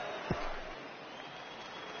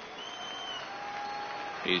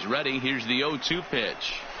 He's ready. Here's the 0-2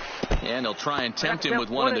 pitch. And he'll try and tempt him with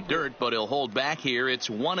one in the dirt, but he'll hold back here. It's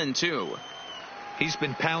 1-2. He's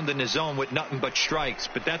been pounding the zone with nothing but strikes,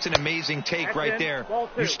 but that's an amazing take right there.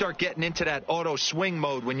 You start getting into that auto swing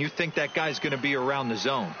mode when you think that guy's going to be around the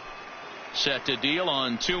zone. Set to deal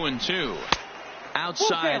on 2-2.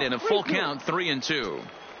 Outside and a full count, 3-2.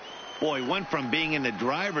 Boy, went from being in the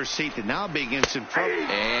driver's seat to now being in some trouble.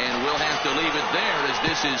 And we'll have to leave it there as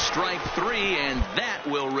this is strike 3, and that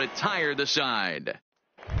will retire the side.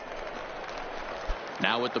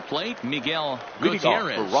 Now at the plate, Miguel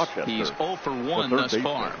Gutierrez. He's 0 for 1 thus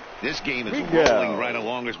far. This game is rolling right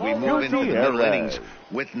along as we move into the middle innings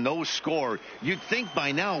with no score. You'd think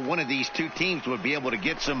by now one of these two teams would be able to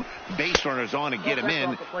get some base runners on and get them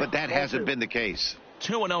in, but that hasn't been the case.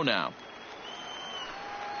 2-0 now.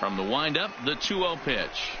 From the windup, the 2-0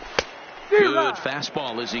 pitch. Good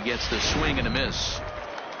fastball as he gets the swing and a miss.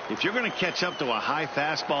 If you're going to catch up to a high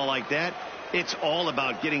fastball like that, it's all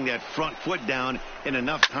about getting that front foot down in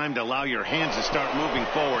enough time to allow your hands to start moving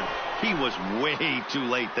forward. He was way too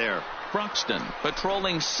late there. Bruxton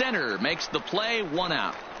patrolling center makes the play, 1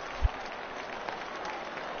 out.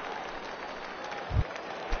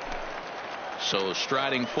 So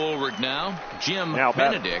striding forward now, Jim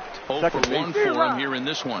Benedict. 0 for 1 for him here in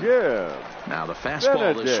this one. Now the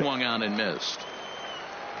fastball is swung on and missed.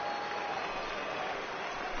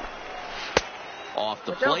 Off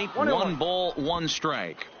the plate, 1 ball, 1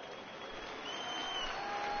 strike.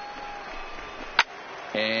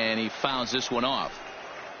 And he fouls this one off.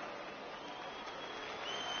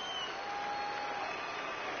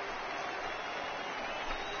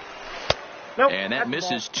 And that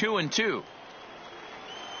misses 2-2.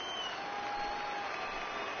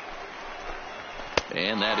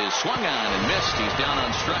 And that is swung on and missed. He's down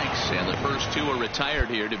on strikes, and the first 2 are retired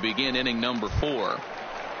here to begin inning number 4.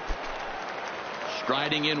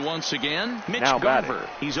 Striding in once again, Mitch Garver.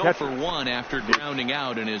 He's 0 for 1 after grounding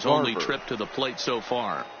out in his only trip to the plate so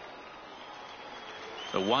far.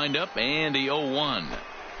 The windup and the 0-1.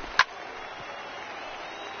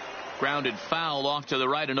 Grounded foul off to the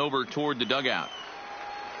right and over toward the dugout.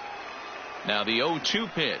 Now the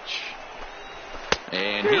 0-2 pitch.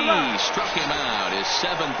 And he struck him out, his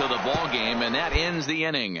 7th of the ball game, and that ends the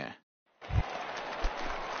inning.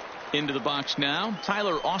 Into the box now,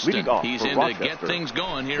 Tyler Austin. He's in to get things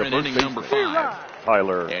going here in inning number 5.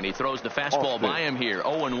 Tyler. And he throws the fastball by him here,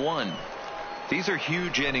 0-1. These are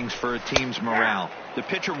huge innings for a team's morale. The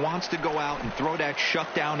pitcher wants to go out and throw that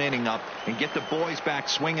shutdown inning up and get the boys back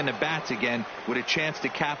swinging the bats again with a chance to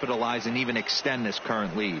capitalize and even extend this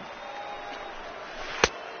current lead.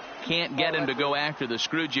 Can't get him to go after the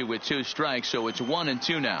Scrooge with 2 strikes, so it's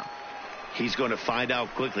 1-2 now. He's going to find out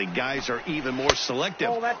quickly. Guys are even more selective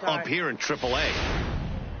up here in AAA.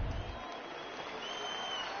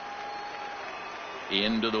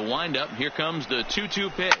 Into the windup. Here comes the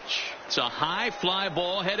 2-2 pitch. It's a high fly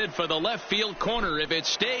ball headed for the left field corner. If it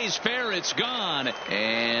stays fair, it's gone.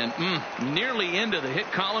 And nearly into the hit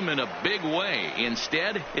column in a big way.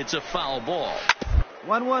 Instead, it's a foul ball.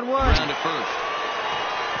 1-1-1. Ground to first.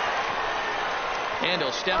 And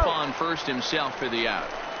he'll step on first himself for the out.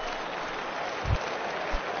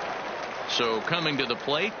 So coming to the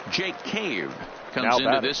plate, Jake Cave comes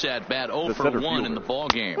into this at bat 0 for 1 in the ball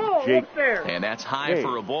game. And that's high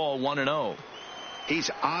for a ball, 1-0. He's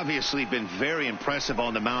obviously been very impressive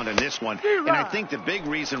on the mound in this one. And I think the big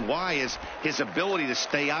reason why is his ability to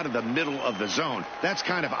stay out of the middle of the zone. That's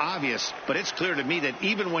kind of obvious, but it's clear to me that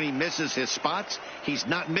even when he misses his spots, he's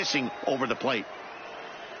not missing over the plate.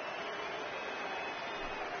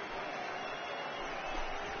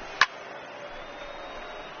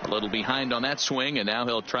 A little behind on that swing, and now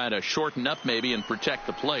he'll try to shorten up maybe and protect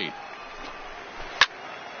the plate.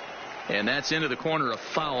 And that's into the corner, a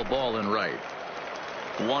foul ball in right.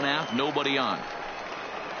 1 out, nobody on.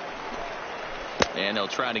 And they'll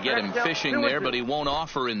try to get him fishing there, but he won't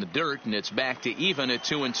offer in the dirt, and it's back to even at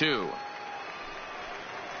 2-2.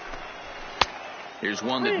 Here's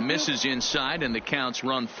one that misses inside, and the count's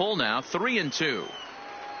run full now, 3-2.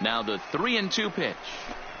 Now the 3-2 pitch.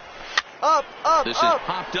 This is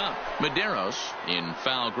popped up. Medeiros in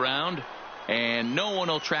foul ground, and no one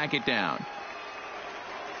will track it down.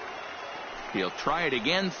 He'll try it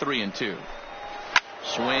again, 3-2.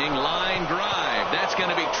 Swing, line, drive. That's going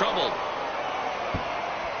to be trouble.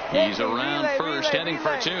 He's around first, heading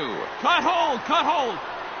for two. Cut hold.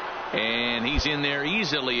 And he's in there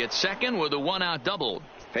easily at second with a one-out double.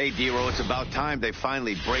 Hey, Dero, it's about time they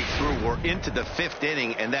finally break through. We're into the 5th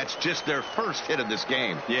inning, and that's just their first hit of this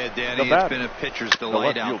game. Yeah, Danny, it's been a pitcher's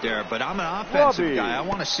delight out there, but I'm an offensive guy. I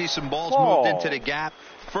want to see some balls moved into the gap.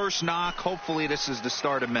 First knock. Hopefully this is the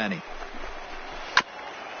start of many.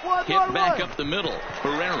 Hit back up the middle.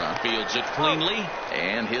 Herrera fields it cleanly,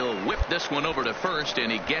 and he'll whip this one over to first,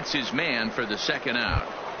 and he gets his man for the second out.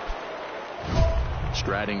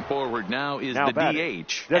 Striding forward now is the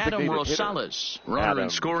DH, Adam Rosales. Runner in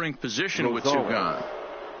scoring position with 2 gone.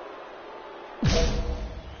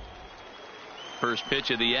 First pitch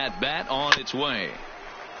of the at-bat on its way.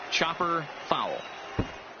 Chopper foul.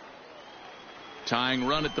 Tying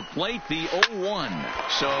run at the plate, the 0-1.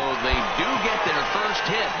 So they do get their first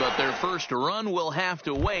hit, but their first run will have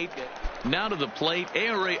to wait. Now to the plate,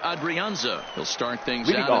 Ehire Adrianza. He'll start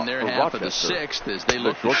things out in their half of the 6th as they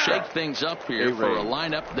look to shake things up here for a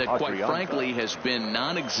lineup that, quite frankly, has been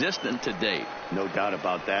non-existent to date. No doubt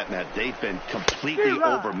about that, Matt. They've been completely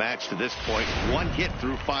overmatched to this point. 1 hit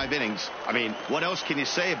through 5 innings. I mean, what else can you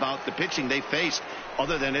say about the pitching they faced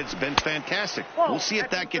other than it's been fantastic? We'll see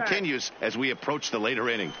if that continues as we approach the later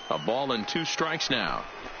inning. A ball and 2 strikes now.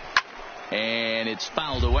 And it's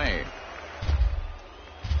fouled away.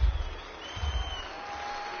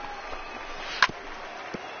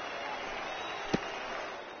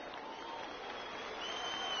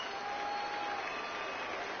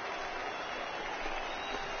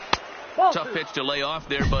 Tough pitch to lay off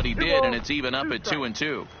there, but he did, and it's even up at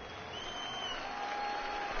 2-2.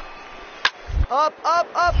 Up.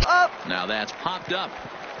 Now that's popped up.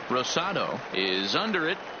 Rosado is under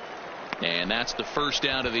it, and that's the first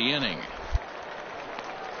out of the inning.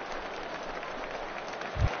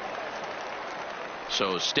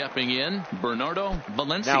 So stepping in, Bernardo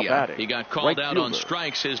Valencia. He got called out on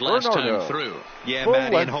strikes his last time through. Yeah,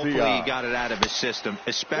 Matty, and hopefully he got it out of his system.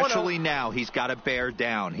 Especially now, he's got to bear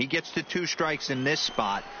down. He gets to 2 strikes in this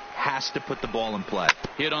spot, has to put the ball in play.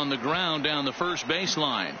 Hit on the ground down the first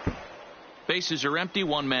baseline. Bases are empty,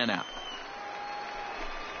 1 man out.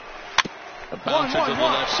 A bouncer to the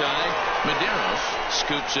left side. Medeiros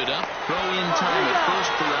scoops it up. Throw in time at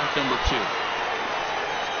first for out number 2.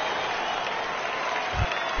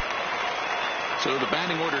 So the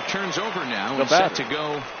batting order turns over now and set to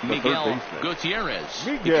go Miguel Gutierrez.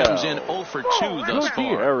 He comes in 0 for 2 thus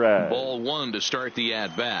far. Ball 1 to start the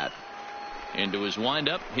at-bat. Into his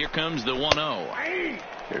windup, here comes the 1-0.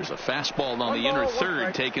 There's a fastball on the inner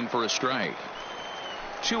third taken for a strike.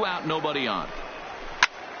 2 out, nobody on.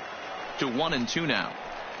 To 1-2 now.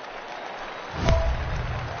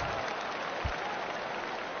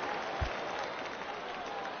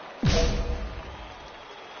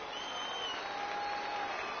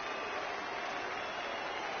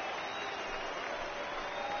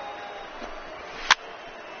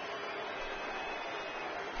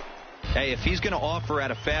 Hey, if he's going to offer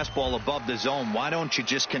at a fastball above the zone, why don't you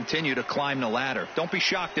just continue to climb the ladder? Don't be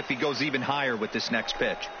shocked if he goes even higher with this next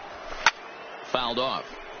pitch. Fouled off.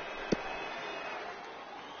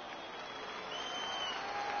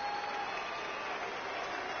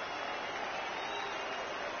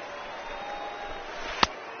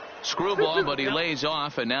 Screwball, but he lays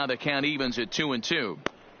off, and now the count evens at 2-2.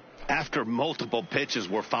 After multiple pitches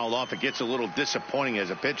were fouled off, it gets a little disappointing as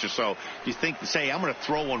a pitcher. So you think to say, I'm going to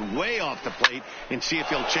throw one way off the plate and see if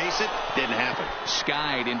he'll chase it. Didn't happen.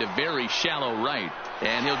 Skied into very shallow right,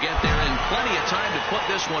 and he'll get there in plenty of time to put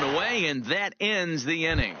this one away, and that ends the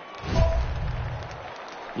inning.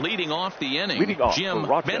 Leading off the inning, Jim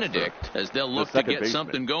Benedict, as they'll look to get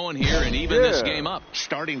something going here and even this game up.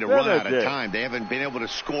 Starting to run out of time. They haven't been able to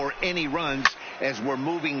score any runs as we're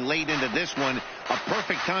moving late into this one. A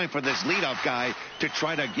perfect time for this leadoff guy to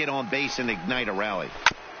try to get on base and ignite a rally.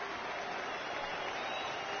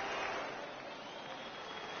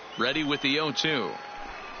 Ready with the 0-2.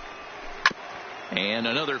 And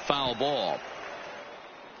another foul ball.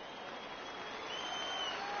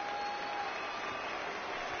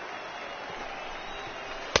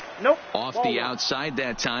 Nope. Off the outside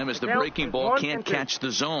that time as the breaking ball can't catch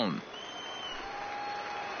the zone.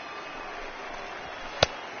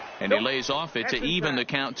 And he lays off it to even the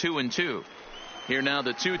count 2-2. Here now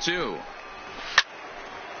the 2-2.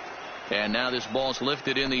 And now this ball's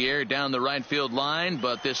lifted in the air down the right field line,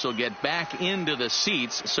 but this will get back into the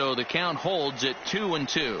seats, so the count holds at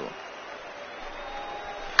 2-2.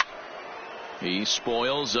 He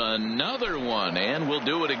spoils another one, and will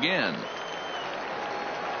do it again.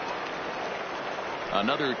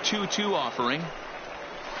 Another 2-2 offering.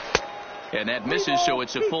 And that misses, so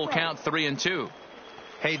it's a full count, 3-2.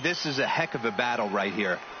 Hey, this is a heck of a battle right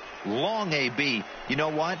here. Long AB. You know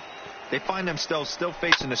what? They find themselves still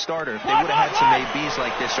facing the starter. If they would have had some ABs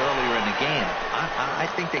like this earlier in the game, I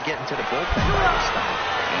think they get into the bullpen by this time.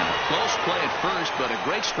 And a close play at first, but a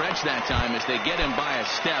great stretch that time as they get him by a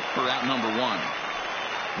step for out number 1.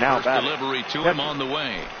 Now first delivery to him on the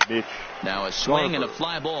way. Now a swing and a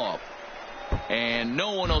fly ball. And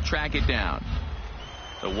no one will track it down.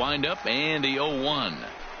 The windup and the 0-1.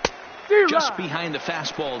 Just behind the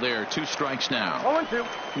fastball there. 2 strikes now. 0-2.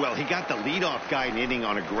 Well, he got the leadoff guy in inning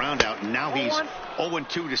on a ground out. And now he's 0-2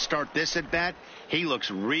 to start this at bat. He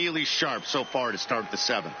looks really sharp so far to start the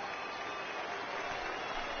 7th.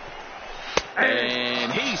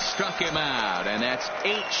 And he struck him out. And that's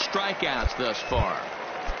 8 strikeouts thus far.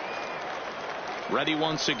 Ready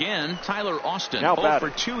once again, Tyler Austin. 0 for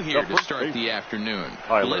 2 here to start the afternoon.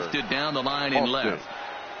 Lifted down the line in left.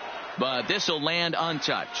 But this will land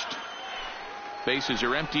untouched. Bases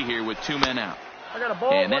are empty here with 2 men out.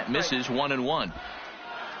 And that misses 1-1.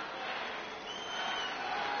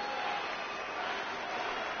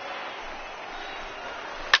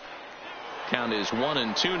 Count is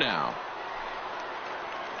 1-2 now.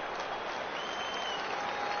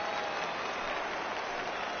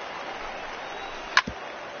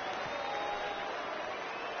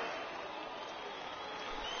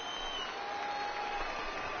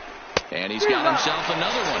 And he's got himself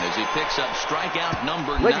another one as he picks up strikeout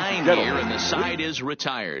number 9 here, and the side is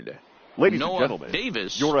retired. Noah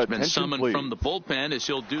Davis has been summoned from the bullpen as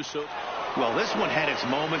he'll do so. Well, this one had its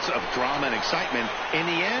moments of drama and excitement. In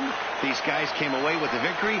the end, these guys came away with the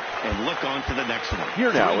victory and look on to the next one.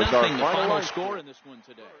 Here now is our final score in this one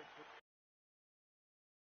today.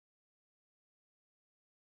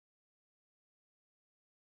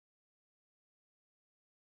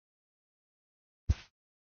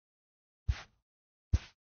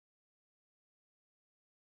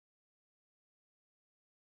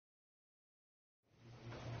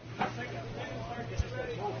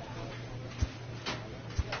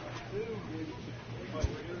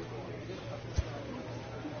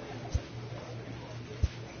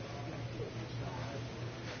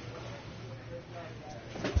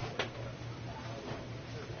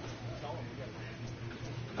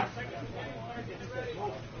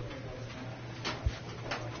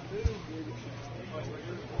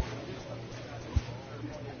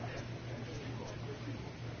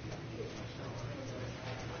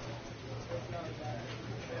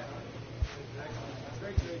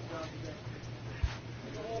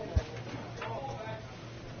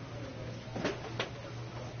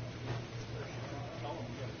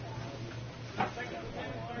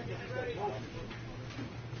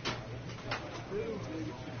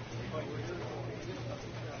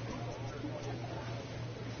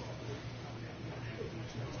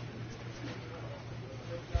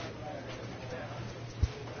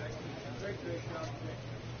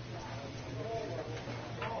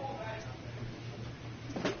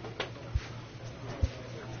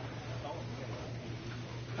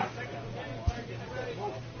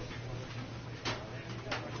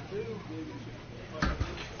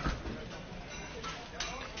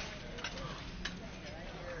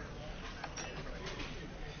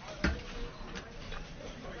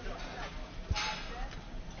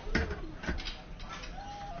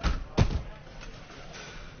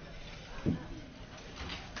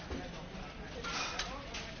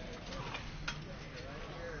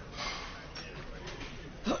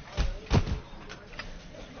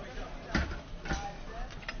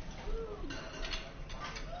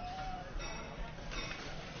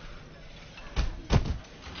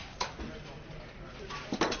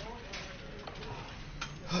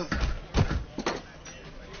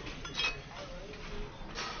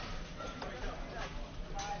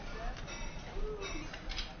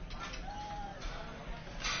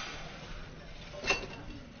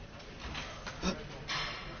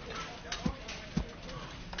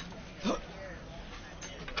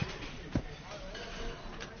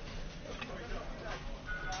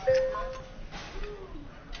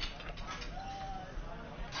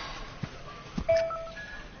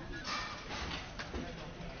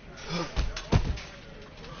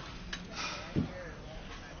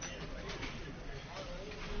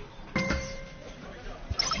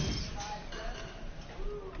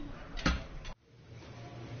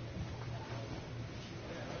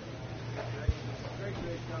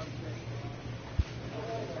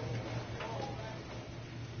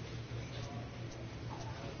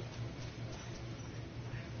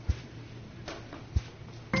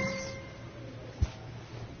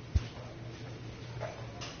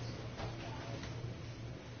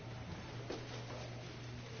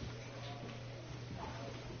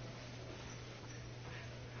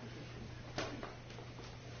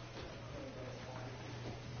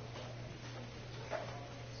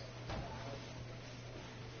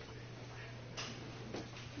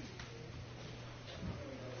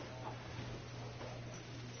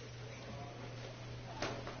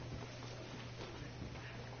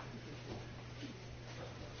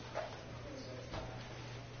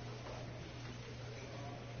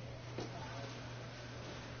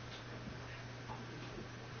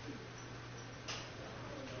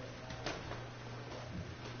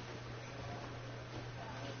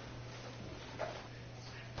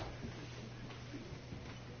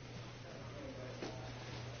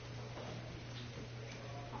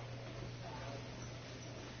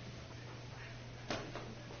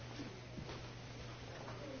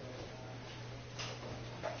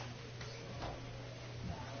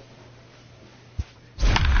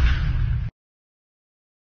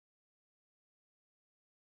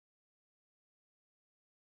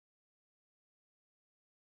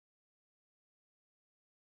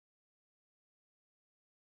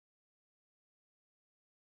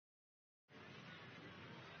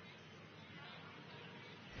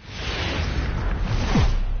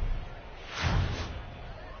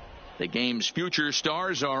 The game's future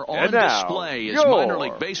stars are on And now, display as minor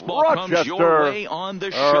league baseball comes your way on the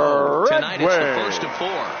show. Tonight it's the first of 4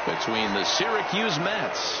 between the Syracuse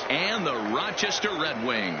Mets and the Rochester Red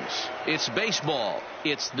Wings. It's baseball,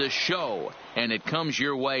 it's the show, and it comes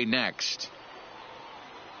your way next.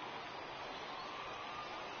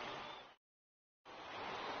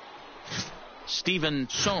 Steven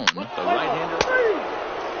Sohn, the right-hander.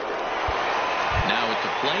 Now at the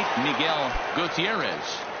plate, Miguel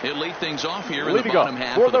Gutierrez. He'll lead things off here in the bottom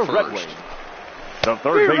half of the first. The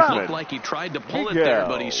third baseman. Looked like he tried to pull it there,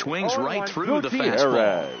 but he swings right through the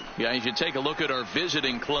fastball. Yeah, you should take a look at our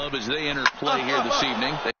visiting club as they enter play here this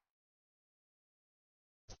evening.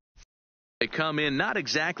 They come in not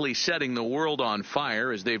exactly setting the world on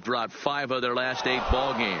fire as they've dropped 5 of their last 8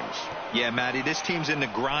 ball games. Yeah, Matty, this team's in the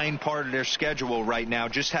grind part of their schedule right now.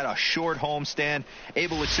 Just had a short homestand,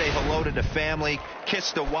 able to say hello to the family,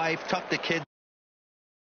 kiss the wife, tuck the kids.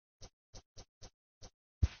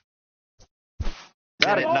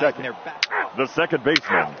 The second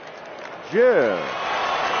baseman, Jim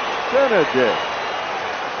Benedict.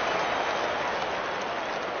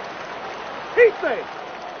 He's safe.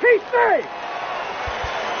 He's safe.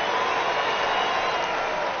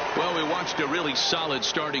 Well, we watched a really solid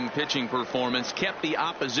starting pitching performance, kept the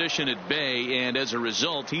opposition at bay, and as a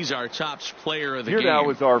result, he's our top player of the game. Here now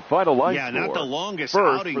is our final line score. Not the longest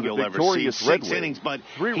First outing you'll ever see, 6 innings, but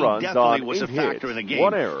 3 he runs definitely on was 8 a factor hits, in the game.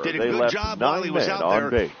 1 error. Did a They good left job 9 while he was men out on there,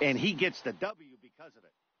 base. and he gets the W because of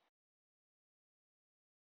it.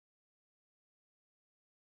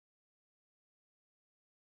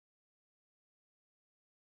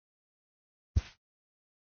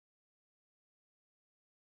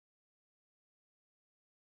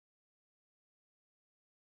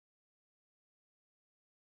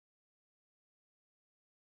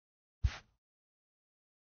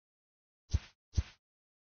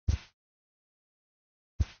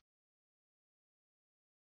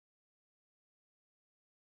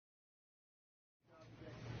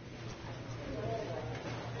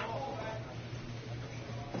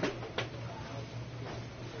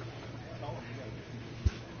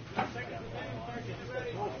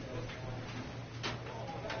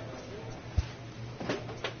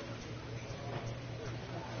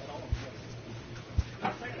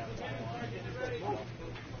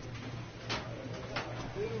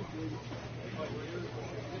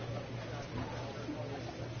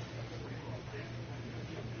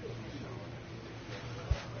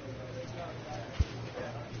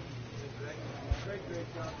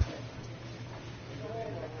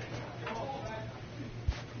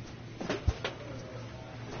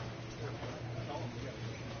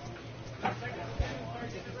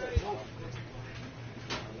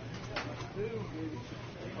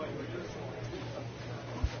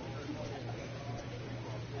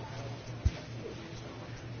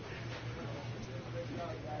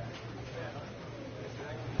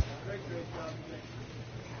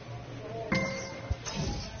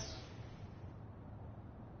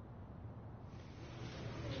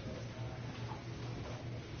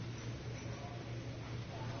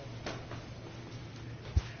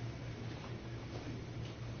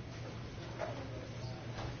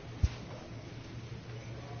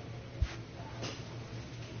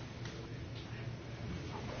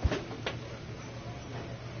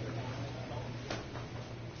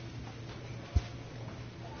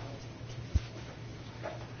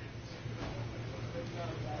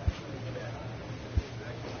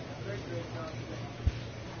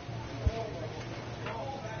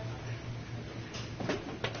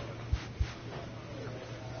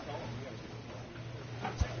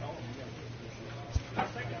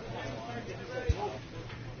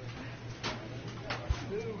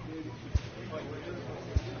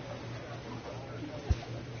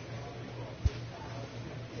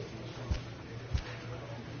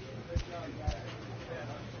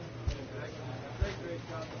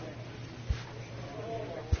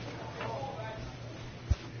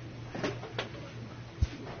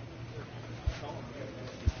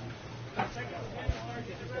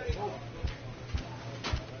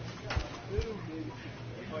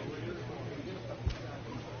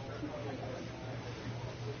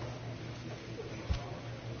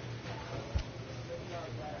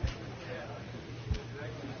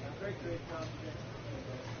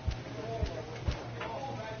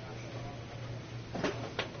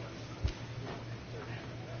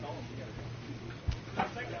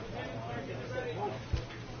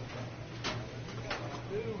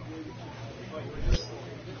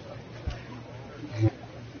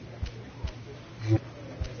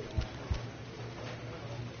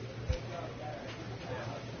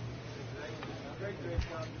 Great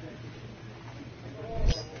job.